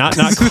 Yeah. No, not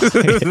Quiet.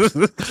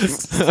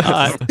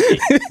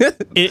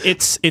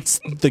 It's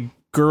the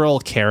girl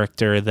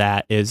character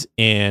that is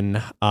in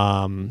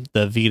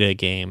the Vita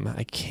game.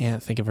 I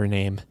can't think of her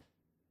name.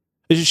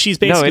 She's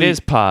basically... No, it is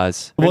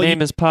Paz. Her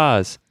name is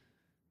Paz.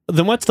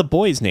 Then what's the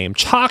boy's name?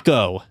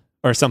 Chaco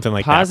or something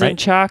like Paz that, right? and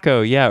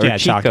Chaco, or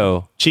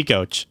Chico.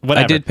 Chico,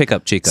 whatever. I did pick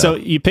up Chico. So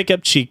you pick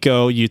up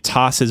Chico, you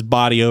toss his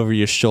body over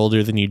your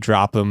shoulder, then you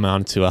drop him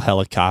onto a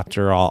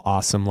helicopter, all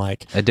awesome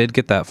like. I did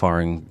get that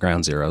far in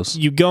Ground Zeroes.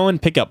 You go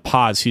and pick up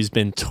Paz, who's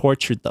been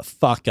tortured the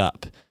fuck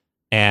up.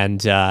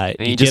 And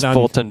you just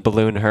Fulton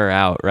balloon her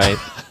out, right?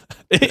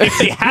 If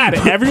they had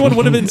it, everyone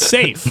would have been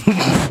safe.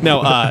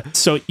 No,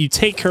 so you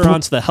take her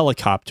onto the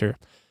helicopter,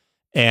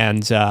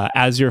 and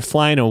as you're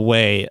flying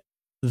away,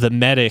 the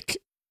medic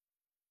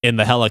in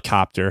the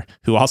helicopter,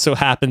 who also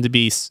happened to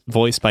be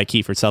voiced by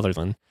Kiefer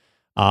Sutherland,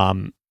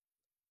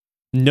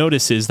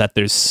 notices that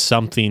there's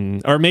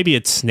something, or maybe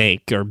it's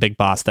Snake or Big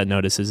Boss that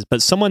notices,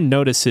 but someone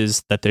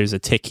notices that there's a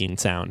ticking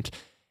sound.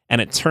 And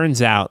it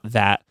turns out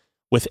that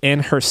within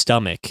her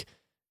stomach,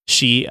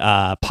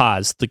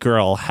 Paz, the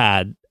girl,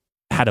 had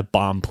a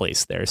bomb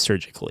placed there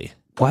surgically.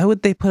 Why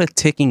would they put a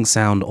ticking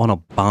sound on a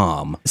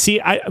bomb?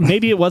 See,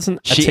 maybe it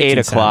wasn't a She ate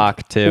a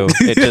clock, too.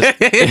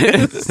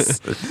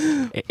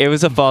 It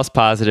was a false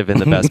positive in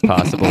the best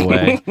possible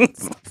way.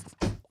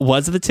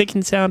 Was it the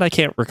ticking sound? I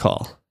can't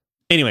recall.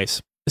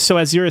 Anyways, so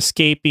as you're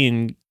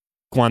escaping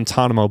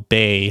Guantanamo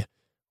Bay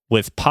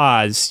with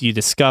Paz, you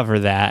discover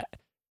that,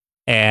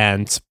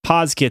 and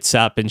Paz gets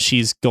up and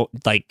she's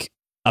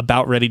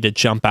about ready to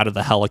jump out of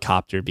the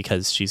helicopter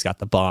because she's got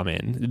the bomb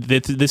in.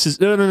 This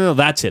is no,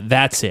 that's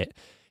it.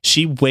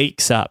 She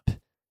wakes up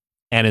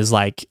and is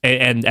like,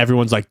 and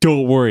everyone's like,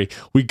 don't worry,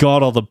 we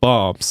got all the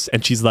bombs.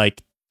 And she's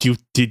like,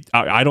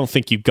 I don't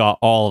think you got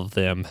all of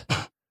them.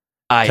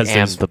 I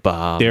am the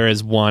bomb. There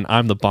is one,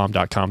 I'm the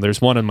bomb.com.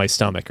 There's one in my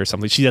stomach or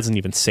something. She doesn't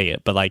even say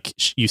it, but like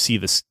you see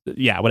this,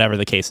 whatever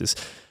the case is.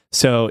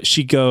 So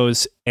she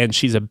goes and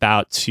she's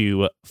about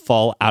to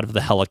fall out of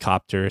the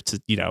helicopter to,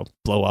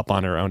 blow up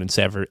on her own and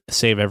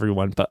save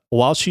everyone. But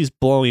while she's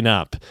blowing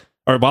up,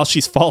 or while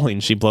she's falling,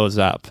 she blows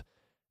up.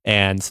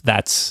 And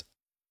that's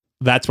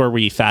where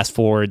we fast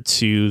forward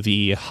to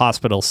the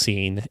hospital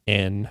scene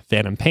in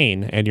Phantom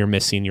Pain, and you're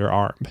missing your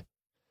arm.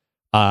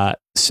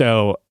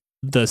 So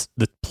the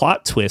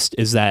plot twist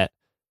is that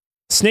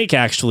Big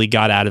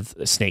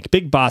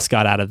Boss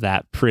got out of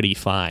that pretty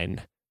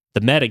fine.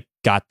 The medic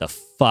got the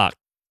fuck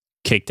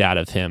kicked out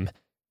of him,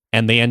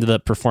 and they ended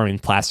up performing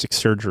plastic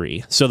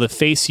surgery. So the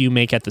face you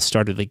make at the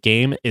start of the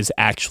game is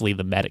actually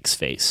the medic's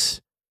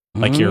face,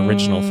 like your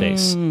original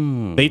face.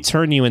 They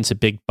turn you into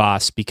Big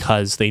Boss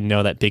because they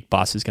know that Big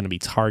Boss is going to be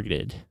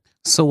targeted.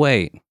 So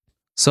wait,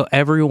 so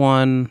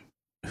everyone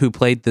who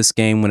played this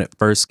game when it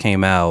first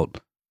came out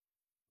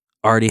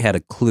already had a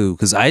clue,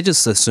 because I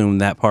just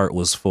assumed that part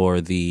was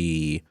for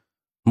the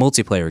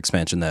multiplayer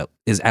expansion that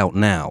is out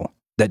now,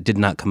 that did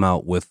not come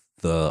out with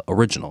the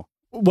original.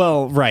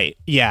 Well, right.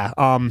 Yeah.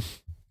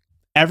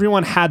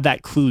 Everyone had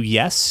that clue,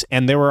 yes.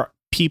 And there were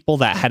people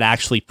that had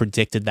actually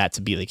predicted that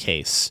to be the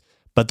case.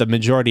 But the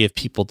majority of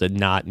people did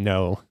not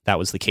know that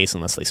was the case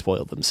unless they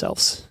spoiled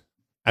themselves.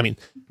 I mean,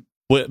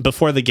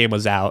 before the game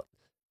was out,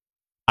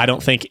 I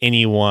don't think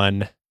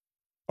anyone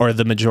or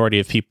the majority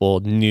of people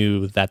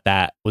knew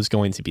that was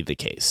going to be the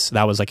case.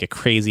 That was like a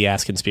crazy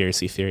ass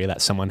conspiracy theory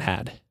that someone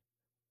had.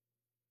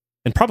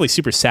 And probably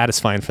super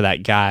satisfying for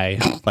that guy,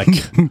 like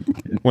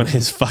when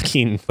his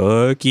fucking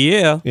fuck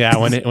yeah,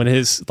 when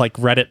his like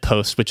Reddit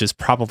post, which has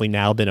probably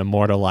now been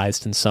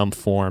immortalized in some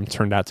form,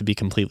 turned out to be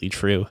completely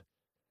true,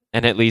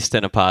 and at least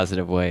in a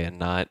positive way, and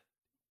not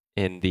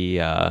in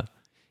the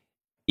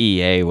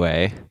EA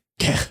way.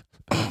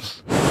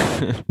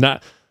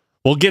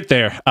 We'll get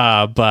there,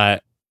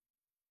 but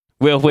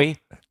will we?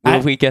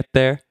 Will we get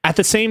there? At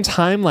the same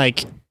time,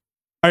 like,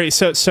 all right.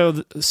 So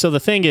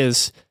the thing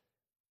is,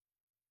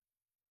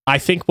 I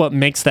think what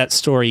makes that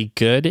story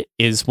good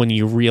is when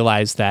you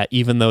realize that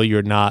even though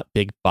you're not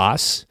Big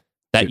Boss,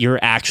 that you're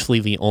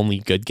actually the only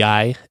good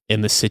guy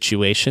in the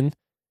situation,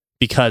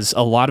 because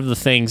a lot of the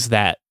things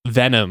that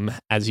Venom,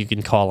 as you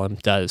can call him,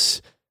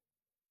 does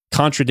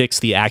contradicts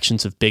the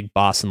actions of Big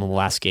Boss in the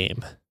last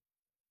game,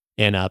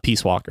 in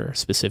Peace Walker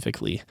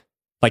specifically.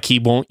 Like, he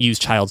won't use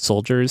child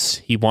soldiers.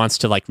 He wants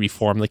to like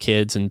reform the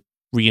kids and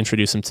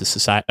reintroduce them to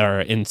society,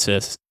 or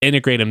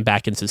integrate them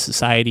back into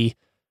society.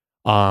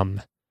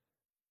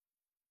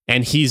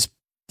 And he's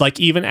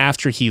like, even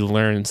after he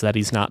learns that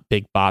he's not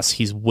Big Boss,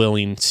 he's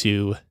willing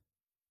to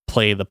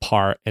play the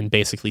part and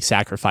basically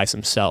sacrifice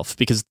himself,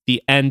 because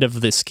the end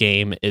of this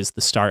game is the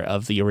start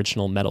of the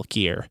original Metal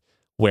Gear,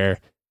 where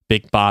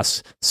Big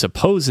Boss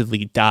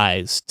supposedly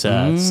dies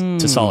to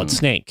Solid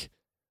Snake,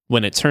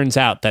 when it turns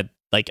out that,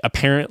 like,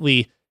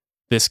 apparently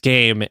this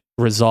game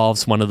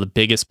resolves one of the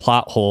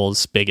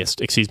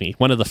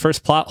one of the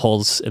first plot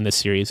holes in this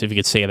series, if you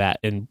could say that,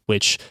 in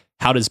which,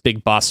 how does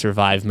Big Boss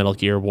survive Metal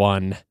Gear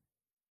 1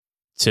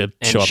 to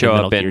show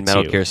up in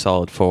Metal Gear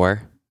Solid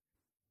 4?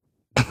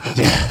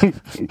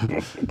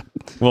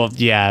 Well,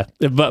 yeah,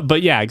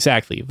 but yeah,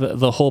 exactly.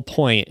 The whole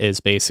point is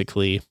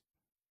basically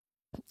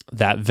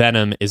that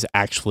Venom is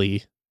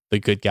actually the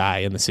good guy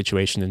in the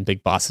situation, and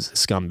Big Boss is a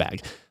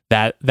scumbag.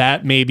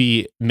 That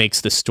maybe makes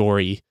the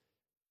story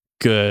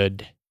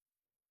good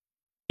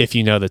if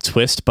you know the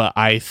twist, but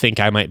I think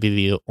I might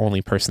be the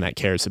only person that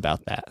cares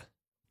about that.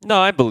 No,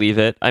 I believe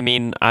it. I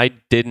mean, I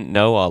didn't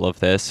know all of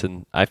this,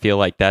 and I feel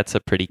like that's a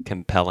pretty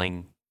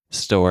compelling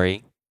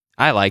story.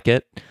 I like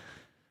it.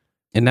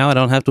 And now I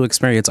don't have to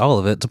experience all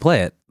of it to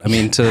play it. I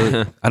mean,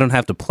 I don't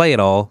have to play it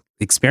all,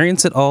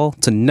 experience it all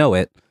to know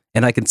it,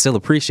 and I can still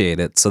appreciate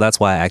it. So that's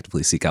why I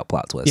actively seek out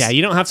plot twists. Yeah,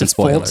 you don't have to and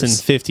spoilers.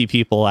 Fulton 50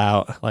 people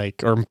out,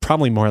 or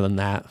probably more than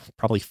that.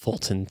 Probably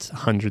Fulton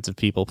hundreds of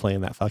people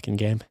playing that fucking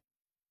game.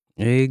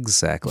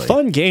 Exactly.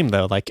 Fun game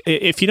though. Like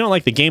if you don't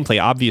like the gameplay,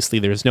 obviously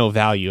there's no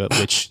value at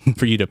which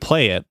for you to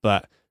play it.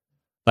 But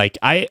like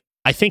I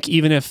think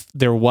even if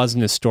there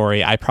wasn't a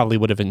story, I probably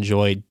would have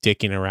enjoyed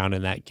dicking around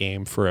in that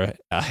game for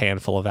a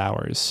handful of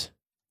hours.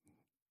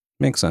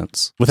 Makes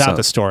sense. Without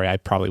the story, I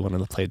probably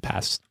wouldn't have played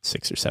past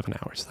 6 or 7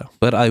 hours though.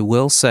 But I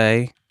will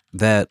say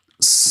that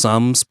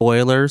some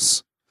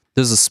spoilers,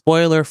 there's a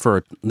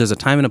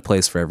time and a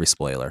place for every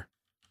spoiler.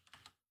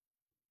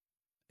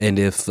 And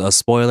if a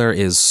spoiler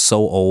is so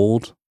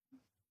old,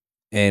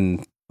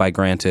 and by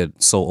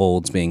granted, so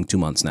old's being 2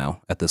 months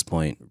now at this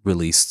point,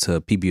 released to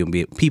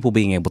people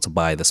being able to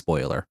buy the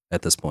spoiler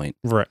at this point.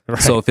 Right.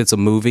 So if it's a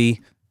movie,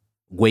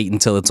 wait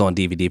until it's on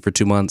DVD for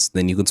 2 months,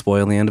 then you can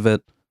spoil the end of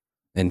it.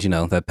 And,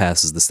 that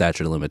passes the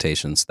statute of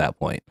limitations at that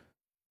point.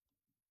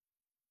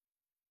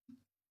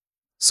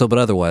 So, but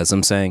otherwise,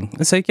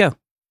 it's like, yeah,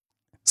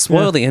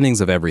 spoil the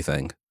endings of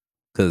everything.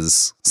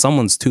 Because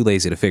someone's too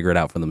lazy to figure it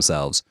out for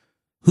themselves.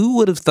 Who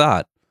would have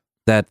thought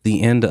that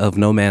the end of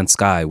No Man's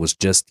Sky was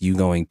just you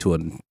going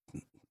to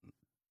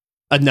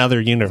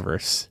another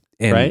universe,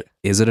 and right?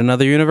 Is it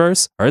another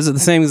universe? Or is it the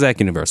same exact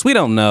universe? We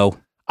don't know.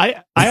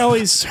 I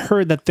always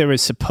heard that there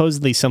was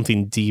supposedly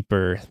something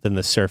deeper than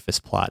the surface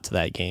plot to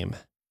that game.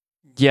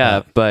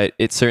 Yeah, but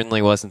it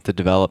certainly wasn't the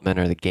development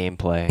or the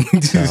gameplay.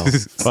 So.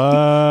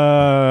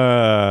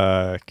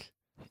 Fuck.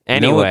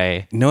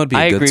 Anyway, it'd be a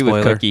I good agree spoiler?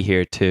 with Cookie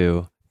here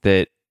too,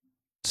 that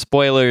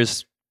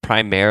spoilers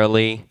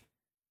primarily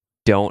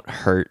don't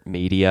hurt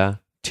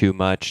media too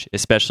much,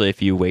 especially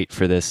if you wait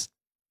for this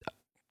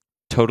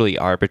totally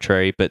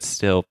arbitrary but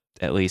still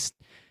at least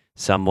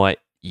somewhat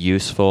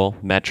useful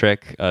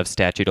metric of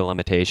statute of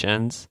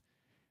limitations.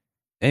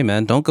 Hey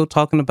man, don't go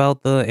talking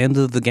about the end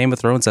of the Game of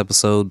Thrones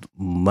episode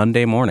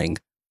Monday morning.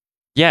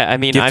 Yeah, I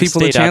mean, Give I've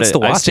people a chance to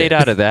watch stayed it.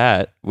 out of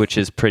that, which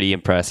is pretty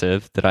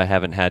impressive that I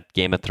haven't had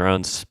Game of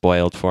Thrones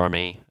spoiled for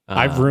me.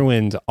 I've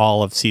ruined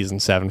all of season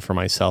 7 for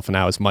myself, and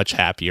I was much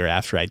happier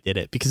after I did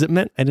it because it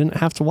meant I didn't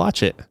have to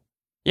watch it.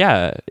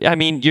 Yeah, I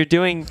mean, you're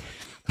doing.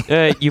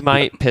 You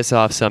might piss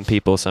off some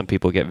people. Some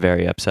people get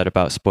very upset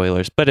about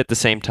spoilers, but at the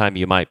same time,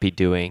 you might be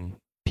doing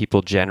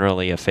people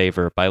generally a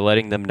favor by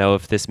letting them know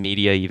if this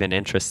media even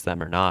interests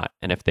them or not,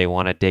 and if they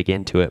want to dig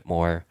into it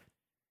more,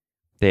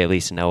 they at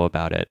least know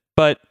about it.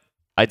 But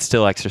I'd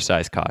still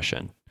exercise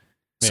caution.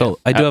 So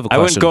I do have a question.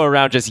 I wouldn't go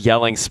around just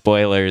yelling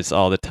spoilers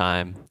all the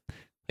time.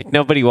 Like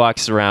nobody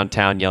walks around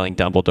town yelling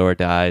Dumbledore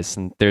dies,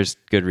 and there's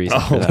good reason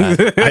for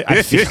that.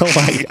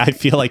 I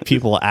feel like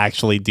people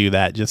actually do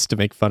that just to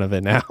make fun of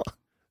it now.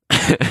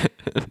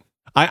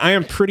 I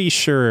am pretty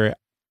sure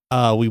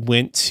we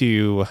went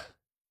to,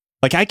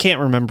 like, I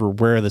can't remember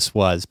where this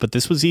was, but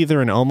this was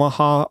either in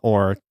Omaha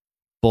or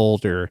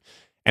Boulder,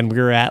 and we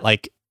were at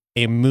like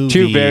a movie.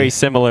 Two very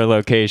similar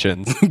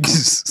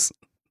locations.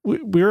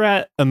 We were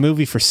at a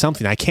movie for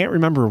something. I can't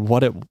remember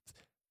what it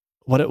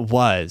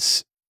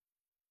was.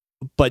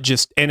 But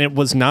and it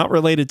was not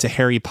related to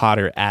Harry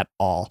Potter at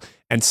all.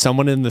 And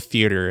someone in the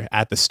theater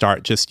at the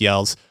start just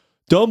yells,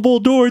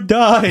 "Dumbledore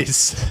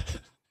dies!"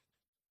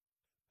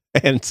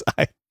 And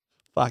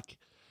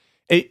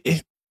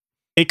it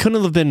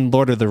couldn't have been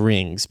Lord of the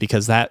Rings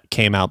because that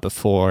came out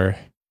before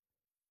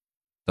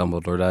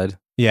Dumbledore died.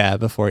 Yeah,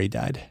 before he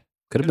died.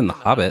 Could have been The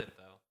Hobbit.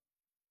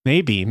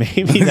 Maybe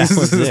that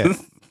was it.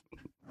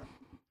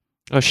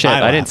 Oh shit!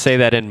 I didn't say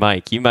that in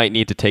mic. You might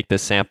need to take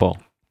this sample.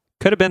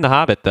 Could have been The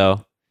Hobbit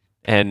though.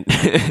 And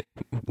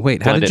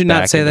wait, how did you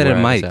not say that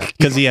in mic?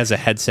 Because he has a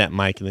headset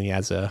mic and then he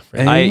has a.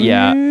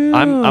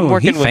 I'm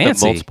working with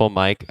fancy. a multiple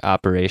mic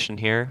operation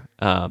here,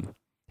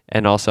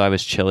 and also I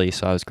was chilly,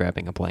 so I was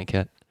grabbing a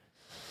blanket.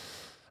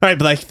 All right,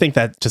 but I think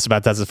that just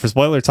about does it for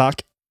spoiler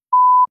talk.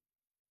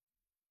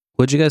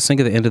 What'd you guys think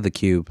of the end of the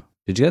Cube?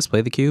 Did you guys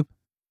play the Cube?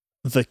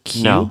 The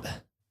Cube? No.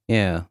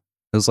 Yeah,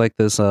 it was like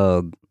this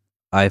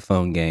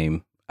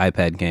iPad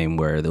game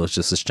where there was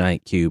just this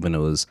giant cube, and it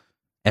was.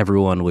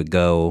 Everyone would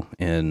go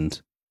and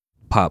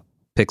pop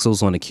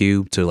pixels on a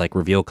cube to like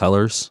reveal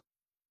colors.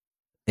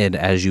 And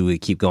as you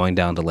would keep going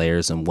down to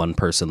layers, and the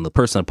person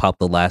that popped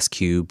the last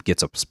cube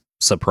gets a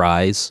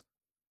surprise,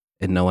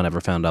 and no one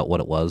ever found out what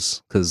it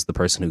was because the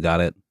person who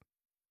got it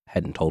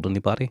hadn't told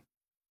anybody.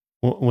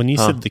 When you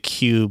said the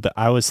Cube,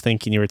 I was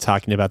thinking you were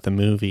talking about the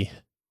movie.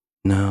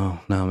 No,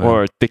 man.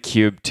 Or the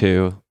Cube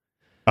 2.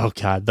 Oh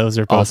God, those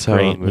are both Also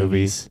great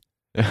movies.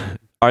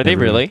 Are they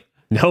really?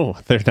 No,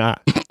 they're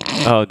not.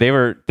 Oh, they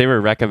were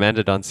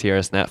recommended on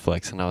Sierra's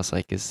Netflix, and I was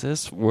like, is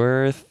this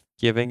worth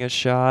giving a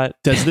shot?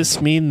 Does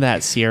this mean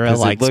that Sierra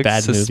likes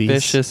bad movies?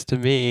 Suspicious to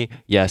me.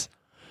 Yes.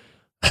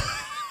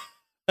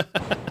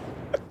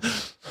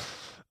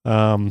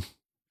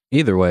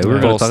 Either way, we were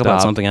Full going to talk about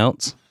stop. something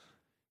else.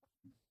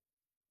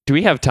 Do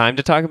we have time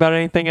to talk about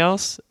anything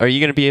else? Are you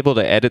going to be able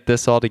to edit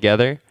this all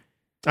together?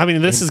 I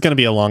mean, this is going to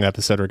be a long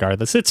episode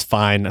regardless. It's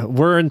fine.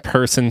 We're in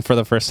person for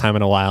the first time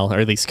in a while, or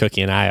at least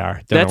Cookie and I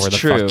are. Don't That's know where the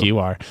true. fuck you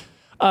are.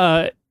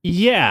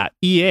 Yeah,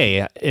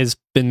 EA has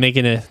been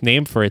making a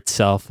name for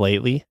itself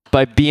lately.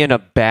 By being a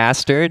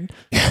bastard?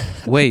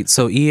 Wait,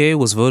 so EA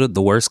was voted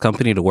the worst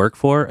company to work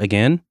for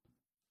again?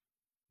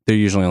 They're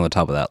usually on the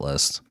top of that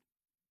list.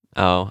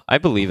 Oh, I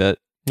believe it.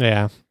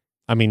 Yeah.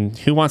 I mean,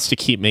 who wants to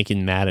keep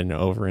making Madden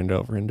over and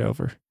over and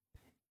over?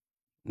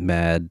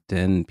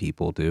 Madden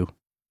people do.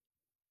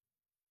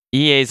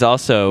 EA's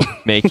also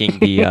making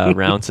the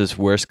rounds as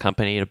worst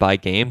company to buy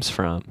games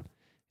from,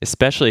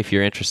 especially if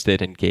you're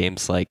interested in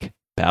games like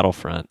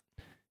Battlefront.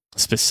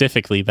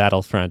 Specifically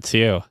Battlefront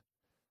 2.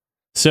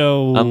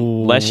 So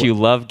Unless you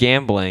love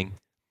gambling.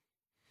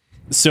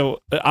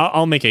 So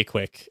I'll make it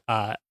quick.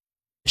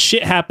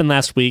 Shit happened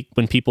last week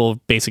when people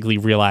basically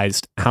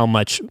realized how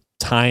much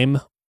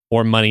time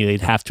or money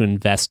they'd have to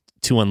invest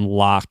to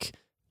unlock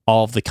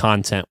all of the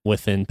content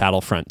within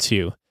Battlefront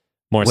 2.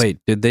 Wait,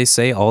 did they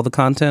say all the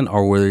content,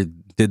 or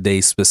did they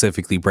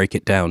specifically break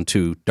it down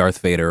to Darth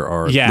Vader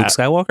or Luke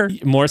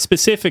Skywalker? More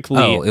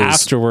specifically,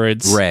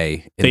 afterwards,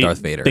 Rey and Darth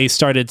Vader. They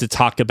started to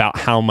talk about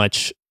how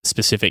much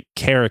specific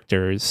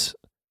characters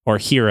or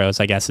heroes,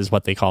 I guess is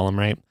what they call them,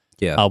 right?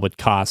 Yeah. Would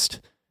cost.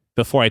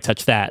 Before I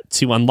touch that,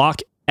 to unlock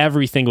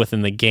everything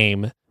within the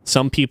game,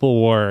 some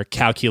people were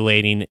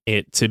calculating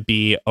it to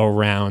be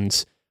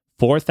around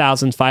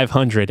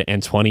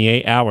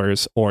 4,528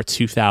 hours or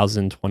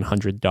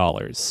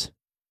 $2,100.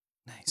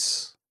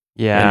 Nice.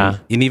 Yeah.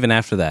 And even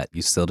after that,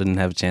 you still didn't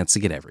have a chance to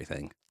get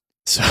everything.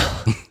 So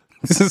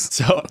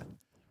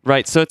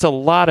Right, so it's a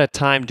lot of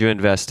time to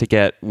invest to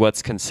get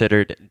what's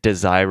considered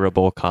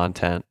desirable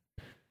content,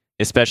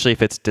 especially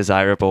if it's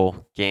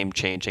desirable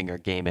game-changing or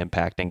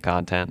game-impacting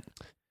content.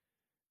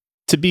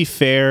 to be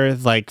fair,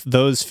 like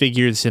those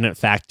figures didn't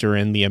factor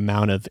in the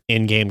amount of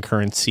in-game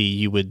currency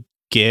you would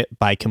get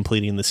by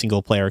completing the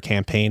single-player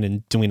campaign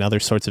and doing other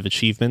sorts of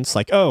achievements.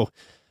 Like, oh,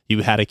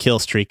 you had a kill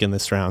streak in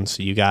this round,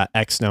 so you got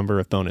X number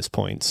of bonus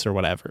points or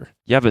whatever.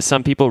 Yeah, but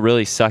some people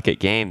really suck at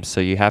games,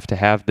 so you have to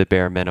have the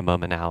bare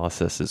minimum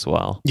analysis as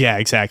well. Yeah,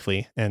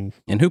 exactly. And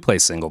who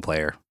plays single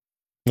player?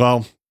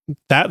 well,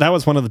 that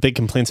was one of the big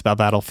complaints about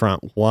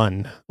Battlefront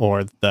 1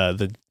 or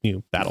the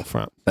new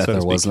Battlefront. That so to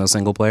there was speak. no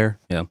single player?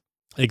 Yeah.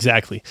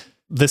 Exactly.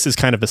 This is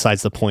kind of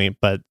besides the point,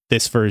 but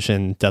this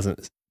version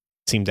doesn't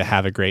seem to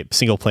have a great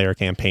single player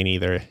campaign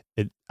either.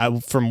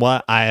 From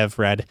what I have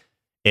read,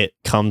 it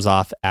comes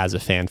off as a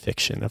fan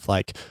fiction of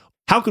like,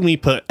 how can we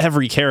put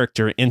every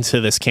character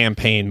into this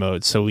campaign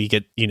mode so we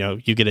get,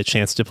 you get a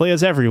chance to play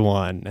as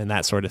everyone and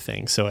that sort of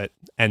thing. So it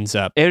ends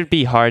up. It would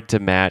be hard to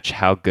match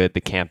how good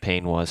the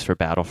campaign was for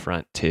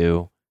Battlefront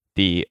 2,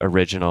 the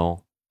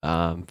original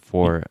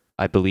for,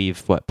 I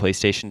believe,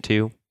 PlayStation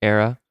 2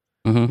 era.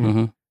 Mm-hmm,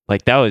 mm-hmm.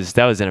 Like that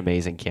was an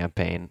amazing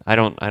campaign. I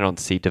don't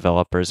see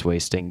developers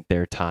wasting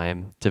their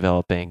time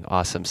developing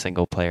awesome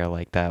single player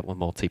like that when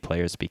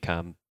multiplayers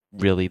become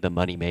really the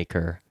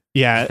moneymaker.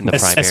 Yeah, and the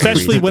primary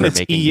especially reason when for it's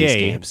making these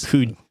EA games.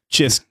 who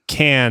just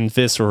can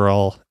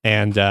visceral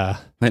and I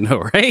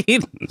know, right?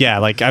 yeah,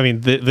 like I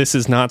mean, this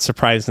is not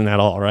surprising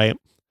at all, right?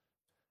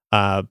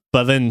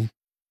 But then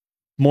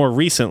more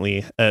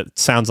recently, it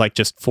sounds like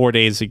just 4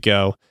 days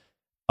ago,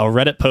 a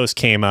Reddit post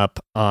came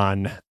up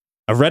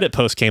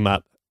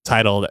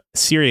titled,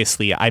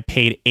 "Seriously, I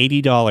paid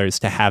 $80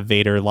 to have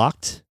Vader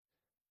locked."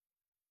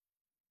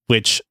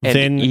 Which And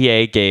then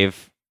EA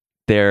gave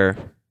their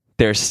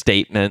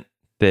statement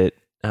that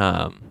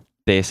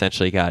they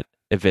essentially got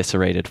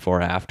eviscerated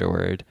for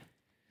afterward.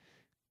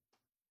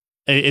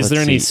 is there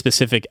let's any see.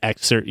 specific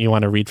excerpt you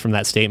want to read from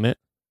that statement?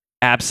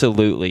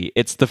 Absolutely.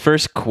 It's the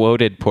first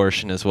quoted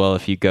portion as well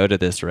if you go to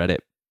this Reddit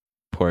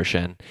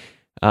portion,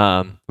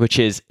 which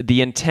is,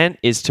 "The intent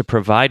is to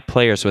provide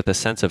players with a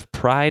sense of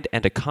pride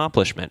and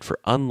accomplishment for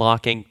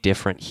unlocking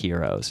different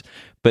heroes.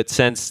 But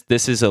since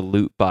this is a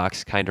loot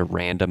box kind of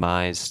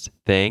randomized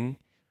thing,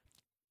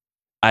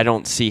 I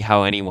don't see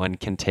how anyone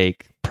can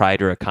take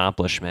pride or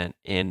accomplishment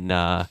in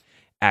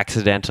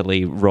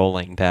accidentally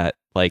rolling that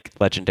like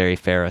legendary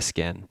Farah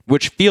skin,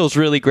 which feels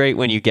really great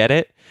when you get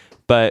it.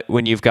 But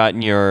when you've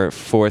gotten your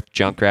 4th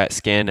Junkrat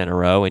skin in a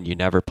row and you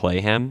never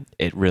play him,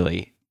 it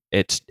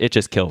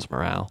just kills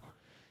morale."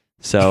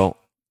 So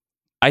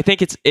I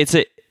think it's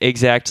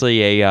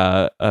exactly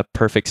a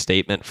perfect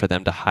statement for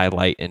them to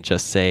highlight and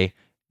just say,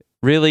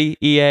 really,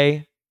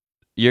 EA,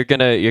 you're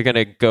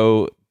gonna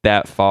go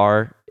that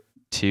far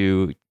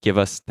to give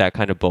us that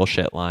kind of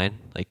bullshit line?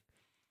 Like,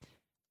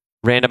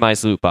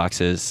 randomized loot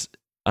boxes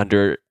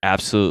under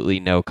absolutely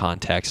no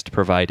context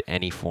provide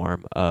any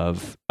form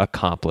of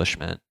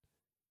accomplishment.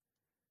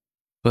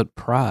 But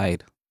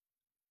pride.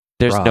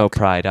 There's no Rock.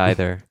 pride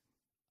either.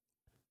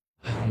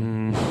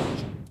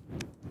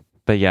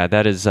 But yeah,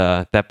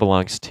 that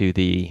belongs to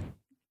the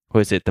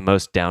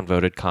most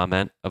downvoted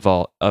comment of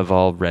all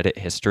Reddit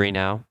history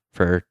now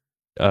for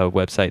a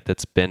website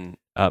that's been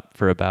up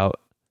for about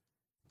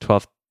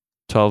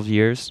 12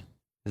 years.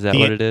 Is that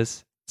what it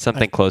is?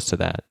 Something close to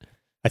that.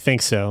 I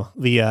think so.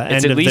 The it's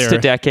end at of least their,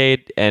 a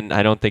decade, and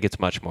I don't think it's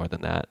much more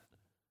than that.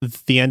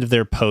 The end of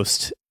their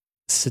post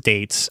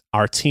states,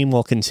 our team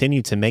will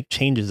continue to make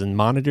changes and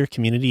monitor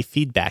community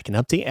feedback and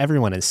update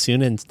everyone as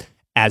soon and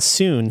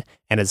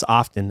as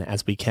often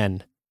as we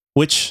can.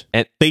 Which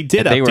they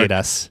did update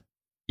us.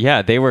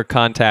 Yeah, they were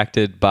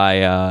contacted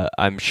by,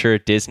 I'm sure,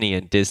 Disney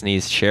and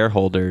Disney's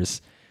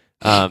shareholders.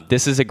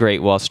 This is a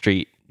great Wall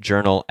Street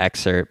Journal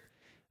excerpt.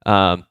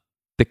 A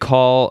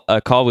call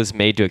was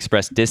made to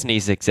express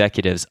Disney's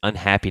executives'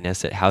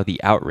 unhappiness at how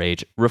the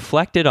outrage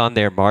reflected on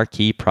their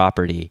marquee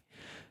property.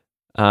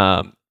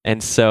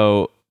 And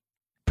so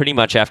pretty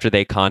much after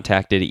they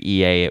contacted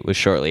EA, it was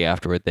shortly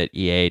afterward that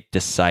EA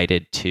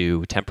decided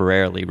to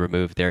temporarily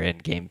remove their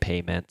in-game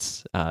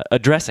payments,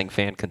 addressing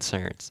fan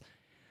concerns.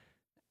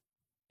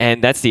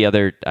 And that's the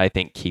other, I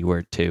think,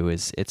 keyword too,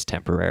 is it's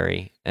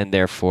temporary. And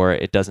therefore,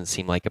 it doesn't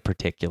seem like a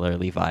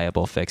particularly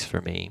viable fix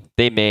for me.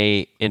 They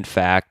may, in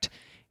fact,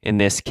 in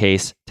this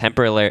case,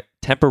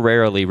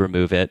 temporarily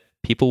remove it.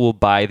 People will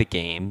buy the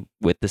game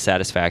with the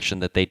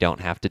satisfaction that they don't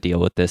have to deal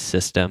with this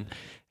system.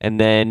 And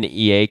then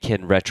EA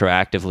can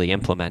retroactively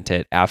implement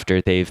it after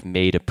they've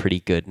made a pretty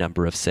good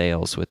number of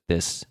sales with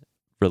this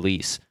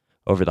release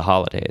over the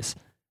holidays.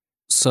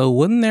 So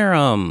wouldn't there,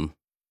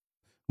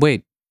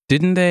 wait,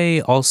 didn't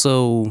they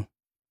also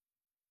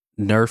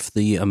nerf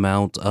the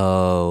amount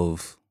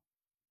of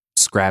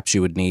scraps you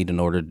would need in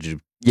order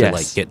to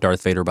like get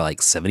Darth Vader by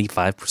like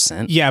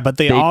 75%? Yeah, but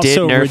they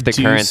also did nerf the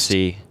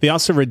currency. They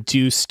also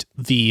reduced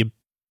the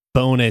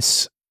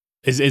bonus.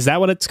 Is that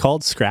what it's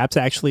called? Scraps,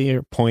 actually,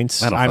 or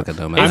points? I don't fucking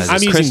know, man. I'm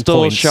using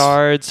crystal points.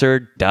 Shards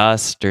or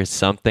dust or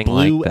something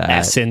Blue like that.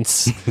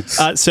 Essence. It's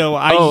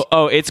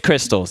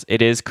crystals.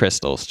 It is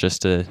crystals,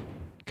 just to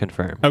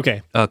confirm.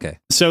 Okay.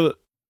 So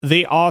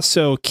they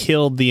also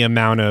killed the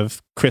amount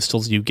of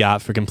crystals you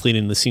got for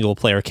completing the single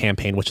player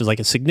campaign, which is like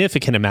a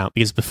significant amount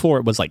because before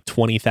it was like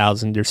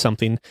 20,000 or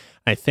something.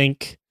 I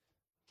think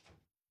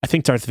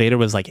Darth Vader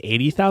was like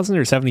 80,000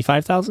 or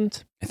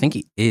 75,000. I think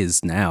he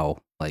is now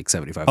like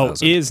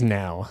 75,000. Oh, is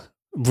now.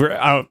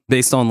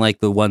 Based on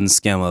like the one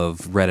skim of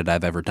Reddit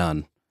I've ever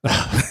done.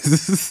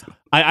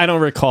 I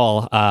don't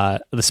recall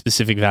the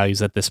specific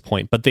values at this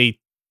point, but they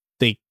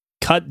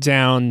cut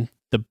down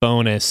the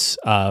bonus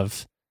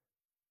of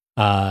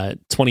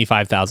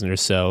 25,000 or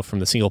so from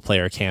the single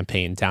player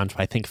campaign down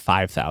to I think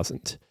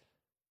 5,000.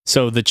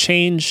 So the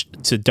change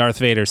to Darth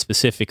Vader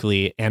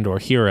specifically and or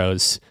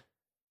heroes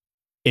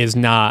is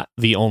not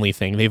the only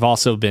thing. They've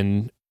also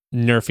been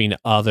nerfing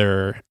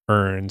other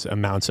earned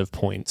amounts of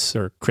points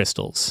or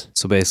crystals.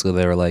 So basically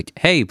they were like,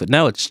 hey, but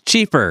now it's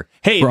cheaper.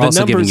 Hey, the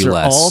numbers are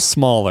all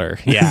smaller.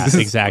 Yeah,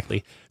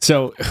 exactly.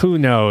 So who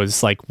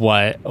knows like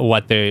what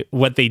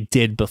they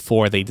did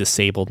before they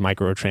disabled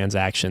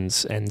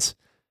microtransactions, and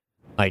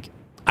like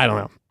I don't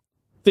know.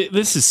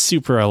 This is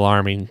super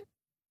alarming.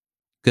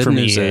 Good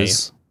news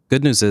is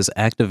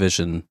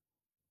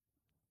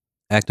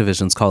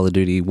Activision's Call of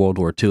Duty World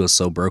War II is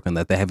so broken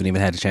that they haven't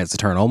even had a chance to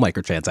turn on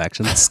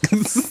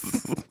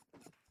microtransactions.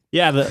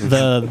 Yeah,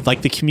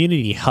 the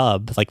community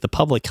hub, like the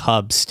public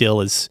hub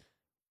still is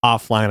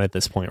offline at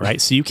this point,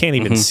 right? So you can't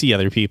even see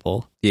other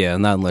people. Yeah,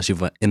 not unless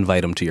you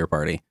invite them to your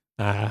party.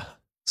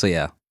 So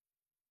yeah.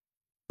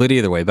 But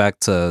either way, back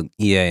to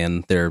EA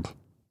and their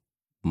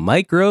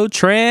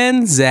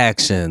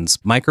microtransactions.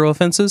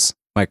 Micro-offenses?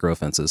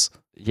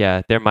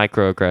 Yeah, they're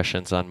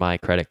microaggressions on my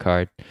credit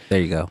card.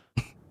 There you go.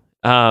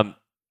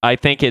 I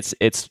think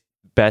it's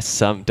best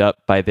summed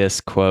up by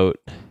this quote.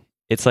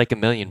 It's like a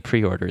million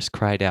pre-orders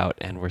cried out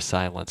and were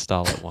silenced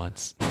all at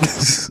once.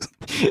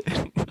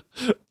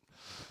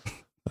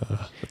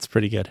 That's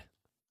pretty good.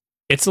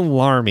 It's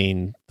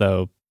alarming,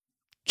 though,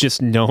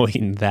 just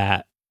knowing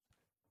that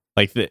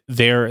like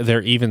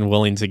they're even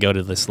willing to go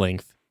to this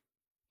length,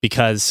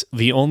 because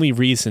the only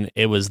reason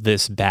it was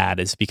this bad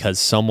is because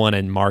someone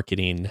in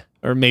marketing,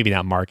 or maybe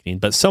not marketing,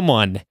 but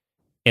someone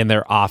in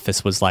their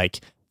office was like,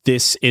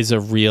 this is a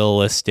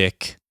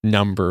realistic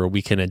number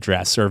we can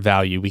address or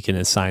value we can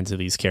assign to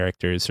these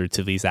characters or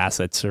to these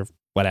assets or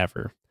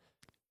whatever.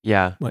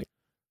 Yeah. Like,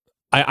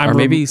 or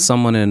maybe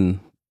someone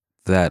in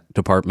that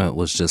department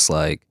was just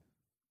like,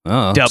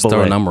 oh, just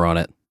throw a number on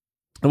it.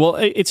 Well,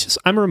 it's just,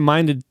 I'm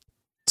reminded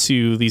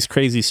to these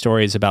crazy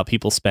stories about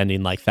people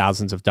spending like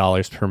thousands of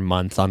dollars per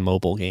month on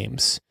mobile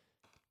games.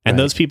 And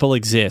those people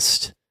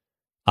exist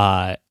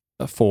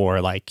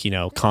for like,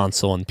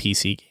 console and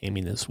PC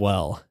gaming as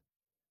well.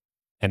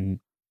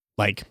 And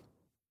like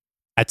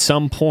at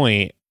some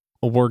point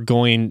we're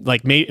going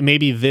like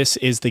maybe this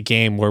is the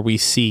game where we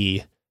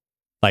see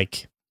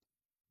like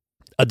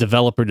a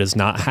developer does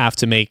not have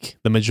to make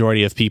the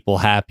majority of people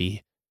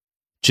happy.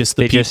 Just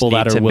the people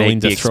that are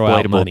willing to throw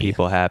out money.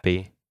 People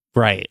happy.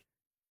 Right.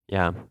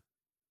 Yeah.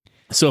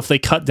 So if they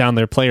cut down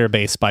their player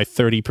base by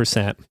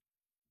 30%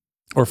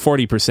 or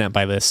 40%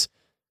 by this,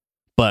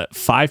 but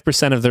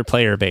 5% of their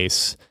player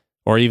base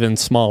or even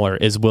smaller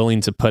is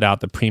willing to put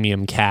out the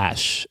premium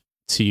cash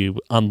to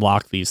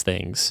unlock these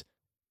things,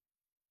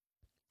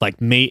 like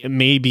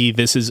maybe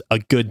this is a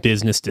good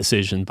business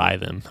decision by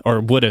them, or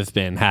would have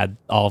been had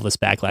all this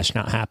backlash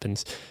not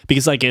happened.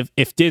 Because like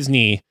if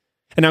Disney,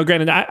 and now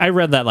granted, I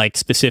read that like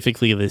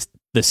specifically the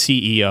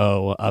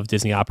CEO of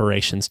Disney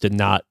operations did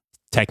not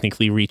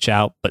technically reach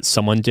out, but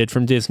someone did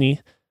from Disney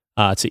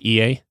to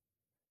EA.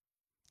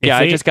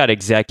 I just got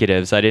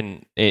executives. I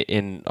didn't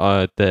in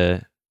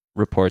the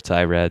reports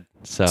I read.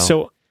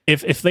 So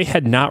if they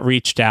had not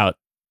reached out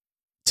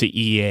to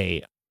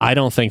EA, I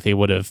don't think they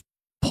would have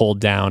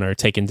pulled down or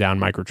taken down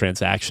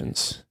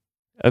microtransactions.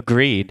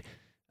 Agreed.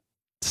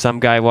 Some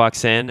guy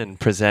walks in and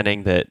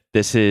presenting that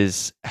this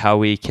is how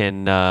we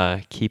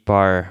can keep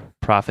our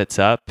profits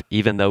up.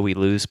 Even though we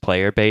lose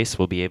player base,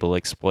 we'll be able to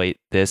exploit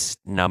this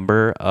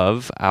number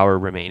of our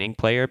remaining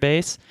player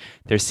base.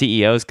 Their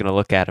CEO is going to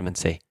look at him and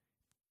say,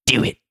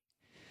 do it.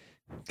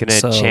 Going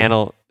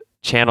to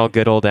channel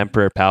good old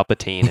Emperor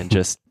Palpatine and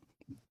just,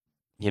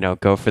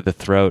 go for the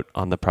throat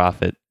on the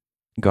profit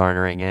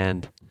garnering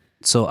end.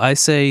 So I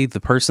say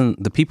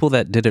the people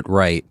that did it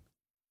right,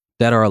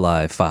 dead or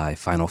alive,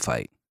 final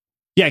fight.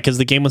 Yeah, because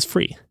the game was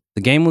free.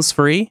 The game was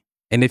free,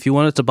 and if you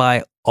wanted to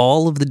buy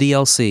all of the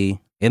DLC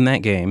in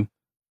that game,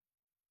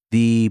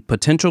 the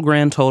potential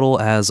grand total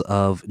as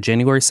of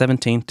January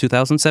 17th,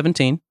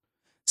 2017,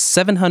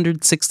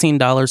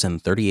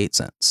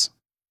 $716.38.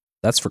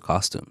 That's for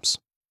costumes.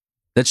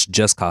 That's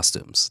just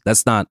costumes.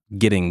 That's not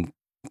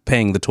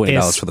paying the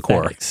 $20 for the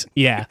core.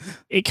 Yeah.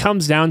 It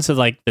comes down to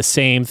like the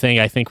same thing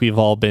I think we've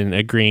all been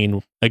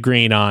agreeing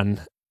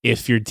on.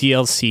 If you're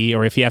DLC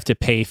or if you have to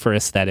pay for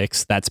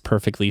aesthetics, that's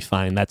perfectly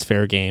fine. That's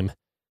fair game.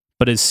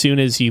 But as soon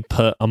as you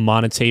put a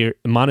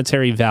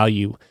monetary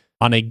value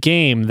on a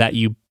game that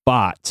you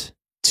bought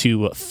to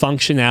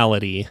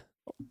functionality,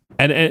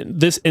 and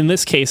in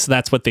this case,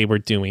 that's what they were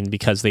doing,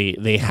 because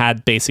they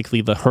had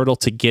basically the hurdle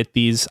to get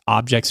these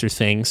objects or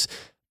things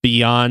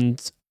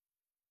beyond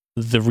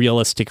the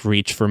realistic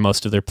reach for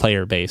most of their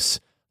player base.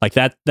 Like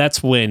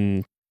that's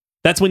when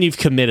you've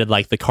committed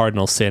like the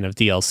cardinal sin of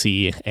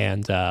DLC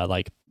and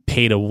like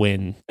pay to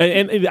win.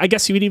 And I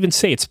guess you would even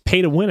say it's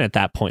pay to win at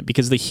that point,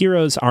 because the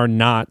heroes are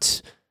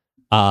not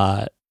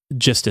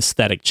just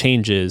aesthetic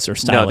changes or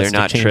stylistic changes. No, they're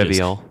not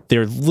trivial.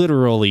 They're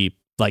literally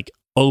like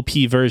OP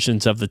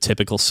versions of the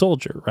typical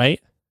soldier, right?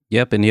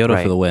 Yep, and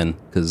Yoda for the win,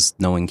 because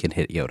no one can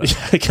hit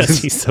Yoda. Because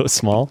he's so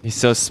small. He's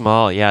so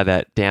small, yeah,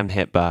 that damn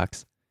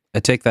hitbox. I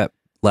take that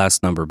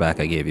last number back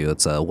I gave you.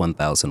 It's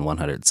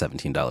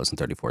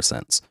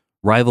 $1,117.34.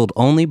 Rivaled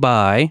only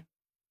by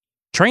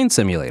Train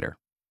Simulator,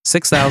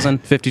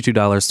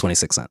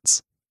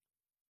 $6,052.26.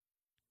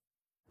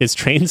 Is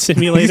Train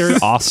Simulator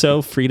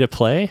also free to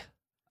play?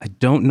 I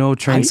don't know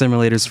Train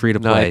Simulator's free to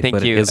play, I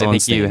think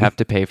you have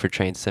to pay for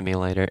Train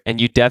Simulator, and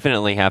you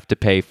definitely have to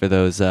pay for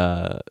those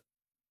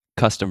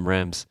custom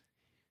rims.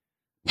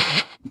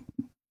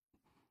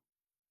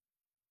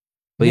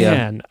 But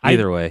man,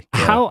 either way.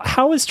 Yeah.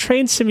 How is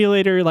Train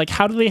Simulator, like,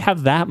 how do they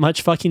have that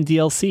much fucking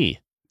DLC?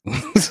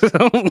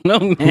 I don't know,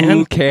 man.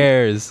 Who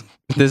cares?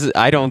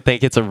 I don't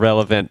think it's a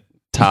relevant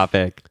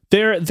topic.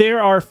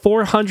 There are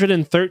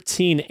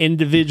 413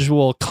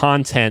 individual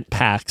content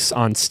packs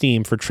on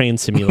Steam for Train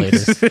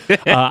Simulator.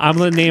 I'm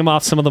going to name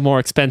off some of the more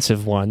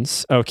expensive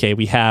ones. Okay,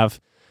 we have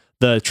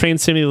the Train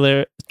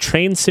Simulator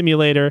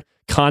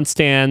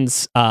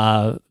Constans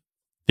Villagen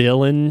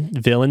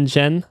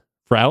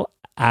route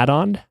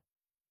add-on.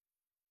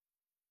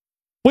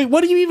 Wait,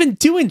 what are you even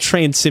doing,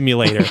 Train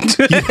Simulator?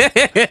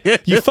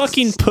 You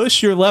fucking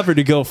push your lever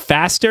to go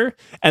faster,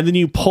 and then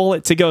you pull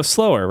it to go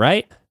slower,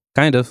 right?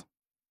 Kind of.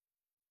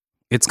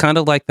 It's kind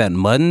of like that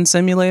Muddin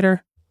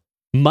Simulator.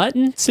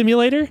 Mutton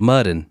Simulator?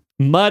 Muddin.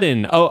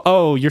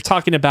 Oh, you're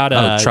talking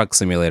about Truck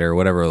Simulator, or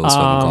whatever it was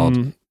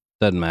called.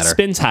 Doesn't matter.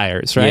 Spin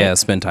tires, right? Yeah,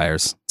 spin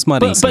tires. It's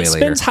Muddin Simulator. But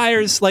spin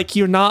tires, like,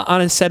 you're not on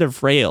a set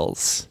of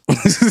rails.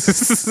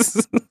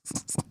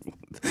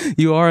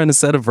 You are on a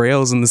set of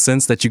rails in the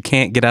sense that you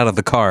can't get out of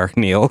the car,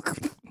 Neil.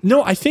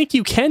 No, I think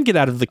you can get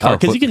out of the car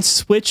because you can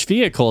switch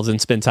vehicles in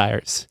spin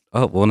tires.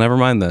 Oh, well, never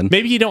mind then.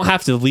 Maybe you don't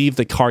have to leave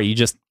the car. You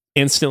just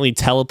instantly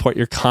teleport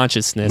your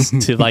consciousness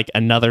to like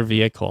another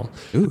vehicle.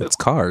 Ooh, it's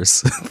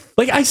cars.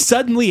 Like, I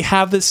suddenly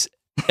have this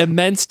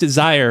immense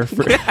desire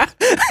for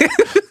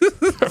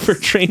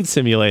Train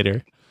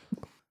Simulator.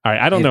 All right,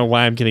 I don't know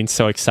why I'm getting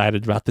so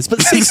excited about this, but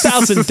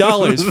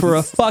 $6,000 for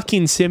a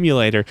fucking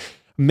simulator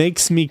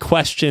makes me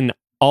question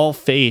all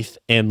faith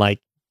in like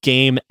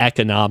game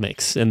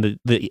economics and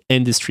the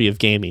industry of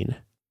gaming.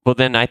 Well,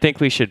 then I think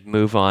we should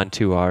move on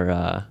to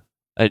our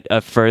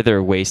a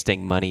further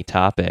wasting money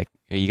topic.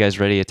 Are you guys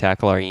ready to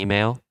tackle our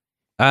email?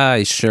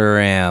 I sure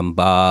am,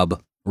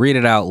 Bob. Read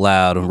it out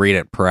loud and read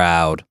it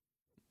proud.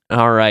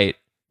 All right.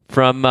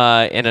 From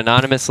an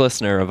anonymous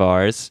listener of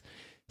ours.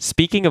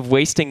 Speaking of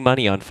wasting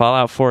money on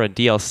Fallout 4 and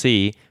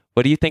DLC,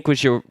 what do you think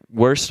was your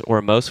worst or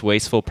most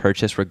wasteful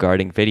purchase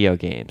regarding video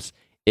games?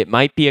 It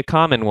might be a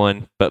common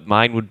one, but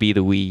mine would be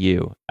the Wii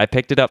U. I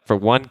picked it up for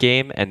one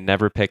game and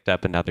never picked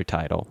up another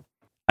title.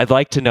 I'd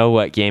like to know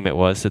what game it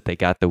was that they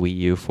got the Wii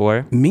U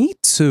for. Me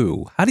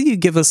too. How do you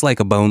give us like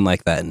a bone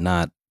like that and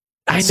not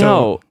I So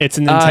know. it's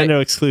a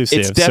Nintendo exclusive.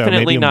 It's definitely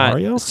so maybe not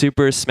Mario?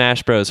 Super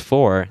Smash Bros.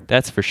 4,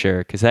 that's for sure,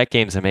 because that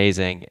game's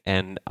amazing,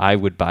 and I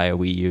would buy a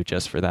Wii U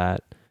just for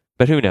that.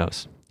 But who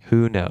knows?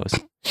 Who knows?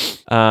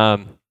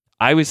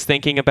 I was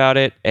thinking about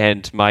it,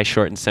 and my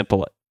short and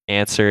simple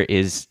answer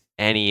is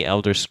any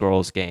Elder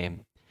Scrolls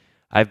game.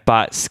 I've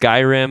bought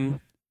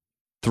Skyrim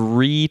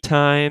 3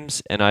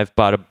 times, and I've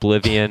bought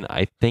Oblivion,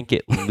 I think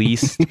at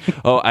least.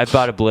 I've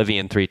bought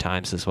Oblivion 3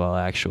 times as well,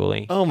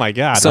 actually. Oh my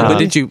god! So, but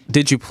did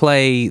you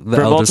play the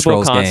For Elder multiple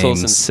Scrolls consoles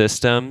and games?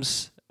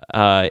 systems?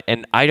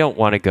 And I don't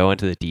want to go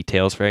into the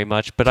details very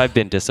much, but I've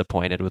been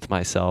disappointed with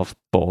myself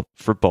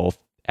for both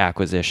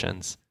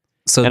acquisitions.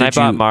 So and I did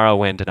bought you,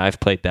 Morrowind, and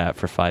I've played that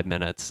for 5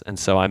 minutes, and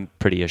so I'm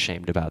pretty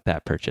ashamed about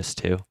that purchase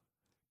too.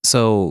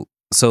 so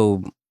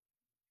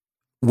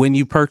when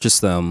you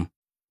purchased them,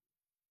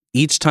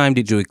 each time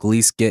did you at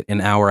least get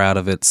an hour out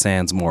of it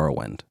sans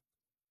Morrowind?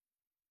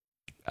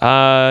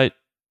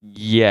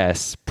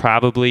 Yes,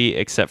 probably,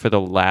 except for the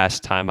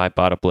last time I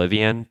bought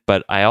Oblivion,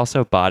 but I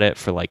also bought it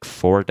for like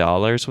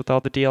 $4 with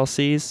all the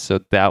DLCs, so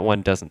that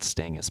one doesn't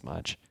sting as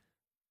much.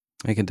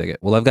 I can dig it.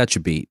 Well, I've got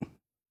you beat.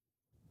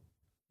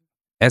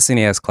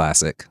 SNES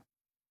Classic.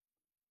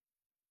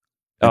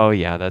 Oh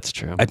yeah, that's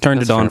true. I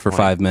turned That's it on fair for point.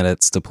 5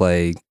 minutes to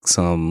play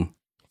some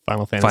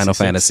Final Fantasy. Final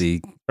 6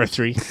 Fantasy or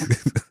 3.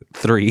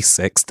 3,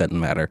 6, doesn't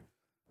matter.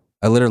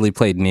 I literally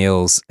played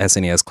Neil's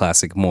SNES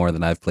Classic more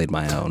than I've played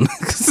my own.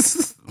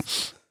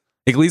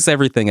 At least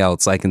everything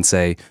else I can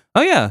say,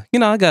 oh yeah,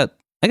 I got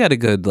a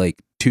good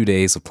 2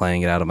 days of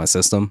playing it out of my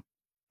system.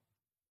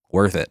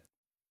 Worth it.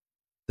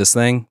 This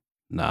thing?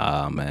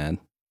 Nah, man.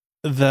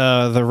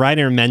 The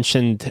writer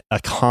mentioned a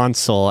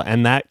console,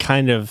 and that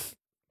kind of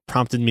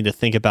prompted me to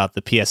think about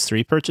the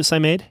PS3 purchase I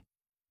made,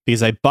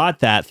 because I bought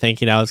that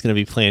thinking I was going to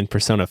be playing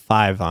Persona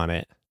 5 on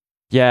it.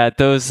 Yeah,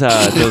 those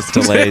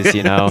delays,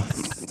 You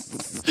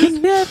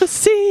never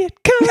see it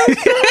coming.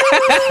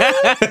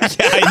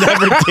 Yeah, I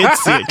never did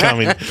see it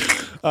coming.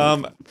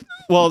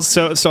 Well,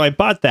 so I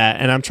bought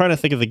that, and I'm trying to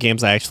think of the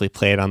games I actually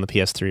played on the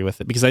PS3 with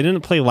it, because I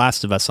didn't play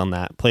Last of Us on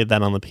that. Played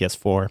that on the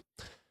PS4.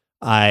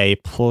 I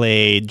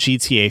played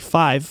GTA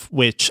 5,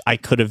 which I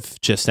could have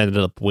just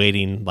ended up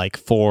waiting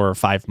 4 or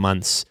 5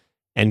 months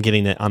and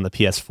getting it on the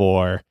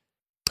PS4.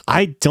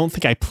 I don't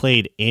think I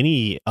played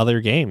any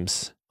other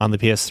games on the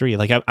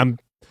PS3.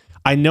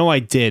 I know I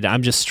did.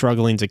 I'm just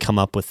struggling to come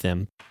up with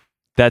them.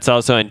 That's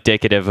also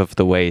indicative of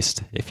the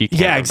waste. If you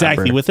can't Yeah,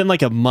 exactly. remember. Within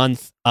a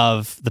month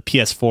of the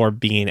PS4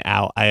 being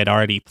out, I had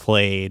already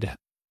played.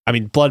 I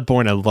mean,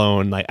 Bloodborne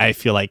alone, I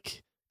feel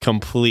like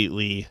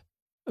completely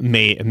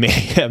made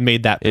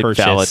that It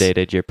purchase.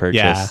 validated your purchase.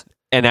 Yeah.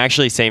 And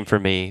actually, same for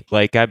me.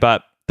 I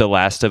bought The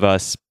Last of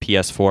Us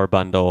PS4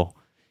 bundle,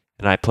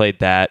 and I played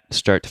that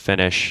start to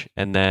finish,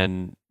 and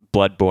then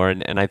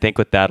Bloodborne. And I think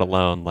with that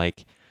alone,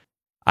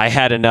 I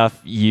had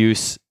enough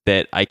use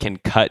that I can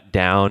cut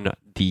down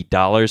the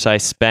dollars I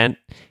spent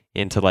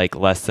into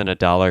less than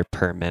 $1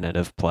 per minute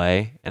of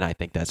play, and I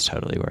think that's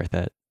totally worth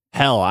it.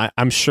 Hell,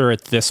 I'm sure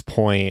at this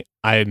point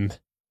I'm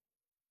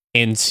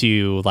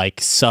into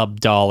sub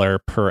dollar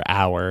per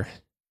hour,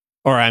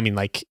 or I mean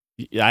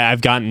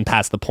I've gotten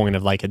past the point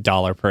of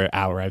 $1 per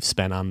hour I've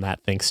spent on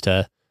that thanks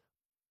to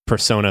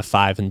Persona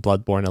 5 and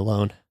Bloodborne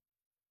alone.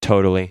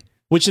 Totally.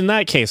 Which in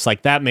that case,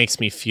 that makes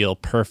me feel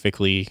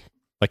perfectly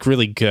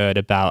really good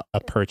about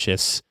a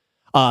purchase.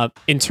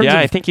 In terms Yeah, of,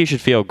 I think you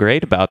should feel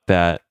great about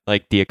that.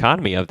 The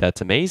economy of that's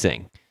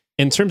amazing.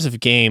 in terms of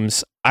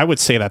games, I would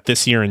say that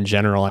this year in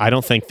general, I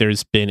don't think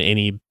there's been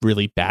any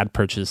really bad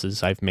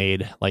purchases I've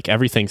made.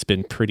 Everything's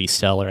been pretty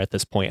stellar at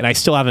this point. And I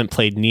still haven't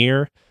played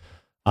Nier.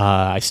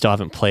 I still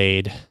haven't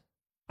played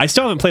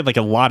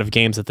a lot of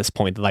games at this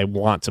point that I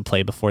want to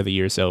play before the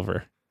year's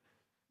over.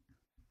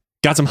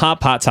 Got some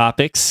hot pot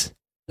topics.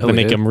 I'm going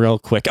to make them real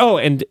quick. Oh,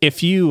 and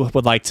if you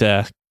would like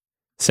to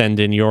send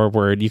in your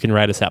word, you can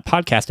write us at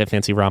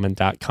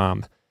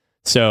podcast@fancyramen.com.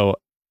 So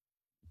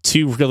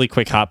 2 really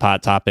quick hot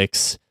pot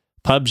topics.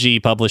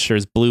 PUBG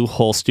publishers Blue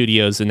Hole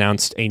Studios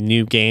announced a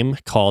new game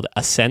called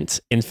Ascent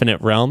Infinite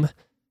Realm.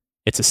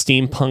 It's a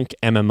steampunk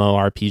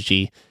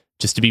MMORPG.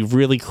 Just to be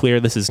really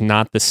clear, this is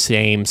not the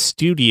same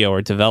studio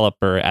or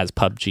developer as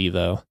PUBG,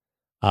 though.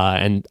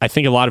 And I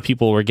think a lot of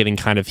people were getting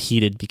kind of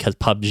heated because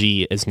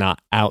PUBG is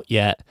not out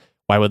yet.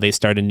 Why would they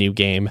start a new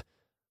game?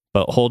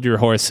 But hold your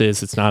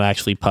horses, it's not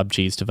actually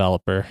PUBG's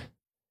developer.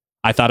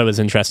 I thought it was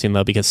interesting,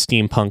 though, because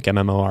steampunk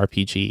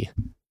MMORPG.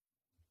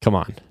 Come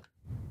on,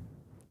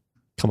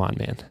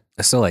 man.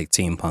 I still like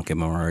Team Punk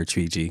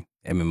MMORPG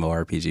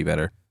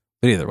better.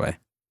 But either way.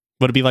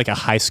 Would it be like a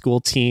high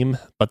school team,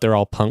 but they're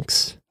all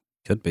punks?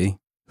 Could be.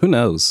 Who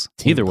knows?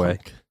 Team Either way.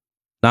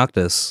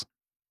 Punk.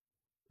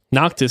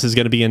 Noctis is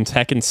going to be in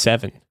Tekken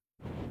 7.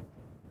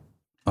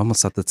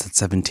 Almost thought that said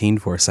 17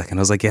 for a second.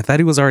 I was like, yeah, I thought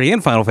he was already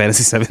in Final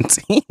Fantasy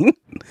 17.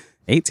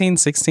 18,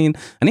 16.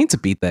 I need to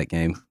beat that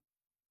game.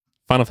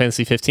 Final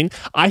Fantasy 15.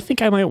 I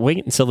think I might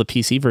wait until the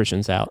PC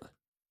version's out.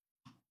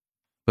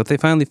 But they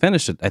finally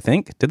finished it, I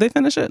think. Did they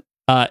finish it?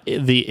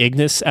 The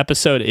Ignis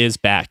episode is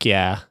back,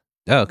 yeah.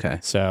 Oh, okay.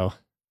 So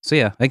So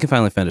yeah, I can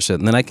finally finish it,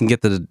 and then I can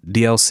get the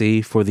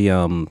DLC for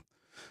the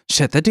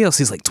shit. That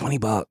DLC is like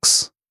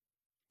 $20.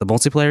 The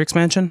multiplayer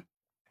expansion.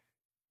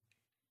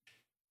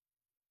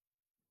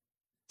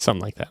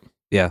 Something like that.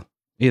 Yeah.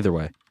 Either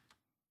way.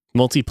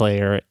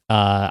 Multiplayer.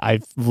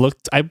 I've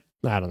looked. I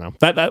don't know.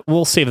 That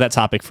we'll save that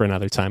topic for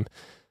another time.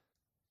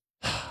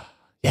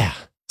 Yeah.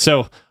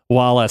 So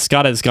while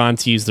Scott has gone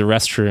to use the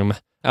restroom.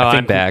 Oh,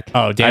 I'm back.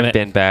 Oh, damn it. I've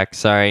been back.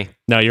 Sorry.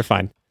 No, you're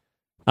fine.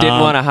 Didn't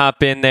want to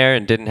hop in there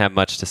and didn't have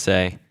much to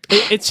say.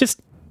 It's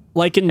just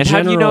like in and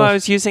general. How do you know I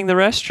was using the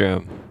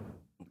restroom?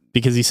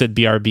 Because you said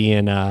BRB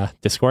in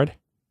Discord.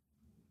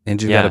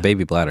 And you got a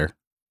baby bladder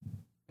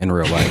in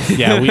real life.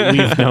 Yeah,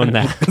 we've known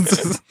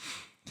that.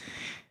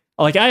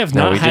 Like I have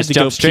not had to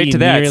go straight to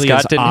that.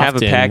 Scott didn't have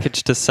a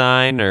package to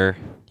sign or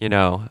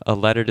a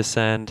letter to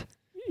send.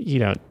 You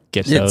don't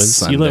get those.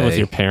 Sunday. You live with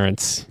your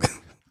parents.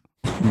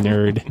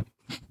 Nerd.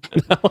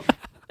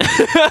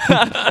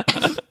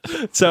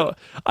 So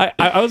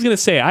I was gonna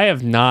say I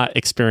have not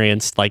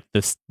experienced like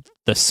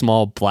the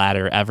small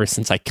bladder ever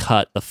since I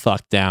cut the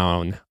fuck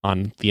down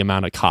on the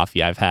amount of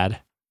coffee I've had.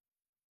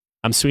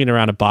 I'm sweeting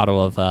around a bottle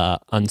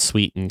of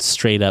unsweetened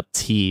straight up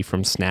tea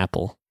from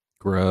Snapple.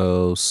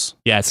 Gross.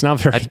 Yeah, it's not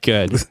very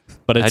good,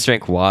 but I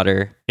drink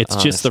water. It's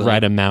honestly. just the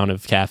right amount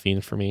of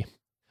caffeine for me.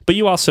 But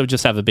you also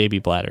just have a baby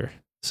bladder,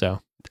 so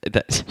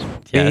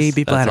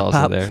baby bladder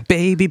pop. There.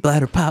 Baby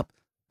bladder pop.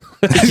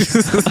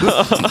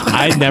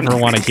 I never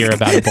want to hear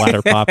about a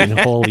bladder popping.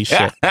 Holy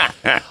shit!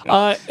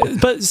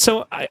 But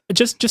so,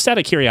 just out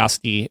of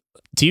curiosity,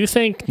 do you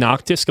think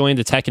Noctis going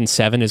to Tekken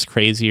 7 is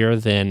crazier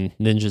than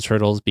Ninja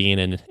Turtles being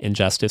in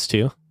Injustice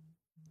 2?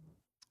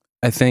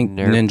 I think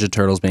Ninja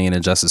Turtles being in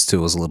Injustice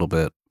 2 was a little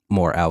bit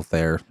more out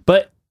there.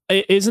 But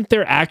isn't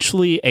there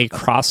actually a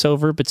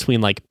crossover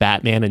between like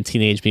Batman and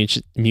Teenage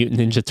Mutant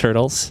Ninja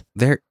Turtles?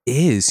 There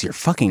is. You're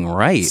fucking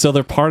right. So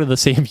they're part of the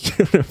same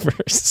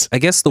universe. I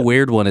guess the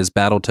weird one is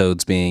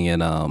Battletoads being in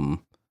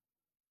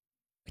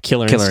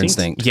Killer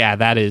Instinct. Yeah,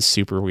 that is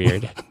super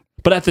weird.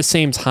 But at the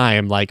same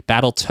time, like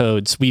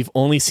Battletoads, we've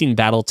only seen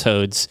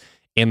Battletoads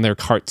in their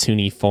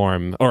cartoony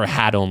form, or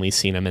had only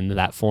seen them in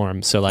that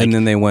form. So like, and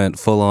then they went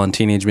full on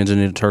Teenage Mutant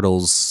Ninja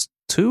Turtles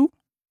 2,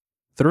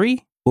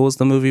 3. What was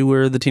the movie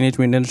where the Teenage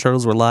Mutant Ninja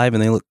Turtles were live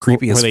and they look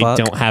creepy as fuck? Where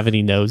they don't have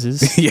any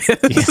noses?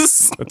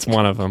 Yes. That's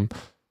one of them.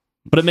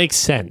 But it makes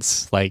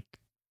sense. Like,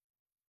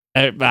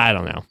 I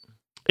don't know.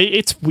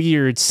 It's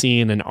weird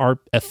seeing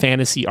a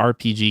fantasy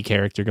RPG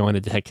character going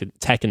to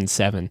Tekken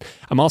 7.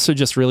 I'm also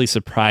just really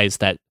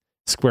surprised that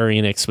Square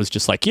Enix was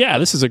just like, yeah,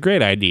 this is a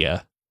great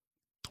idea.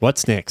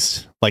 What's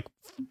next? Like,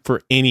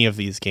 for any of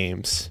these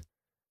games?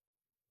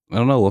 I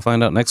don't know. We'll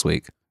find out next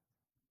week.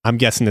 I'm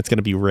guessing it's going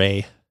to be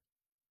Rey.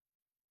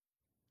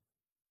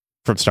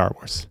 From Star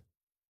Wars.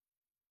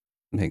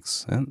 Makes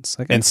sense,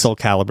 I guess. And Soul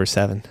Calibur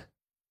 7.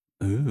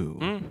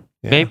 Ooh.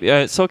 Yeah.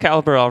 Maybe Soul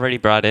Calibur already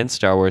brought in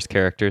Star Wars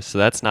characters, so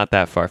that's not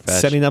that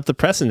far-fetched. Setting up the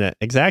precedent,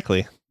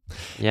 exactly.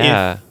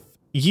 Yeah.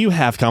 If you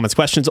have comments,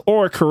 questions,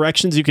 or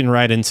corrections, you can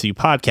write into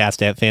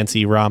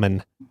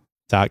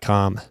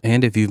podcast@fancyramen.com.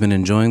 And if you've been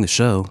enjoying the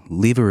show,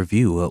 leave a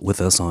review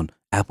with us on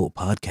Apple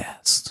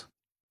Podcasts.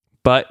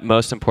 But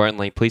most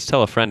importantly, please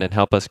tell a friend and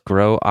help us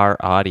grow our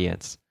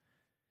audience.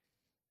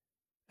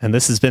 And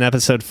this has been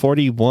episode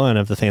 41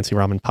 of the Fancy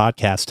Ramen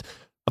Podcast,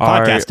 a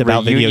Our podcast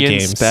about video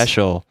games.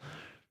 Special.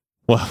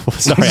 Well,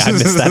 sorry, I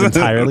missed that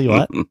entirely.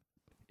 What?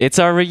 It's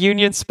our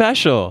reunion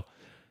special.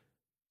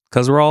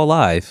 Because we're all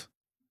live.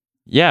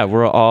 Yeah,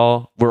 we're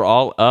all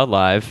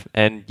alive,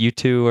 and you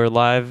two are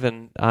live,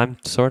 and I'm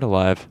sort of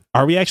live.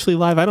 Are we actually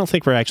live? I don't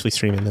think we're actually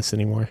streaming this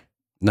anymore.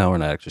 No, we're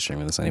not actually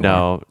streaming this anymore.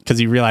 No.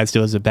 Because you realized it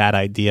was a bad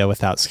idea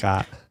without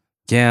Scott.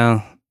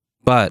 Yeah,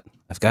 but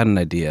I've got an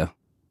idea.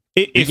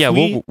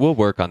 We'll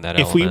work on that.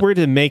 If we were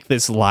to make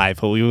this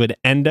live, what we would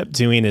end up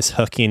doing is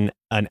hooking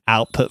an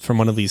output from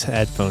one of these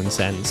headphones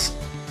ends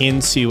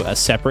into a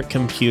separate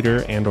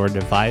computer and or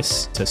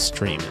device to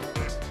stream it.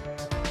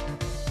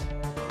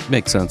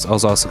 Makes sense. I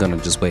was also going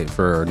to just wait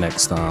for our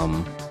next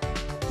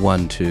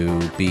one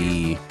to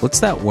be, what's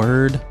that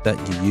word that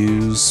you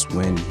use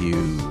when you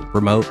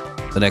remote?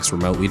 The next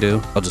remote we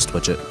do, I'll just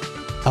Twitch it.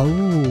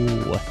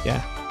 Oh,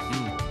 yeah.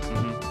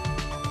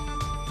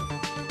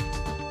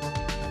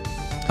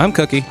 I'm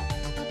Cookie.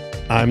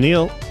 I'm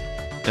Neil.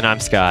 And I'm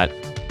Scott.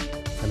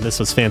 And this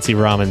was Fancy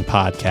Ramen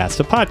Podcast,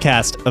 a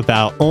podcast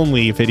about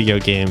only video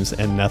games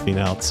and nothing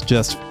else.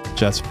 Just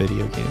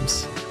video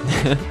games.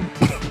 I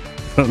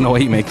don't know why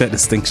you make that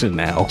distinction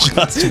now.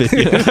 Just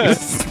video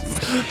games.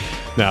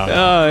 No.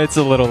 Oh, it's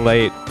a little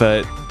late,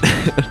 but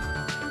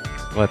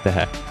what the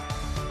heck.